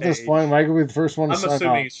on well our at this page. point. Mike will be the first one to I'm sign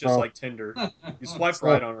assuming off. it's just so, like Tinder. You swipe So-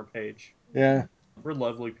 right on our page. yeah. We're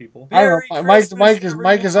lovely people. I don't know. Merry Mike,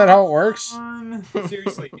 Christmas, is that how it works? everyone.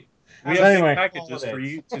 Seriously. We So have anyway. packages for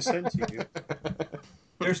you to send to you.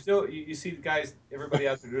 They're still, you see, guys, everybody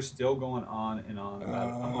out there, they're still going on and on about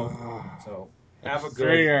it. I'm over it. So, have a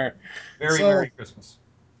There you good, are. very So- Merry Christmas.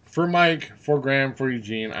 For Mike, for Graham, for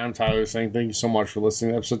Eugene, I'm Tyler saying thank you so much for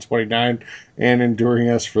listening to episode 29 and enduring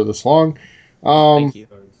us for this long. Thank you.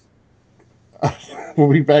 We'll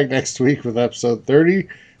be back next week with episode 30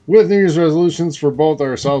 with New Year's resolutions for both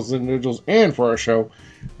ourselves as individuals and for our show.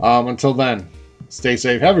 Until then, stay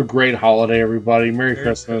safe. Have a great holiday, everybody. Merry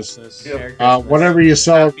Christmas. Yep. Merry Christmas. Whatever you Happy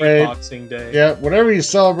celebrate. Boxing Day. Yeah, whatever you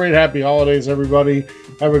celebrate, happy holidays, everybody.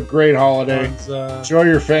 Have a great holiday. Enjoy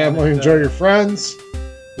your family, enjoy your friends.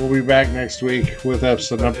 We'll be back next week with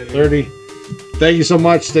episode number 30. Thank you so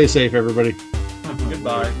much. Stay safe, everybody.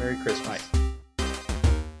 Goodbye. Merry Christmas.